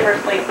gonna be ready for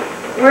sleep.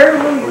 Where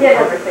do we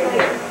get everything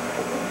here?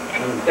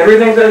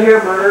 Everything's out here,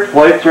 burgers.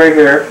 Plates right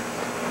here.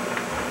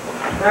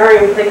 I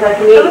don't even think I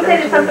can eat. Someone said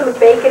it's something with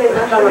bacon and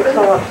I'm mushrooms.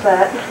 so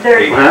upset.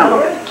 There's a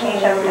Wow. little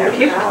quiche over there.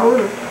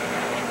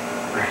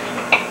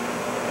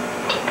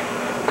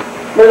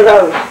 What are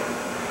those?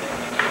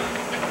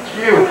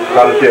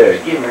 Cottage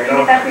egg. Can you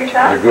get that for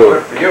yourself? They're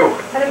good. For you.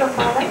 I don't know if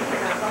I'll like it.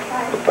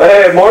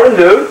 Hey, morning,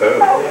 dude.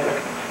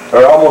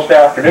 Or almost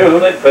afternoon.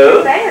 Good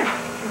food. Saying.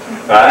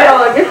 Right.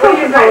 No, just for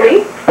your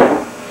Tony.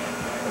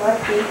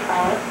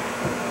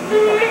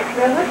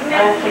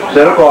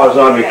 Santa Claus is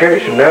on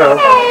vacation now.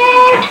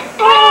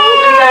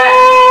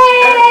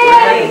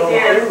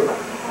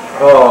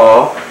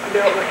 Oh.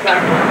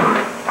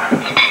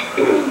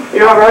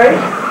 You alright?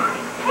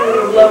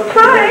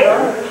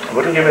 Hi.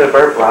 Wouldn't give me the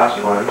burp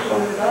last time, so.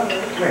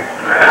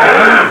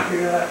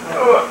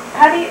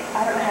 How do you,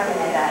 I don't know how to do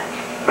that.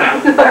 I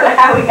don't know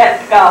how we got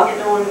to go. You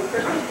know, on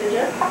Christmas, did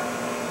you?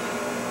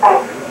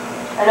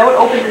 I know it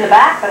opens in the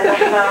back, but I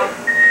don't know.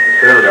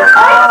 There we go. Oh,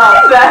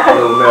 A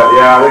little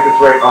bit. Yeah, I think it's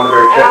right on the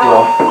very tip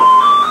wall.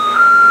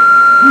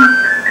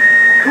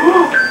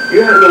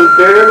 You had a little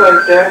bear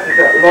like that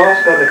got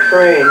lost on the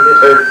train.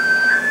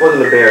 It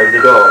wasn't a bear,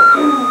 the dog.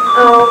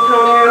 Oh,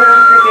 Tony, I'm gonna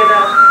have to get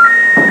a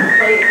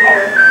plate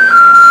here.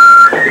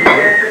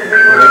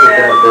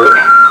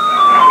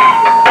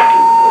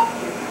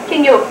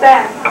 Can you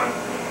upset?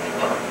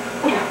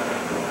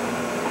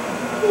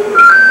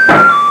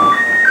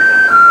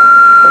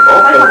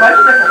 Like a bunch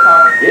of different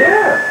songs.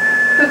 Yeah.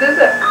 Who is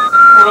it?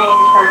 Renee's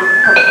from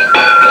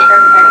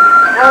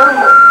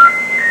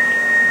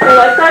you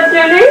like that,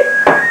 Jenny?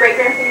 Great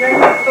grandson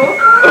from school?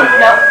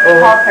 No,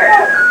 Paul Kirk.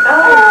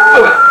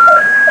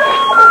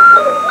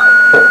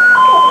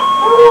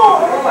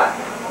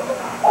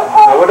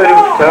 Now, what did he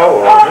tell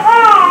her? I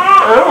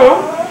don't know.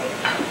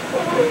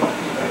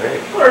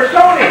 Where's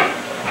Tony?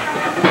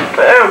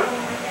 Bam.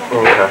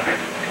 Okay.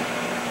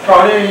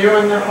 Tony, are you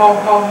in the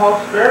whole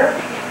spirit?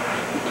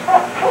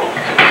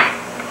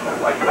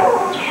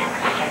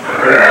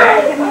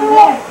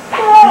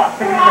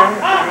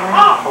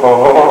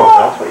 Oh,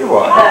 that's what you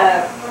want.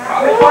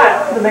 Which one?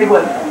 The big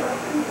one.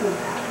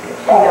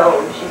 She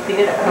knows. She's seen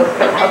it at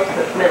House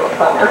this middle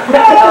summer.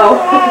 Oh.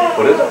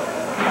 What is it?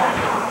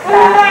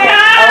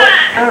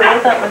 I don't know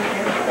what that one is.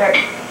 There.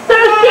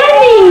 There's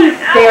Jimmy!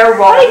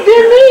 Daryl. Hey,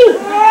 Jimmy!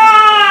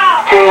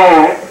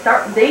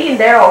 Start D and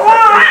Daryl.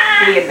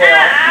 D and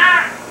Daryl.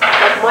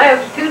 That's why it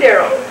was two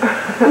Daryls.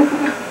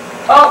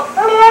 Oh,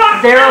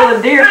 Daryl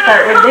and Deer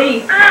start with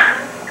D.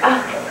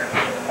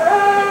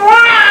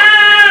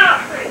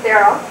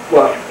 Daryl.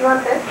 What? You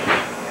want this?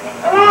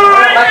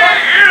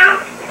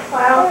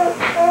 Wow.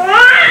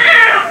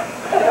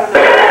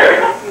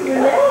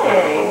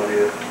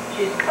 Yay.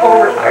 She's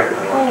forward.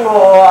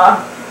 Oh.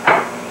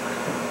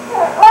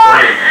 I'm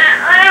hungry.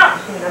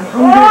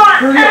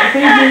 Hurry up,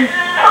 baby.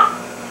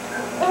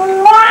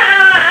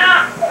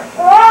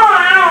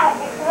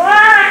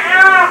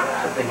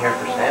 Something here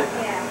for Santa.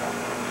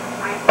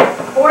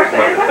 For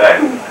Santa?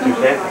 Two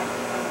Santa?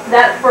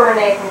 That's for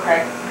Renee from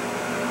Craig.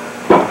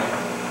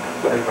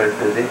 Everybody's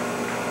busy.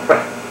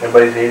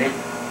 Everybody's eating.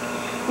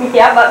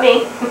 Yeah, but me.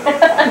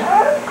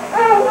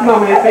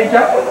 Want me to feed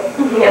you?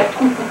 Yeah.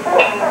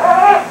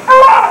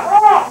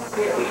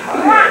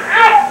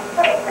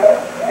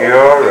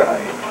 You're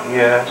right.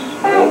 Yes.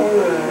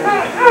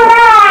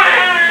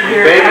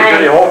 Baby's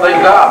gonna hold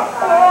things up.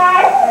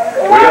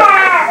 We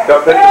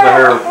got pictures of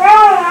her.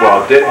 Well,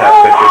 did have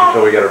pictures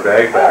until we got her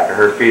bag back of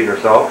her feeding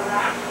herself.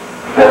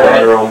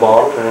 On her own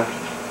bottle. Yeah.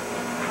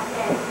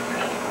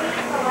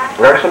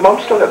 Actually, Mom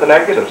still got the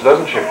negatives,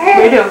 doesn't she?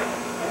 We do.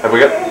 Have we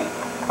got?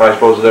 I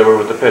suppose it's over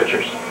with the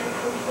pictures.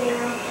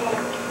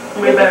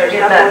 We better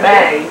get that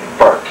bag.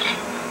 First.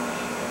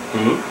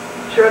 Hmm?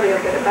 Surely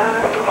you'll get it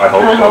back. I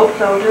hope I so. hope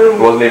so too. It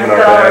wasn't even our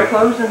Got all our bag.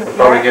 clothes in it. We'll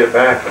probably get it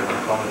back and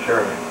call it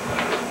Shirley.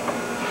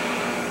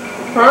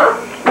 Huh?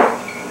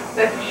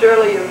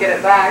 Surely you'll get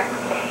it back.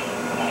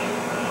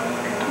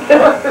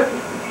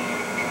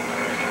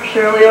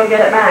 Surely you'll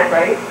get it back,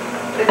 right?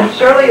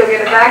 Surely you'll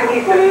get it back.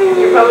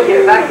 You'll probably get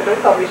it back because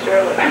they'll call me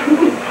Shirley.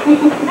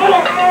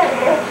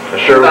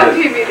 Shirley, On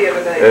TV the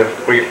other day. if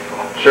we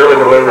Shirley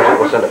delivers it,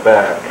 we'll send it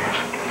back.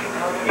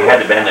 You had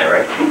to bend it,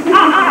 right?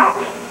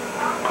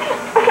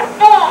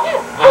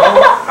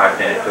 I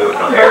didn't do it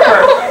on Her there.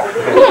 first.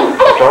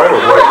 Sorry,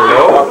 we're waiting for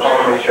no.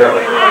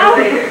 Shirley.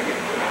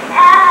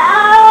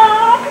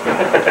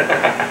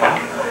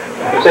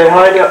 Say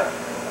hi to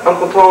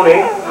Uncle Tony.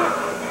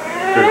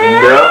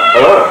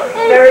 No.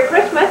 Merry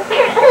Christmas.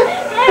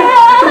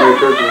 Merry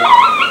Christmas.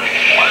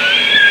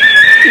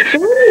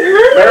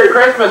 Merry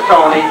Christmas,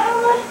 Tony.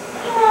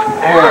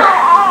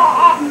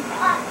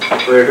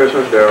 Merry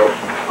Christmas, Daryl.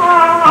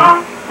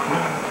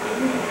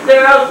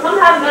 Daryl, one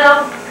have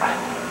milk.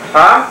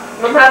 Huh?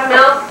 One have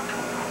milk.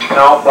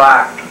 No,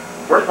 black.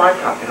 Where's my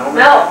cup? You know?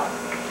 Milk.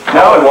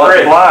 No, it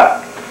wasn't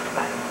black.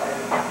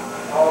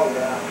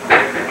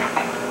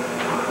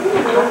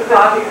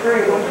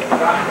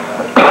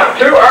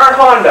 To our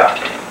Honda.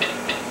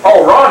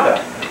 Oh, Rhonda.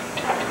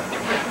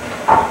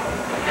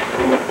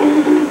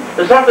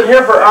 There's something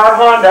here for our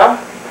Honda.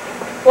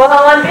 Well,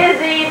 I'm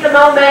busy at the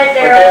moment,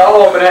 Okay, Daryl.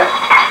 I'll open it.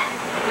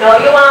 No,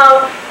 you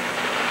won't.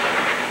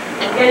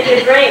 I'm gonna get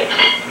a drink.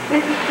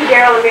 This is to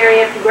Daryl and Mary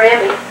Ann from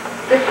Grammy.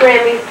 This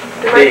Grammy.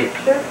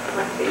 Sure.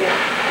 Must be it.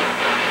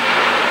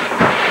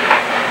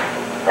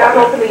 Stop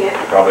opening it.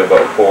 Probably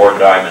about 4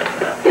 diamonds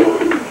in it.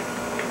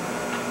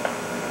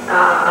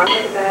 Look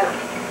at that.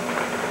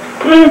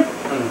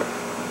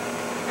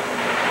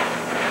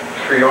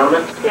 Tree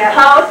ornaments. Yeah.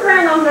 How it's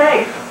wearing those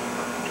eggs?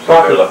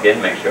 Better look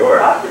in, make sure.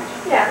 Sausage?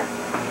 Yeah.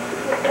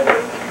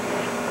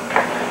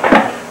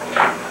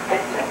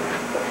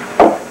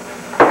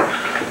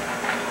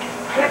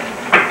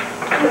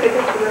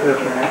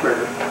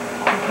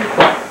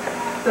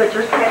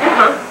 Butcher's chicken,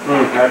 huh?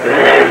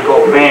 There you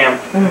go, ma'am.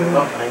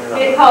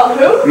 Being called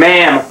who?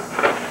 Ma'am.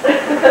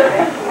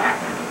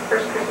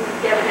 First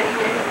Christmas gift next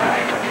year.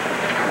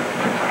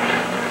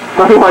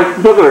 I'm like,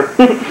 look at her.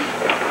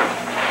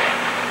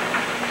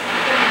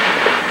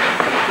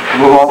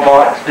 We've all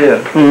bought it still.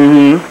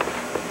 Mm-hmm.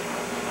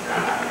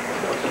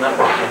 What's in that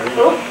box?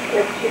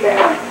 That's too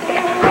bad.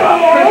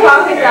 Who's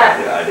talking that?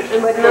 I just...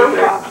 And with no?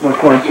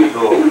 Which one?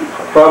 Cool.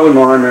 Probably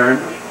mine, Aaron.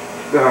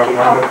 Sure.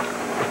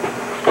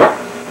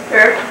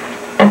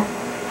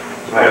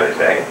 What do they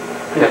say?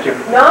 Yes, sir.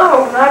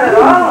 No, not at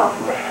all.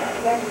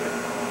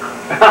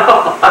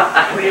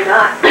 We're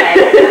not.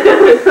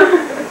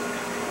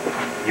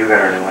 You got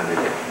her new one, did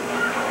you?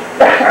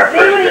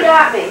 See what he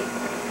got me.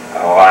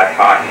 Oh, I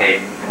thought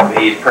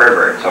he's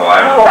pervert, so I...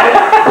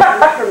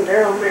 From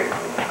Daryl Murray.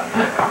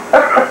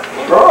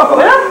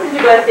 What else did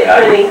you guys get,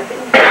 Penny?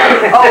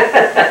 Oh,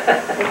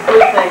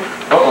 blue thing.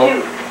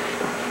 Shoot.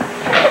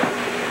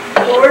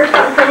 Order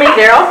something for me,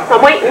 Daryl.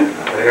 I'm waiting.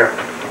 There.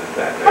 What's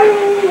that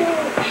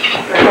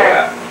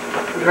there?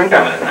 Drink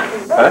coming, isn't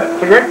it? Huh?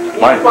 Drink?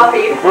 Mine.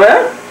 Fluffy.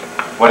 Well,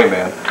 Wedding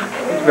band.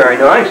 it's very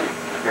nice.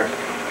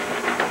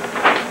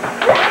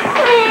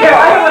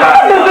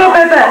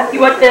 You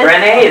want this?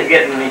 Renee is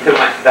getting me too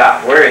much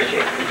stuff. Where is she?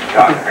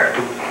 Talking to her.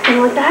 You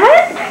want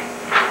that?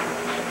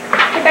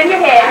 Stick on your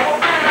head.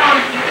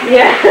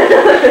 Yeah.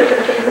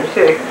 Let me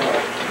see.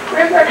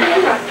 Where's our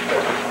camera?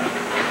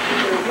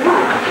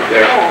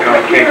 There, you know,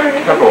 cake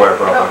Tupperware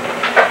problem.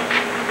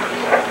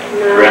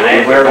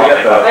 Renee, Where we got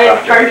that? I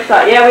have charged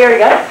that. Yeah, we already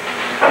got it.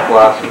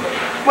 Glasses.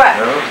 What?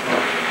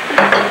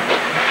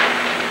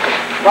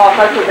 Well,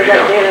 that's what they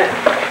got in it.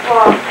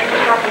 Well, I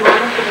just got the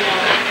mine sitting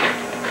on.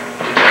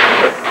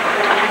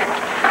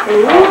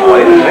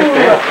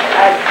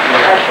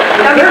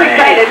 Don't get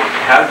excited.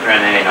 How's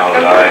Renee know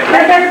that I...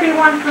 That better be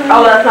one for me.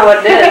 Oh, that's not what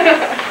it is.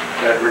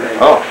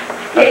 Oh.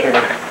 Hey,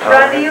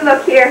 Rhonda, you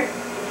look here.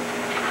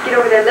 Get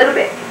over there a little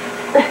bit.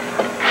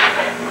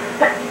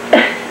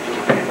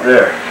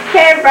 There.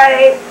 Okay,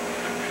 everybody.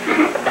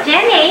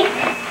 Jenny,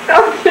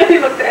 Oh, Jenny,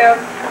 look down.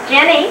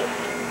 Jenny,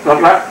 Not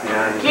that?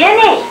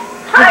 Jenny.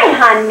 Hi,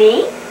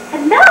 honey.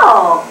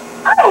 Hello.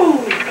 Hi.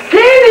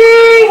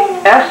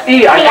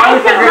 S.E. Hey, I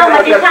finally don't figured know out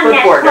what just that hung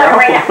that clipboard sweater now.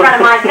 right in front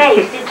of my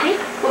face, did she?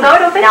 Well, no, I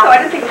don't think so. I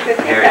don't think it's good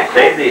to Here, take that.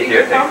 save these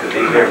here things, because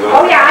these here will...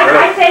 Oh, yeah,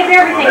 I saved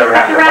everything We'll never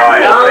except have the to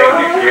buy wrapping.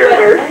 anything next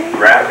year.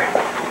 Wrapping.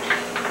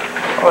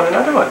 Oh,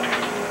 another one.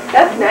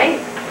 That's nice.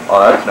 Oh,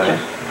 that's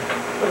nice.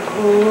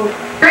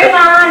 Bring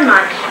on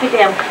much to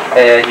do.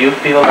 And you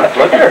feel that?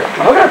 Look at her.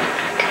 Look at her.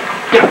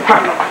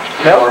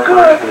 Smells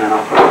good.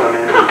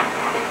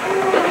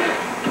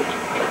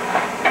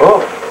 Oh,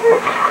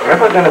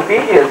 Grandpa's gonna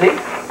feed you, is he?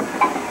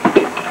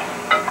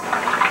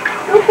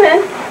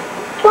 Okay.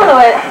 Swallow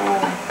it.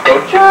 Go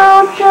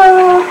chomp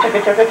chomp. Chugga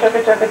chugga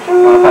chugga chugga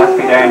chomp. Want to pass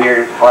me down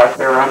your glass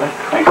there, Rhonda?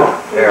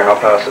 Here, I'll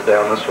pass it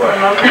down this way.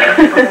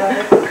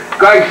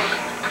 Guys!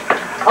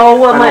 Oh,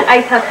 well, my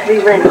ice has to be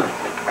rinsed.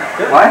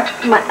 What?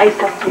 My ice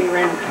has to be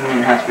rinsed.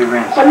 It has to be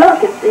rinsed. But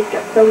look, it's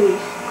got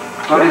sodas.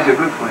 What is it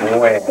good for you?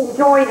 Wait.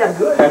 Enjoy them.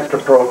 Extra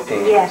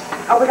protein. Yes.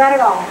 Oh, we got it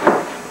all.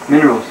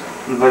 Minerals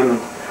and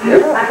vitamins.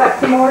 I've got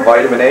some more.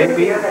 Vitamin A,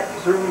 B,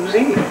 through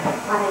Z.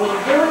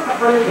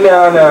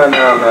 No. No.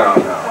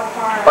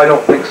 I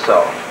don't think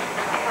so.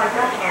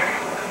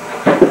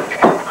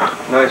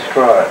 Nice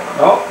try.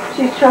 Oh,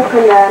 She's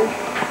choking that.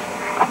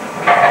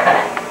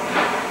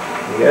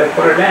 you gotta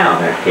put her down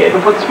there, kid.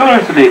 Put the spoon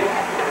into it.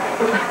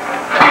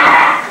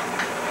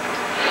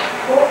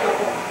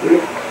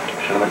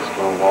 Should I mix a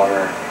little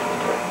water?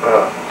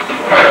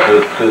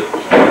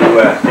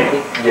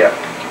 Sticky? Yeah.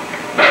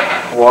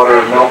 Water,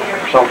 milk,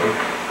 or something.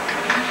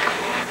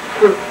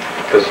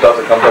 Because stuff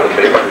that comes out of the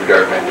bakery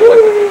garden, like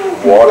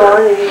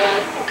water.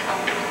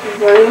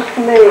 Very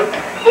smooth.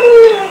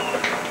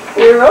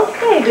 You're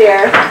okay,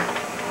 dear.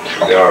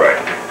 She'll be alright.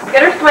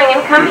 Get her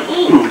swinging. Come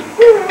eat.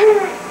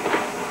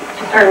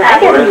 I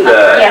Where's the...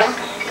 Yes.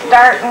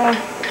 Starting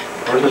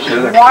Where's the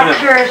sugar?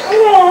 watchers.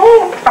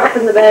 Up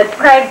in the bed.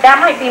 Craig, that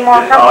might be more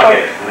comfortable.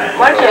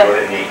 Watch it.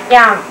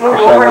 Yeah. Move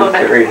over a little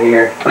bit. right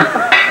here.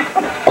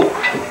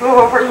 Move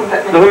over a little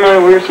bit. Doesn't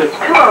matter where it sits.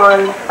 Come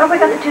on. Oh, we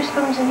got the 2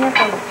 spoons in here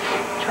for you.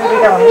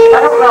 Where are we going?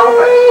 I don't know,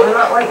 but I'm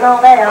not waiting all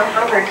that out.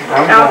 Over.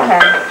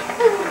 Okay.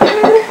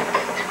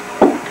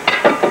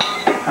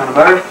 Kind of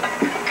butter?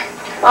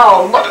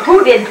 Oh, look,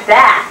 who did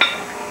that?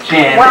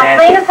 Jan, Well,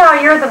 seeing as how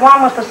you're the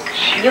one with the,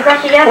 you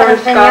got the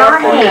evidence in your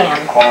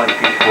hand. Quality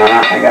piece.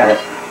 I got it.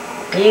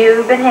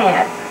 You've been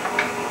had.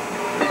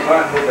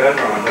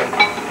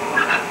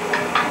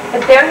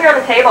 It's down here on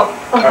the table.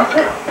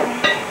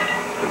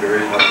 Could be a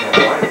reason I can't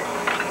buy it.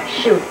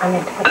 Shoot, I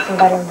meant to put some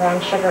butter and brown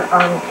sugar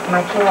on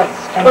my carrots.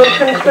 and Well,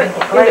 finish it didn't it.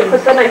 get You need to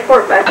put glazed. that knife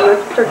fork back in the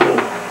turkey.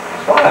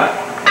 What?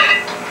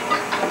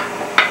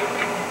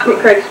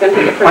 Craig's gonna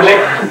take it from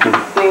there.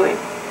 Anyway.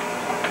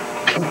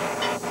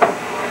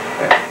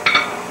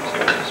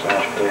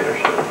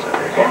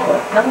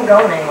 Nothing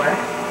going anywhere.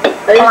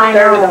 Oh, I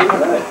know.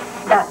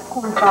 That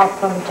corn salt's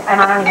going to be,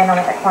 and I don't even know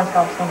what that corn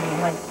salt's going to be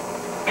like.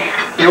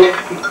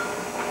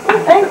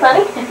 Thanks,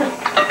 honey.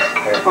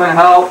 It's going to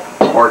help.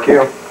 Or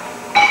kill.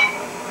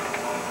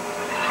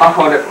 I'll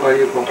hold it while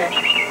you go.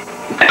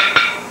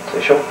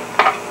 Official.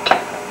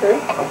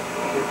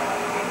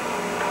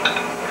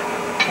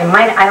 It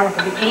might, I don't know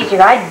if it'd be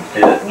easier, I'd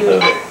use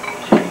it.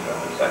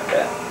 Like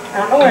that. I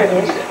don't know where it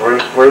is.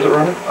 Where's it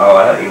running? Oh,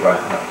 I thought you brought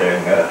it up there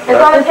and got it.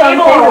 It's on the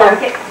table.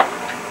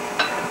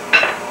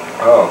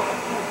 Oh,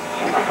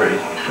 pretty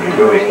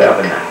gooey stuff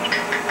in there.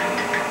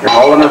 You're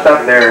holding us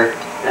up there,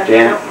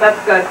 Janet. That's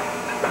good.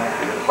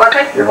 What's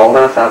it? You're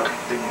holding us up.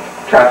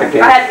 Traffic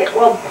jam. I had to get,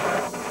 well,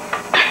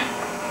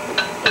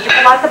 Did you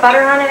put lots of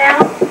butter on it,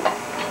 Al?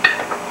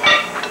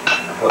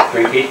 Put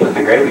 3 teaspoons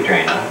of gravy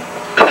train on it.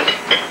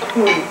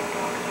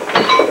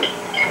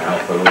 I'll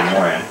put a little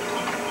more in.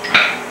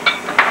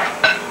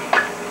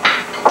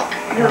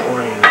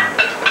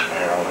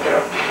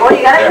 well,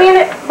 you gotta clean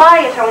it by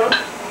you, Tony.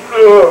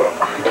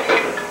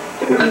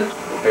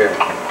 Here,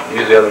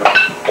 use the other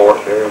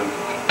fork there.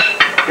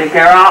 Take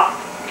care of.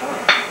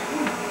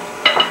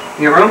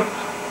 Your room?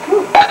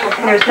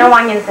 And there's no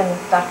onions in the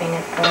stuffing,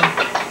 it's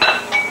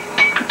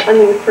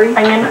Onion free.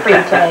 onion free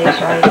today,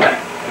 so.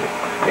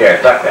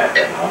 Yeah, suck that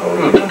then.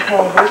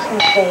 Okay, those can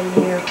stay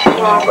here.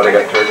 But I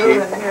got turkey.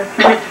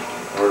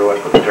 Where do I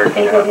put the I turkey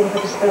think I at? didn't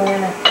put the spoon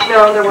in it.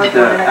 No, there wasn't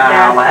one in it.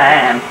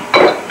 Alan.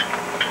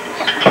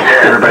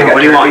 Everybody got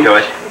What do you want,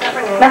 turkey? Joyce?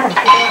 Nothing.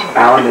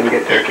 Alan didn't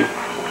get turkey.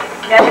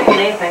 Yeah, I didn't get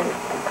anything.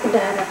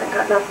 Dad hasn't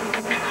got nothing.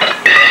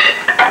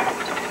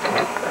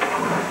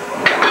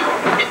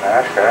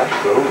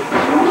 Go.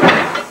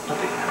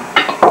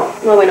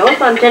 Well, we know it's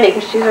not Jenny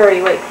because she's already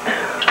awake.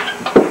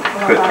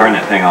 Quit, turn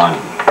that thing on,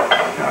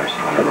 Joyce,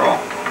 on the roll.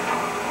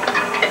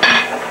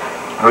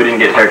 Who didn't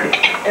get turkey?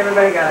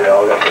 Everybody got They it.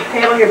 all got turkey.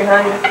 Table here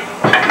behind you.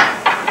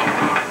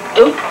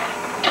 Oop.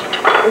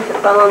 Is it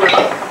fell on the,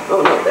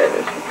 oh no, there it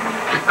is.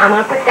 I'm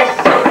gonna put this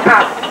on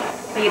top,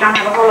 so you don't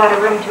have a whole lot of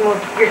room to move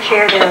your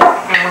chair there,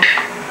 Alan.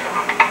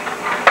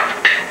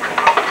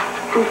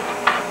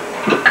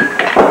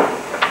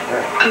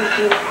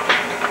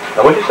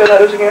 Now, what'd you say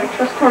that is again?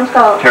 That's corn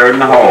scallop. Turd in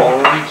the hole.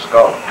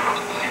 Skull.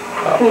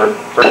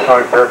 First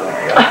time I've heard one,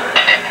 I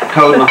guess.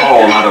 Toad in the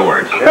hole, in other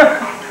words.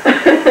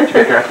 Did you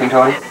get your asking,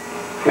 Tony?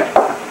 Yeah.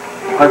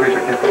 Hungry's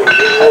right there.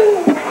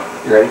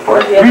 You ready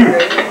for it?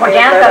 Well,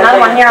 Jan's got another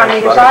one here on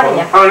either side of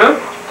you. Oh, no?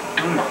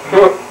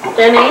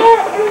 Jenny?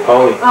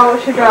 Holy.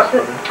 Oh, she dropped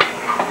it.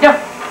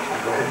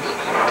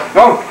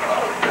 Go.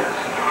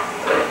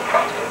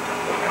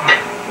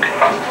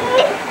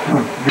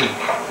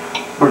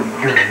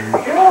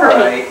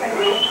 Right.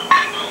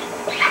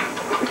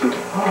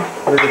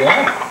 Look at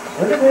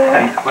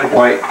that. Like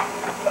white.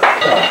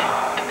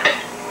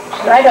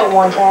 I don't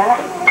want that.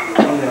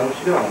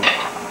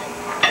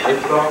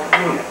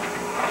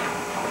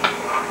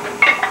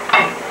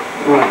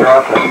 You want to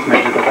drop that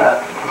smidget of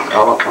that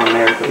scallop on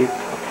there, please?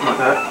 Want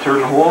that? Turn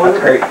the hole in? That's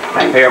great.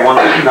 Thank Here, one.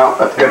 No,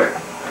 that's good.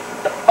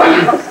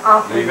 Looks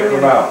awfully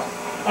good. mouth.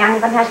 And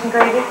you gonna have some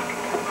gravy?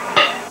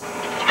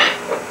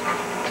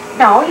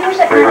 No, use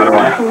it. Where do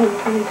I?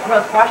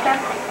 Roast squash down?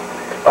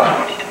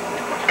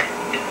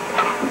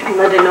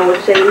 I didn't know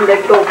which thing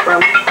they'd go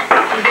from.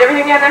 Is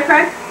everything down there,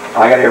 Craig?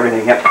 I got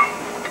everything, yep.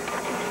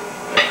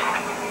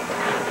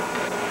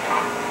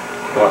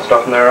 You want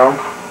stuff in there, Owen?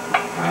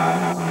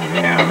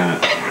 Yeah, a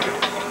minute.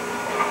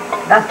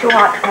 That's too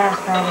hot to pass,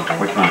 probably.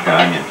 Which one's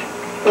got onions?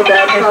 Well,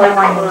 Dad There's probably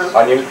no onions.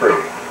 Onion free.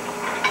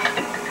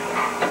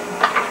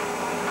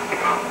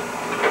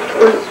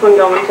 Where's this one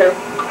going to?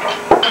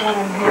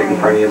 Bacon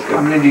free is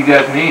How good. many do you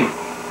guys need?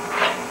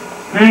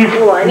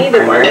 Well, I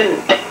needed one.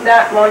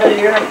 That, well, no,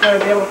 you're not gonna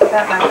be able to put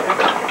that back there.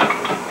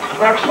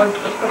 Or actually,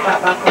 let's put that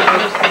back there.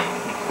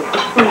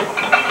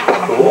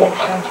 Cool.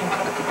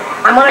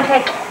 I'm gonna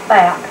take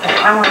that, but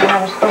I want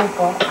another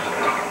spoonful.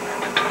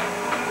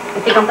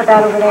 If you can put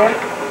that over there.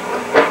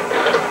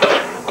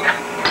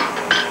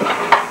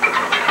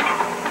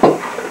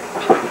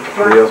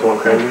 Anybody else want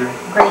cranberry?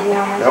 Gravy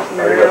on this. Nope, I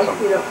already got some.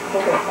 You don't,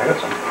 okay. I got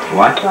some.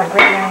 What? You want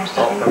gravy on your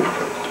Salt, stuffing?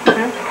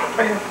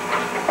 pepper.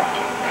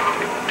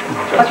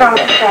 What's wrong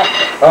with that?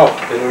 Oh,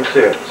 didn't even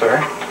see it,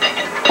 sorry.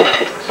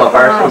 So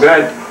far, so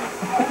good.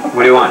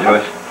 What do you want,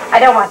 Joyce? I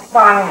don't want,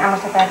 well, I'm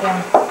gonna set that down.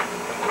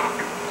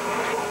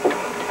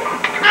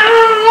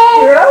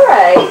 You're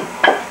alright.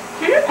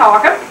 You're just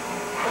talking.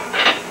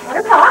 Let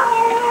her talk.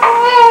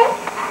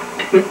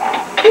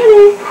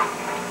 Jenny.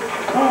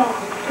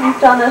 You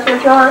done this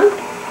with John?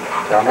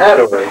 Down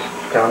the stories.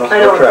 Down the I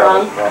know store it's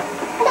wrong. travels.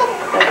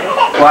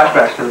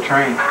 Flashbacks to the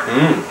train.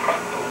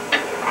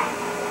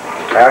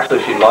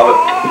 Actually, she'd love it.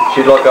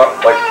 She'd look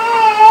up, like,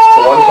 to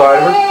one side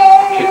of her,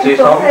 she'd see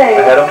It's something okay.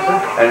 ahead of her,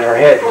 and in her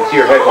head, you'd see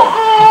her head going.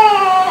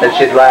 Then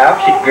she'd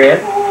laugh, she'd grin,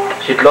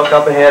 she'd look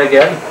up ahead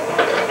again.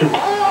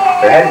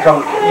 Her head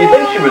comes, you'd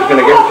think she was going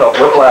to give herself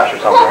whiplash or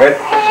something. Her head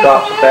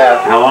stops so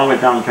fast. How long was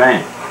it on the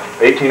train?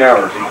 18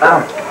 hours each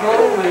time. Did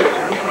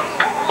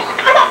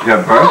you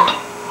have a birth?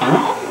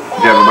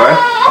 Did you have a birth?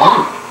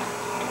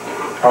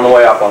 On the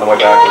way up, on the way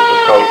back was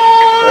just coach.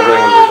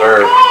 Everything was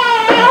reserved.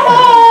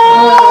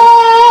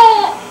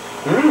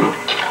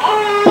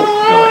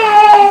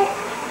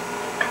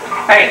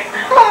 Hey,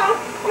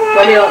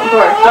 What are you looking for?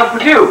 what's up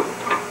with you?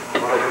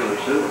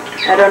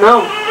 I don't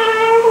know.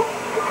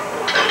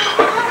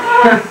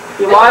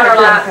 You want or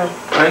not?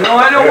 I know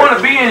I don't want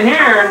to be in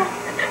here.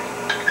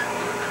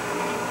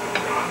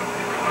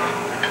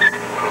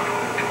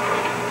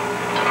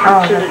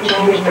 Oh, should have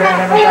changed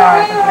around every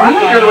hour. I'm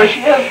not sure what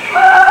she is.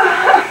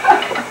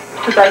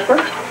 The diaper?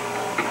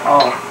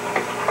 Oh,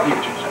 you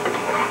just.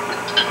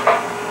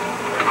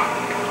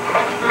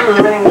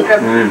 Everything's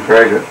good.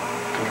 Very good.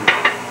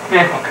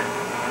 Yeah, okay.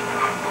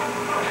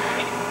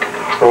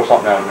 Throw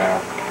something out now.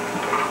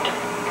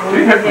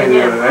 You hit me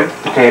the other day.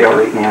 Potato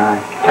right in the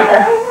eye.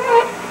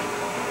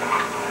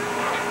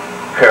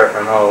 Carrot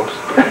in my nose.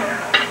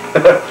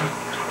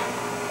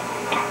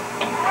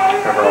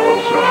 Cover all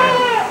those snowman.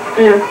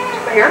 Yeah.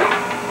 Here?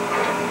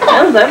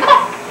 That was it.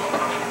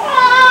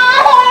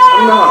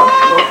 No.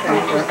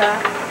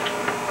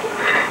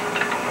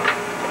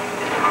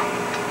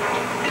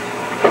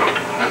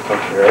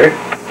 Okay.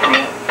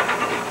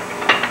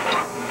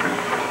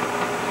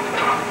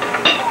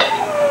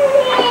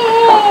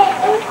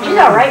 She's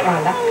all right,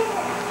 Rhonda.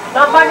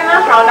 Not bugging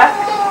us, Rhonda.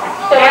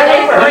 Stay on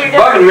diaper. She's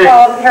bugging me.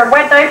 Well, her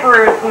wet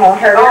diaper is more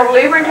her. Oh,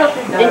 leave her until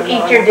she's done. And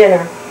eat your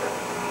dinner.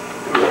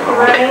 You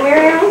want any,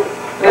 Miriam?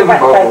 Her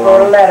wet diaper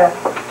or a letter.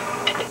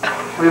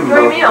 Enjoy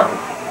your meal.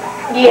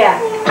 Yeah.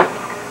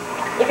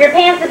 If your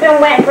pants have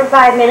been wet for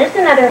 5 minutes,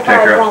 another Take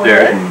 5 her won't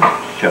upstairs work.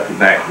 and shut the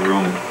back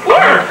room and Yeah.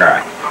 let her cry.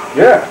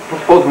 Yeah.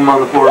 Let's both of them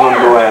on the floor and let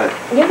them go at it.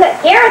 You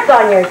got carrots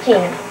on your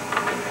chin.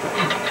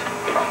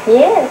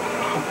 Yes.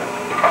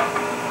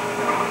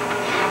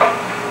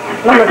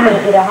 Mama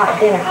couldn't eat a hot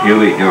dinner.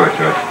 You eat yours,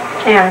 Joyce.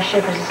 Yeah, our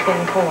ship is just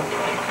getting cold.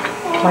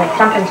 Like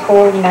something's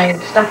cold and my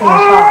stuffing is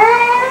hot.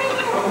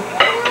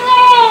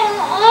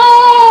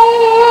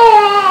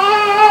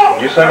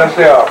 You send us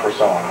the opera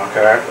song,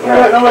 okay? I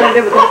don't know what I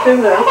did with this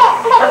too, though.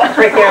 It's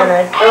right there on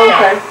the...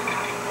 Okay.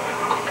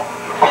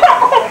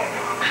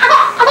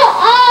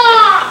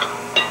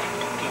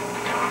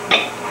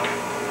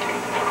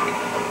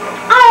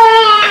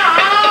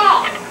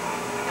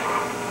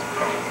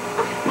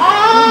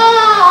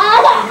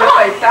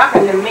 Nobody's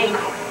talking to me.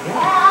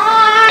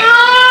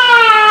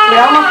 We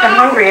almost are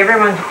hungry.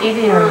 Everyone's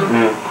eating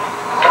them.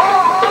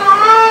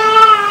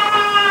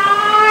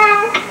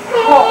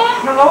 Well,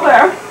 hello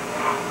there.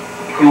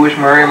 You wish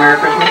Murray a Merry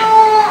Christmas?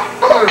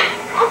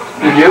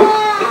 Did you?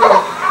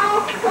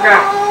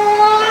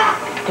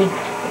 Did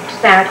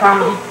Santa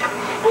come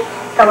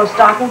fellow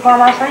stocking for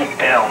last night?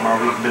 Hell no,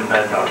 he's been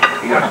bad dog.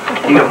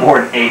 He got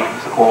more than 8.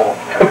 It's a coal.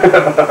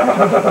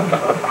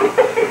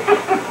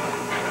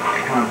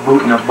 I'm a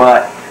boot in the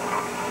butt.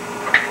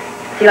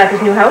 Do you like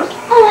his new house?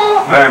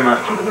 Very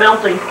much. It's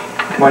melting.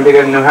 When did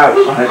you get a new house?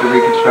 I had to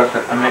reconstruct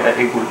it. I made that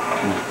igloo.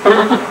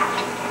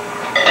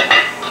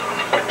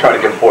 Trying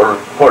to get poor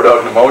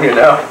dog pneumonia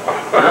now.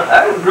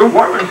 I was real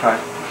warm inside.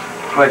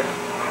 Like,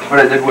 what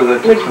I did was I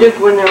Which Duke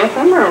when there was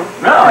some room?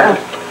 No,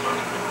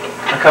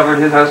 I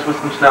covered his house with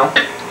some snow.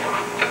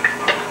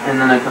 And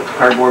then I took the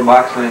cardboard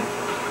box and I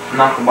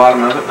knocked the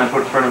bottom of it and I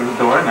put it in front of his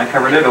door and I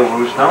covered it over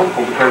with snow and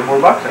pulled the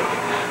cardboard box out.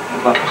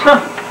 It left the snow.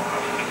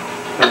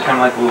 So it's kind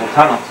of like a little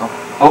tunnel, so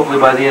hopefully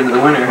by the end of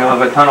the winter he'll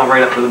have a tunnel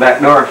right up to the back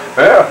door.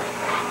 Yeah.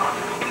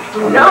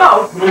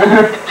 No!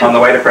 On the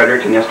way to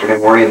Fredericton yesterday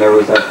morning, there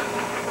was a,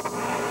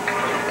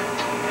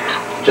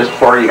 just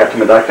before you got to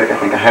Meductic, I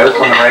think, a house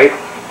on the right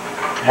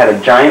had a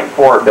giant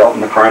fort built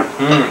in the front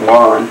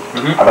lawn,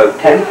 about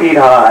 10 feet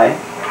high,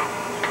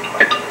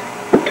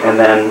 and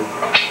then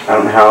I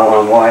don't know how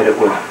long wide it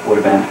would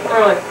have been.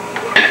 Really?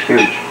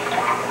 Huge.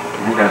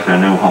 I think that's their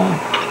new home.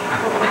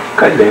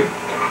 Could be.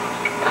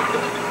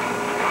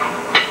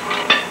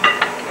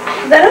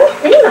 I don't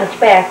see much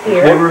back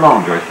here. Leave her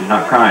alone, Joyce. She's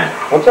not crying.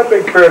 What's that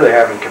big fair they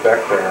have in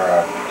Quebec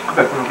there?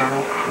 Quebec from the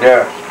Colonel.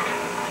 Yeah.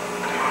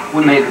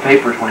 We made the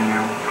papers one year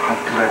at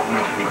Quebec from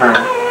the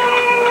Colonel.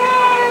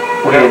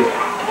 We had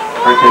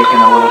partaken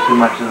a little too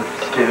much of the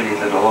festivities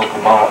at a local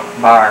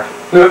bar.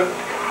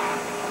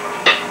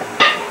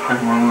 And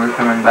when we were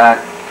coming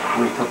back,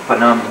 we took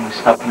Bonum and we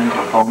stuffed him into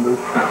a phone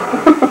booth.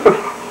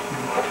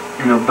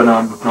 You know,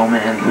 Bonum with no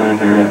man.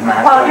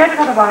 Well, you have to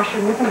go to the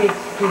washroom. You can be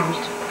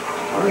excused.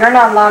 You're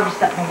not allowed to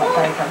step in that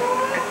diaper.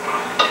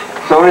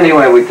 So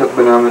anyway, we took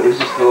Bonum. It was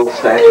just a little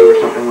statue or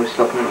something. We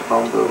stuffed him in a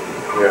phone booth.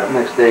 Yeah. The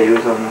next day he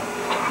was on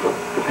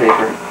the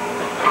paper.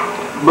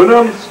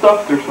 Bonum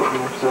stuffed or something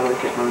or so. I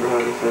can't remember how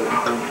they said it in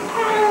French.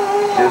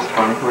 It was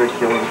funny. We were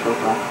killing himself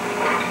now.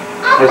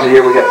 That was the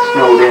year we got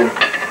snowed in.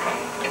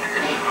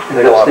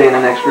 Ended up staying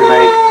an extra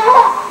night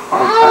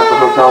at the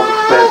hotel's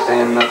expense,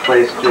 and the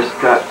place just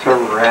got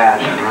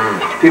trashed.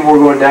 People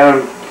were going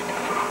down.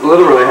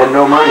 Literally had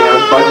no money. I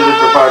was budgeted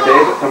for 5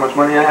 days. That's how much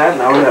money I had,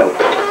 and I was out.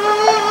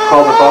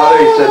 Called my father.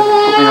 He said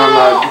put me on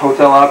the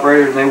hotel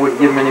operator, and they wouldn't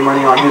give him any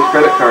money on his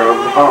credit card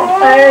over the phone.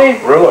 Hey!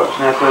 Really?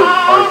 And I said,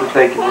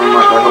 thank you very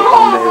much. I hope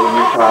someday when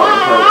your child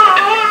is out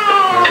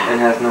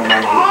and has no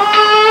money,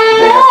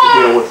 they have to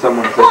deal with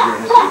someone's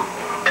ignorance.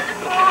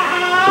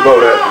 It's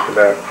about it in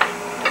Quebec.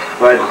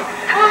 So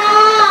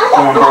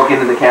someone broke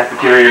into the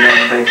cafeteria in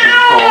the basement,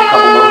 stole a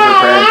couple loaves of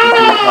bread, some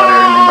peanut butter,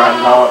 and they brought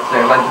it all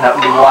upstairs. I just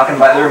happened to be walking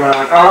by the room and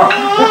I'm like, oh,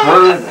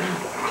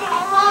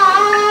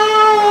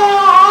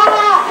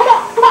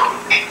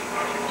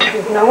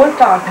 No one's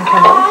talking to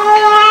me.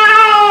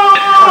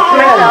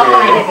 Myself,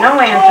 I get no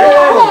answer.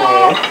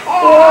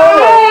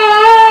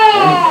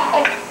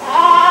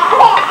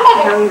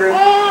 Hungry.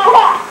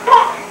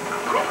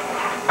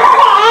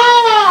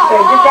 So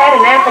I just had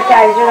an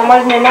appetizer and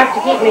wasn't enough to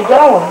keep me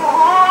going.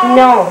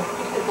 No.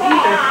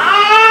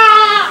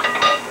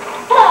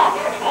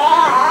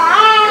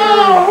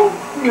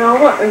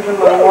 No, what is in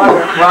my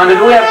water? Ron,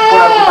 did we have to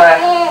put up the back?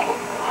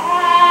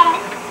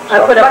 I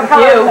put up a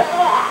few.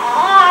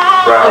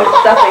 Brown.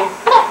 Stuffing.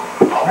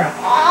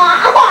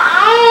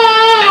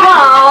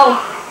 Oh,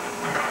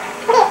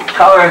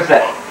 Color is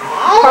that?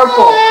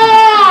 purple.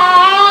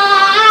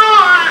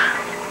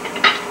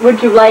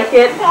 Would you like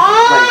it? It's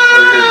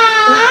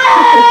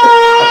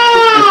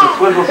a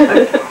swizzle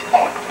stick.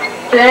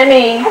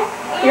 Jenny,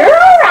 you're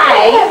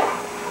alright.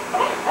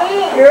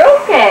 You're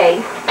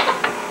okay.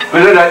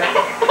 Gesundheit.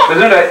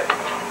 Gesundheit.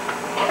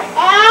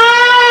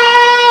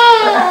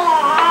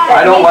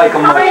 I don't like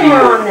them much Timer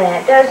either. on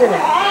that, doesn't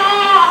it?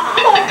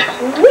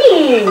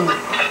 Wee.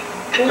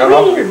 Got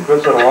enough to get a good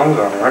set of lungs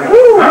on there, anyway.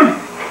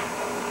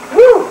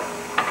 Woo.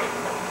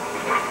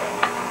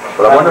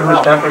 But I wonder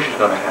whose temper she's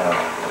gonna have.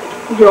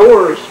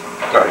 Yours.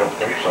 I don't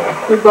think so.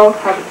 We both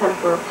have a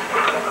temper.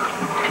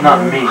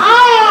 Not me.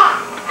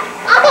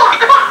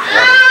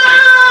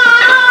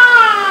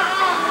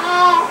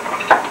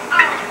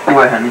 Go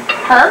ahead, honey.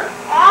 Huh? Go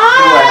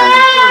ahead, honey.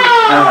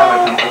 I don't have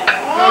a temper.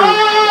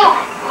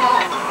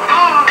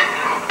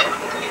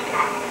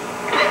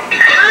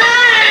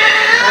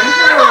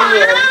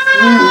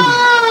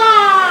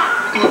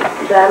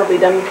 That'll be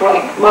done before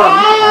Mom.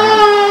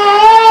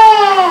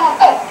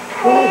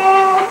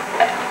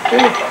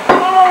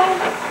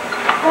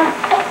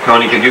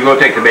 Tony, could you go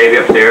take the baby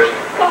upstairs?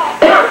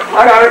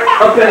 I got it.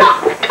 I'm finished.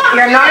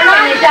 You're not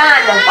really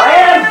done. I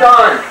am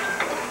done.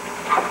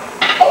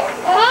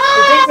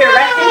 Is this your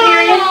resting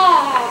period?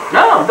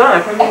 No, I'm done.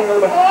 I can eat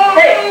another one.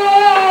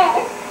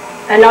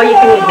 I know you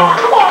can eat more.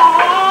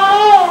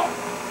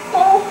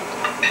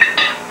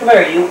 Come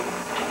here, you.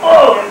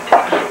 Oh!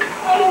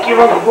 Give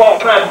up the ball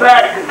from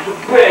back. It's so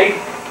big.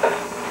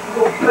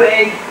 So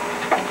big.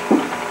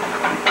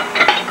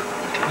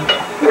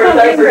 Where's the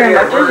diaper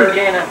here? Where's it,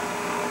 Jana?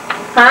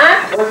 Huh?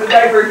 Where's the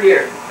diaper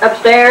here?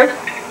 Upstairs?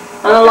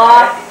 On the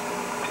loft?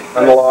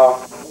 On the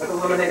loft. I've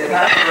eliminated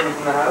half the rooms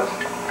in the house.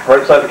 Right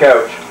beside the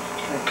couch.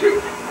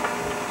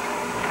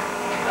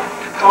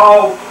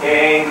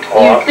 Okay.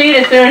 You'd see it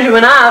as soon as you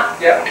went up.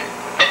 Yeah.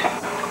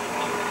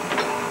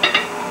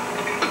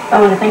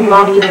 Oh, and I think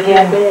Mom eat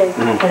again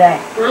today.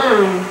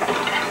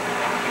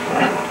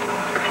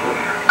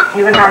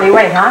 You can hardly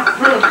wait, huh?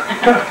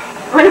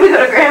 When do we go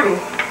to Grammy's?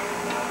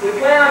 We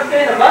plan on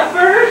staying at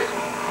Buckburgers?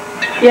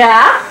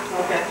 Yeah.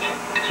 Okay.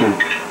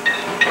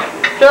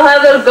 She'll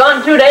have those gone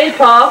in 2 days,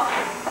 Paul.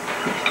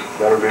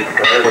 Better be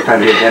prepared. What time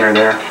do you get dinner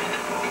there?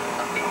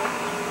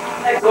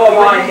 Hey, go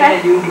on,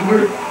 Jana, you.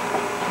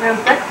 Room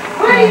 6?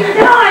 What are you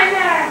doing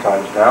there?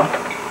 Time's now.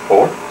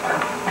 4.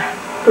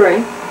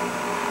 3.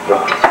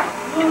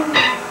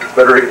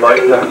 Better eat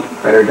light then.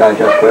 Better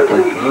digest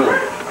quickly.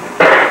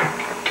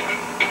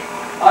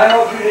 I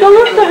hope you didn't. Don't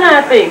look so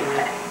happy.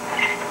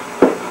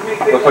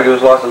 Looks like he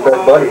just lost his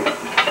best buddy.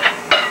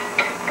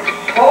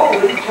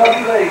 Holy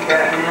chubby leg,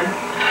 cat man.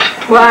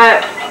 What?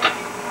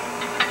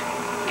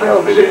 Oh,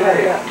 she had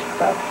that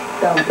stuff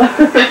dumb.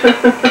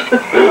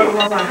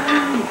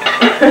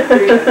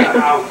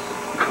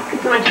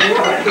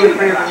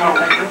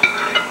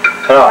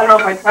 I don't know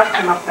if I trust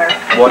him up there.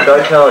 What did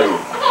I tell you?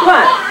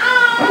 What?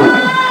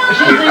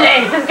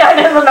 This guy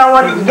doesn't know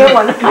what he's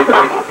doing.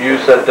 You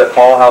said that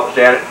Paul helps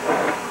Janet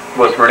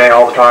with Renee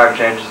all the time,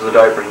 changes the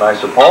diapers, and I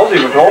said, Paul's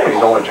even told me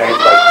he's only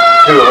changed like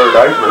 2 of her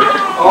diapers.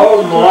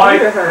 Oh my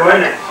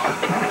goodness.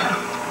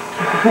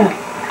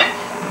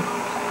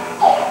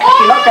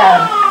 She looked at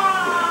him.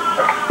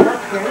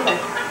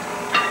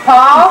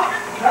 Paul?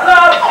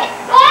 Hello.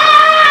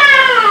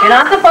 You're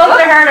not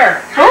supposed to hurt her.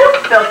 Who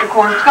spilled the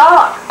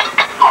cornstalk?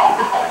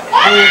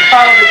 And you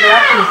follow the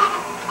directions.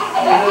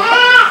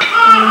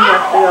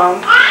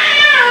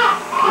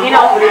 You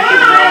know what he's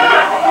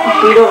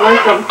doing. You don't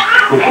like them.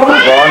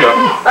 Rhonda,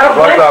 it's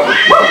like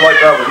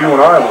that with you and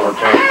I when we're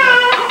changing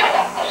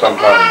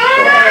sometimes.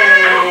 So.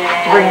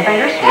 Bring your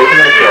fingers. You can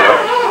make it.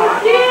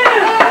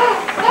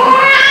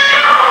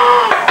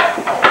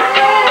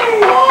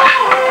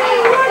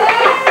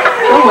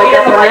 Don't wake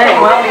up Renee.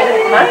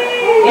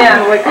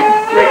 Yeah, wake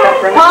up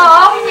Renee.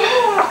 Paul!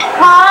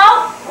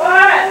 Paul!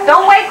 What?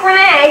 Don't wake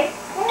Renee!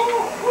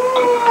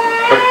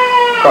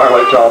 Kind of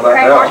like John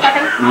back More now.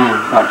 seconds?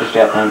 Not just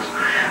yet, thanks.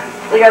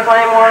 You guys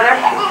want any more over there?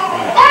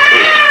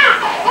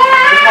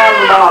 There's one on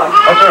the bottom.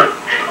 That's right.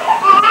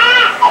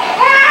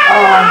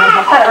 Oh,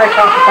 I'll set it right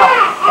across the top.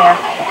 There.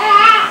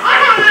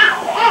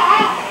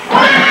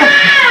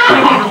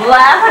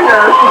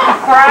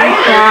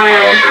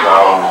 right?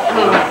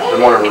 The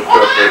one who was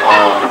just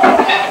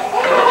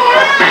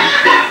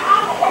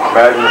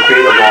imagine her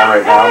feet are going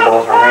right now and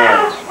both her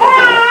hands.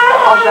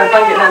 Oh, should I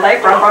find getting that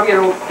diaper? I'll probably get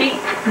her feet.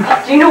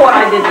 Do you know what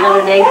I did the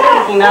other day?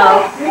 Speaking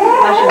of,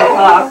 I should have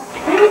thought.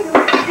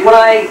 When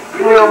I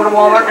went over to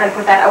Walmart and I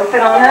put that outfit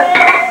on her,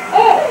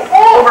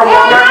 over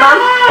Walmart, Mom.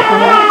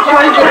 She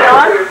wanted to put it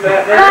on.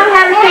 Mom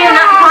had her saying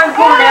not time to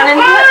pull her down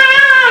into it.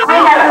 I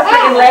had her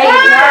freaking leg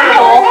in the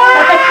armhole.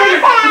 I couldn't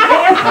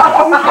dance off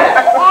of her.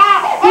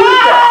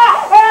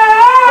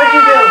 What'd you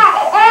do?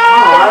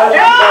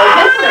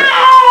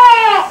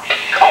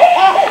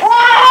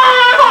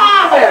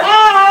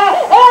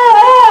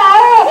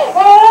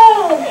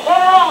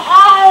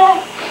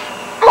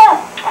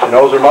 She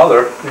knows her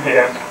mother.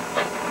 Yeah.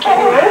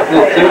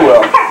 Did too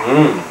well.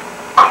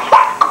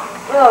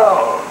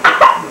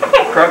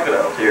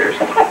 Crocodile tears.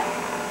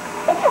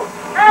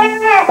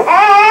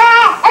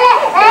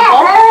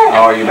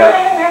 Oh, you bet.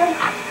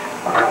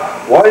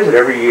 Why is it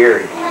every year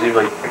it seems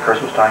like at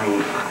Christmas time you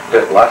eat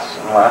it less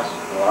and less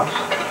and less?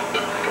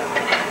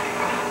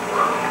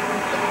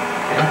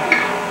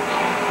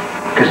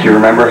 Because you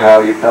remember how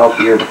you felt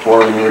the year before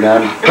when you were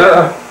done?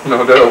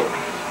 No doubt.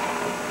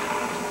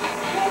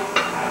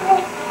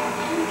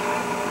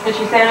 Did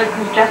she say it as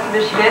congested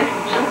as she did?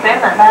 She doesn't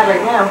sound that bad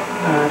right now.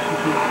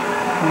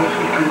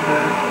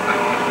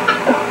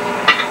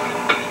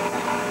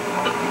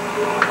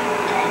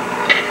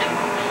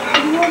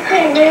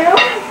 Okay, now.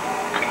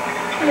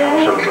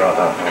 Should have brought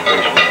that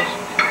medication with us.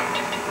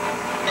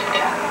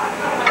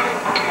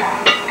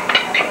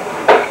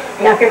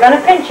 Now, if you're gonna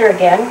pinch her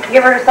again,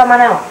 give her to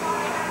someone else.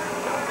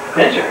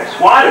 Pincher,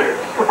 swatter.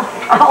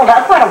 Oh,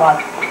 that's what it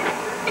was.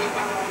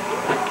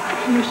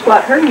 You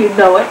swat her, you'd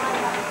know it.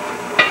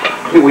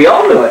 We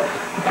all knew it.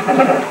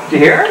 Did you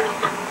hear it?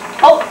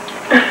 Oh!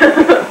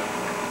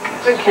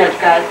 Good catch,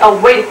 guys. Oh,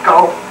 way to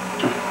go.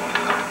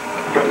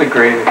 Put in the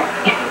gravy.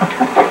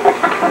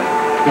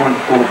 One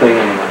full thing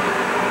anyway.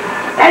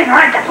 That's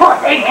hard to pull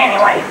thing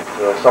anyway.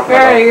 Something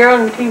Yeah, like you're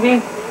on the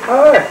TV.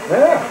 Oh, yeah.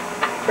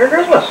 Merry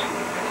Christmas.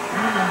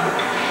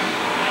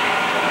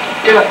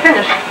 You're not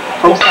finished.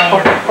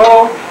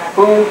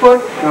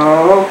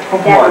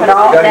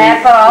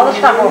 Dad put all the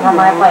stuff over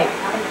my plate.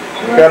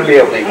 You gotta be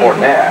able to eat more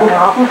than that.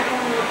 No.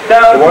 No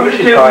wonder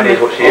she's tiny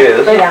as what she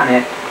is.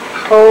 Yeah.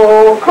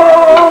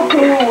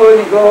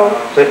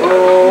 Same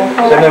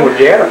thing with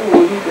Janet.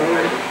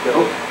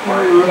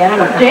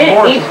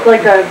 Janet eats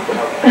like a...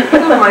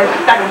 my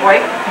second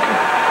wife.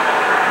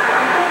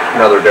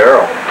 Another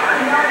Daryl.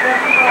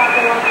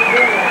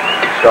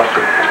 Stuff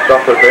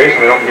their face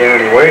and they don't gain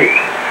any weight.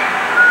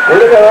 Where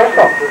did that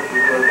come from?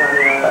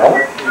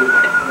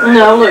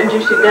 No, look,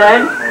 Juicy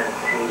Dad.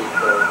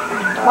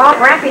 Well,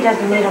 Grampy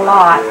doesn't need a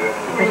lot,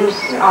 but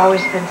he's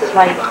always been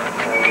slight.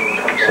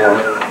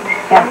 Yeah.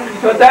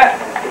 What's that?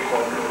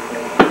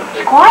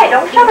 Quiet,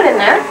 don't shove it in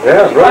there.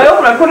 Yeah, it's I right.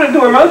 opened, I put it into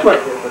her mouth.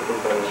 Went.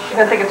 She's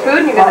gonna think it's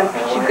food and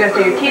she's gonna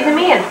say you're teasing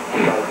me and...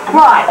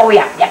 Why? Oh,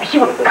 yeah, she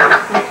will.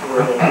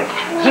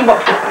 She will.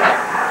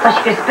 So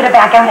she can spit it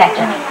back out at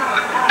you.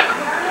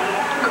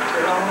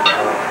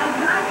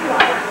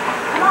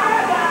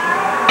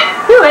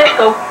 Do it,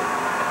 go.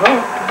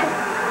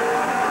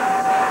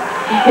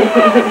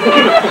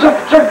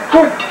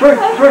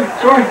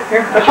 Sorry.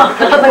 Here.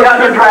 Something got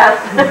her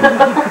dressed.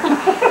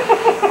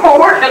 We're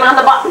working on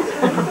the buttons.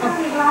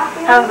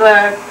 How's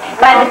the...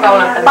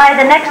 By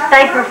the next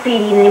diaper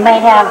feeding, you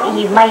might have it.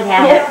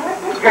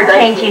 Your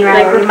Changing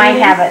around, we might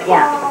have it,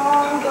 yeah.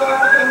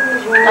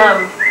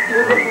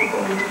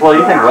 Well,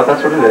 you think about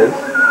that's what it is.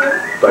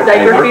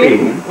 Diaper feeding?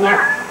 feeding. Yeah.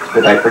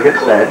 The diaper gets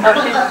fed. Oh,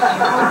 she's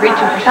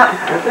reaching for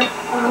something.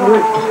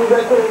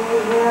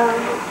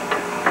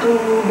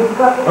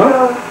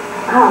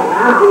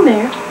 What's in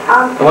there?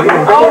 Oh,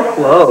 you're so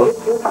close.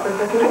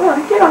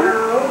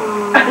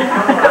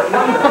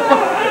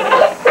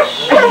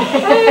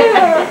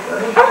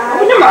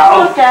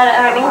 Look at it,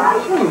 honey.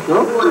 You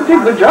did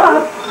a good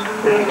job.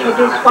 Can you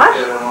do squash?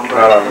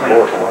 Not on the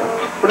fourth one.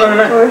 Put it on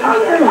the knife. Where's the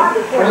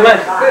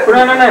knife? Put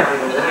it on the knife.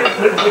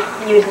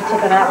 Use the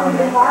tip of that one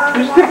then.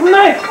 Use the tip of the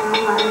knife.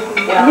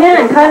 Yeah,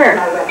 and cut her.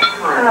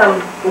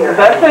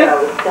 That thing?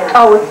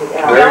 Oh,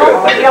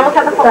 you almost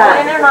have the full one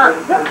in there, not?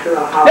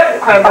 Yep.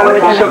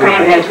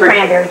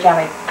 Cranberry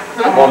jelly.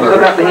 Still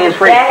got the hands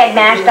free. Dad had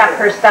mashed up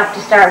her stuff to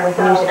start with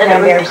and used a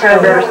cranberry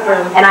spoon.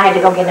 And I had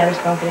to go get another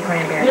spoon for the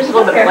cranberry. Just a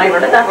little bit of flavor,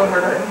 but that's what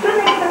hurt her.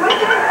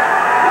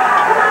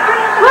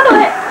 Swallow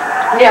it.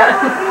 Yeah.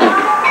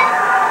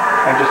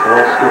 And just a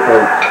little scoop of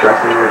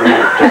dressing or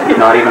just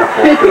not even a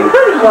full scoop.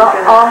 Well,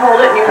 I'll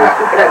hold it and you can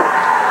scoop it out.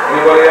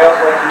 Anybody else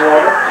like some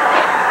water?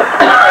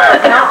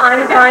 No,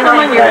 I'm fine. Some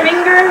on your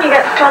finger and you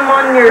got some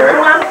on your...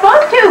 Well, I'm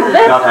supposed to.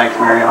 No, thanks,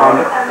 Mary.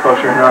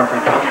 Kosher, no,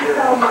 thank you.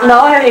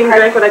 No, I haven't even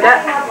drank what I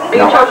got. Are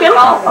you choking?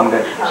 No, I'm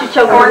good. She's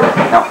choking.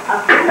 No,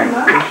 thanks.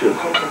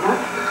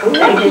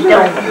 I just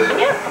don't.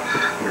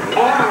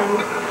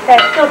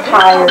 That's still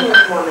tired.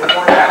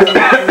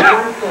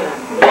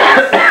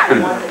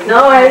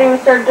 No, I haven't even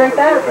started to drink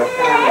that.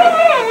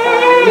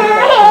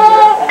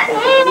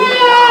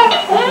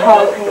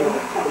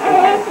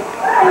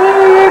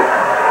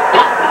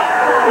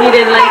 You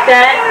didn't like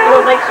that? You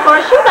don't like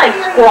squash? You like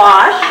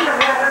squash.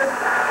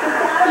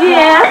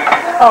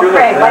 Yeah. Oh,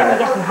 Craig, why don't you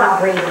get some hot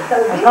gravy? I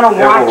was gonna It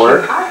will watch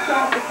work.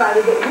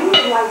 you.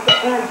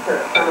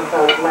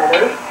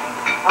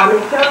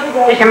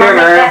 Here,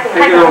 Mary.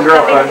 Take your little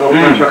girl so I can go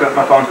finish hooking up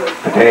my phone.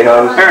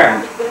 Potatoes.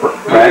 Mary,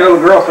 take your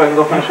little girl so I can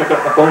go finish hooking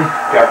up my phone.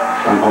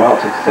 I don't know what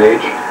else. It's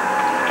sage.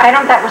 I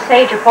don't know if that was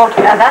sage or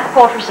poultry. That's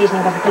poultry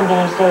seasoning because I couldn't get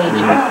any sage.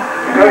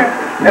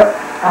 Yep.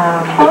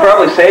 It's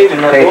probably sage and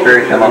that Tastes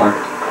very similar.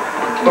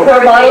 Put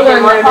a bottle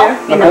in there, dear.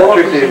 The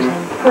poultry seasoning.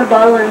 Put a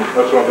bottle in.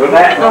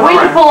 That, We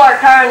should pull our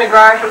car in the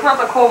garage. It's not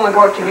so cold when we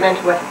go out to get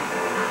into it.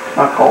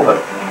 Not cold, but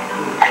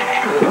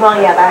Well,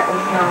 yeah, that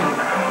is no.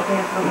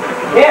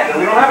 yeah,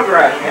 we don't have a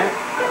garage yet.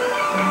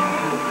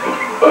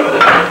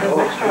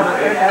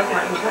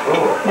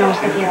 No, it's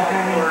the other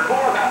car.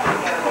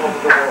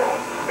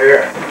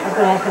 Here. I was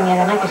gonna ask him the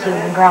other night because he was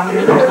in ground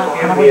meat. He was not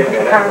gonna wait for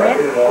the car in.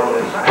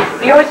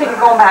 You always think you're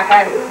going back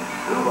out.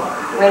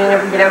 When you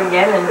never get out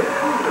again and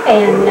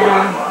And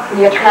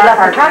you get he left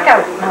the your truck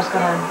out. And I was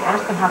gonna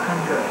ask him how come.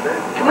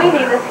 Can we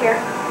leave this here?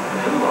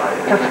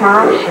 Till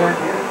tomorrow? Sure.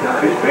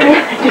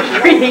 Just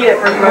reheat it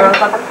for tomorrow.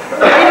 What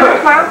are you doing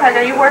tomorrow, Peg?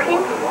 Are you working?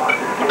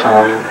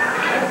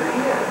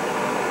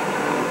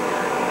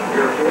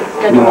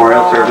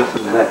 memorial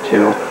services is at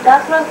 2.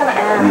 That's what I was going to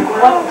ask.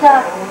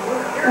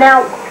 What,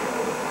 now,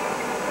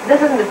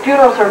 this isn't the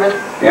funeral service.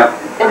 Yep.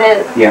 It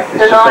is. Yeah, it's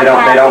They're just they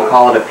not don't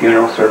call it a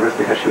funeral service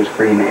because she was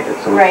cremated,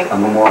 so Right. it's a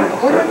memorial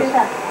Where did service. they do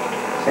that?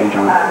 St.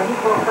 John.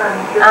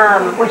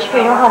 Which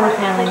funeral home is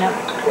handling it?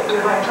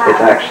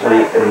 It's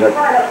actually in the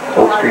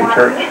Oak Street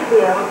Church.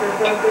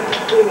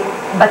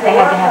 But they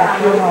had to have a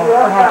funeral,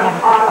 or had to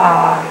have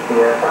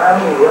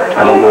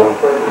I don't know.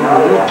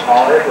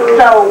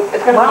 So,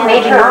 it's going to Well, be in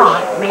maybe the church.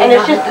 not. Maybe And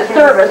it's not. just a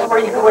service where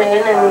you go in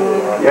and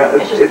Yeah,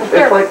 it's just a it's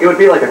service. like, it would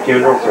be like a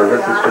funeral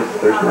service, it's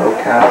just there's no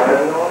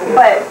casket.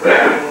 But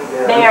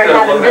they aren't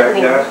having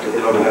visiting.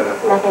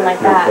 Nothing like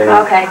that.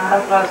 Nothing. Okay,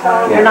 that's what I was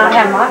wondering. They're not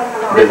having what?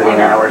 Visiting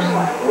hours.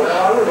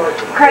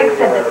 Craig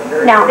said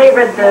that No. they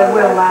read the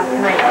will last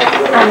night.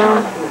 I know.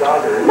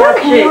 Now,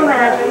 can you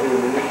imagine?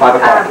 5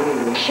 o'clock.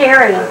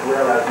 Sherry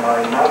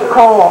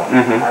Cole.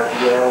 Mm-hmm.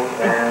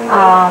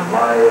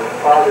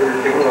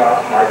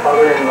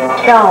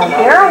 No,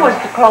 Daryl was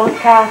the closed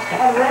casket.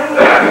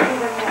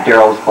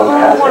 Daryl's closed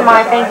Who am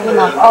I casket. thinking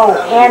of? Oh,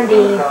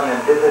 Andy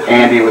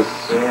Andy was,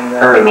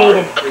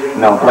 cremated.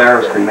 no, Blair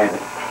was cremated.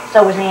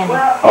 So was Andy.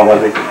 Oh,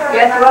 was he?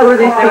 Yes, well, there was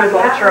a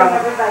picture of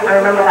them. I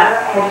remember that.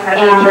 They just had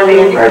a picture of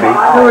Andy. Herbie.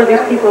 Who are these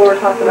people we're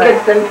talking about?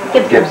 Gibson.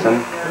 Gibson.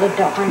 Lived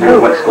up right You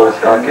now. went to school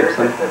with Scott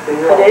Gibson?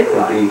 I did?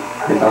 Would be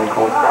his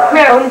uncle.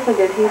 Yeah, oh, yes, I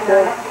did.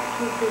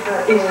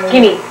 He's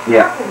skinny.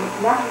 Yeah.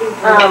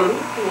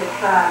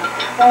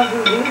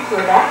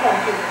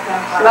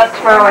 So that's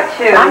tomorrow at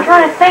 2. I'm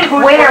trying to think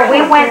where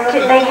we went to,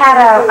 they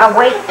had a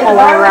wait for,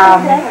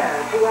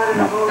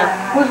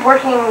 Who's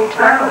working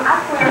tomorrow?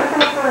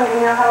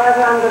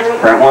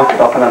 Brent wants to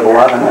open at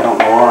 11, I don't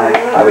know why.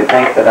 I would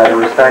think that out of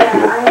respect, he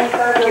would,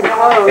 Keep it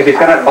closed. if he's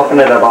gonna open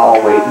it at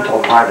all, wait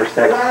until 5 or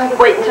 6.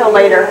 Wait until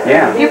later.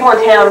 Yeah. People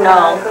in town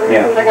know.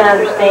 Yeah. They're gonna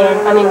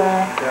understand. I mean,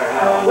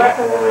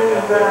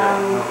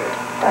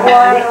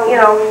 why, you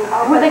know,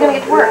 who are they gonna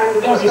get to work?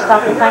 is he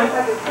something?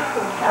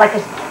 Like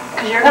a,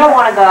 Because you're gonna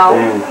wanna go.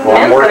 Well,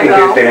 I'm Ben's working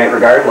gonna go. Tuesday night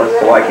regardless,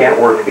 so I can't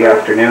work the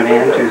afternoon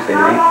and Tuesday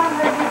night.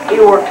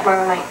 You work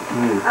tomorrow night.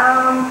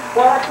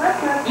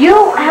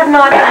 You have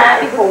not done that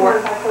before.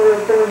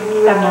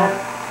 I'm not.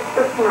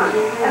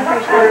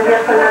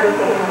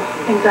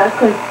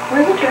 Exactly.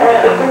 Where's the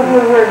turkey?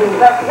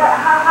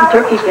 The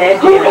turkey's dead.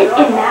 Who is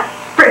in that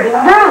friggin'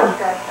 room?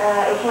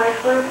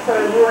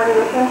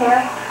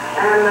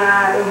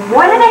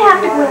 Why do they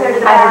have to go in there to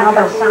the I don't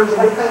know, bathroom? but it sounds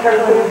like.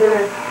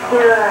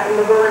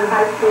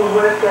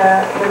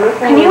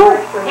 Can you,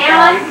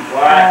 Alan?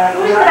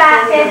 Who's the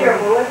back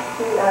bedroom?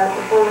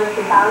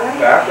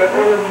 Back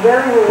bedroom?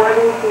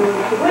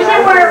 Who's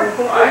in where?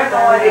 I have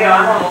no idea.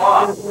 I'm on the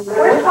loft.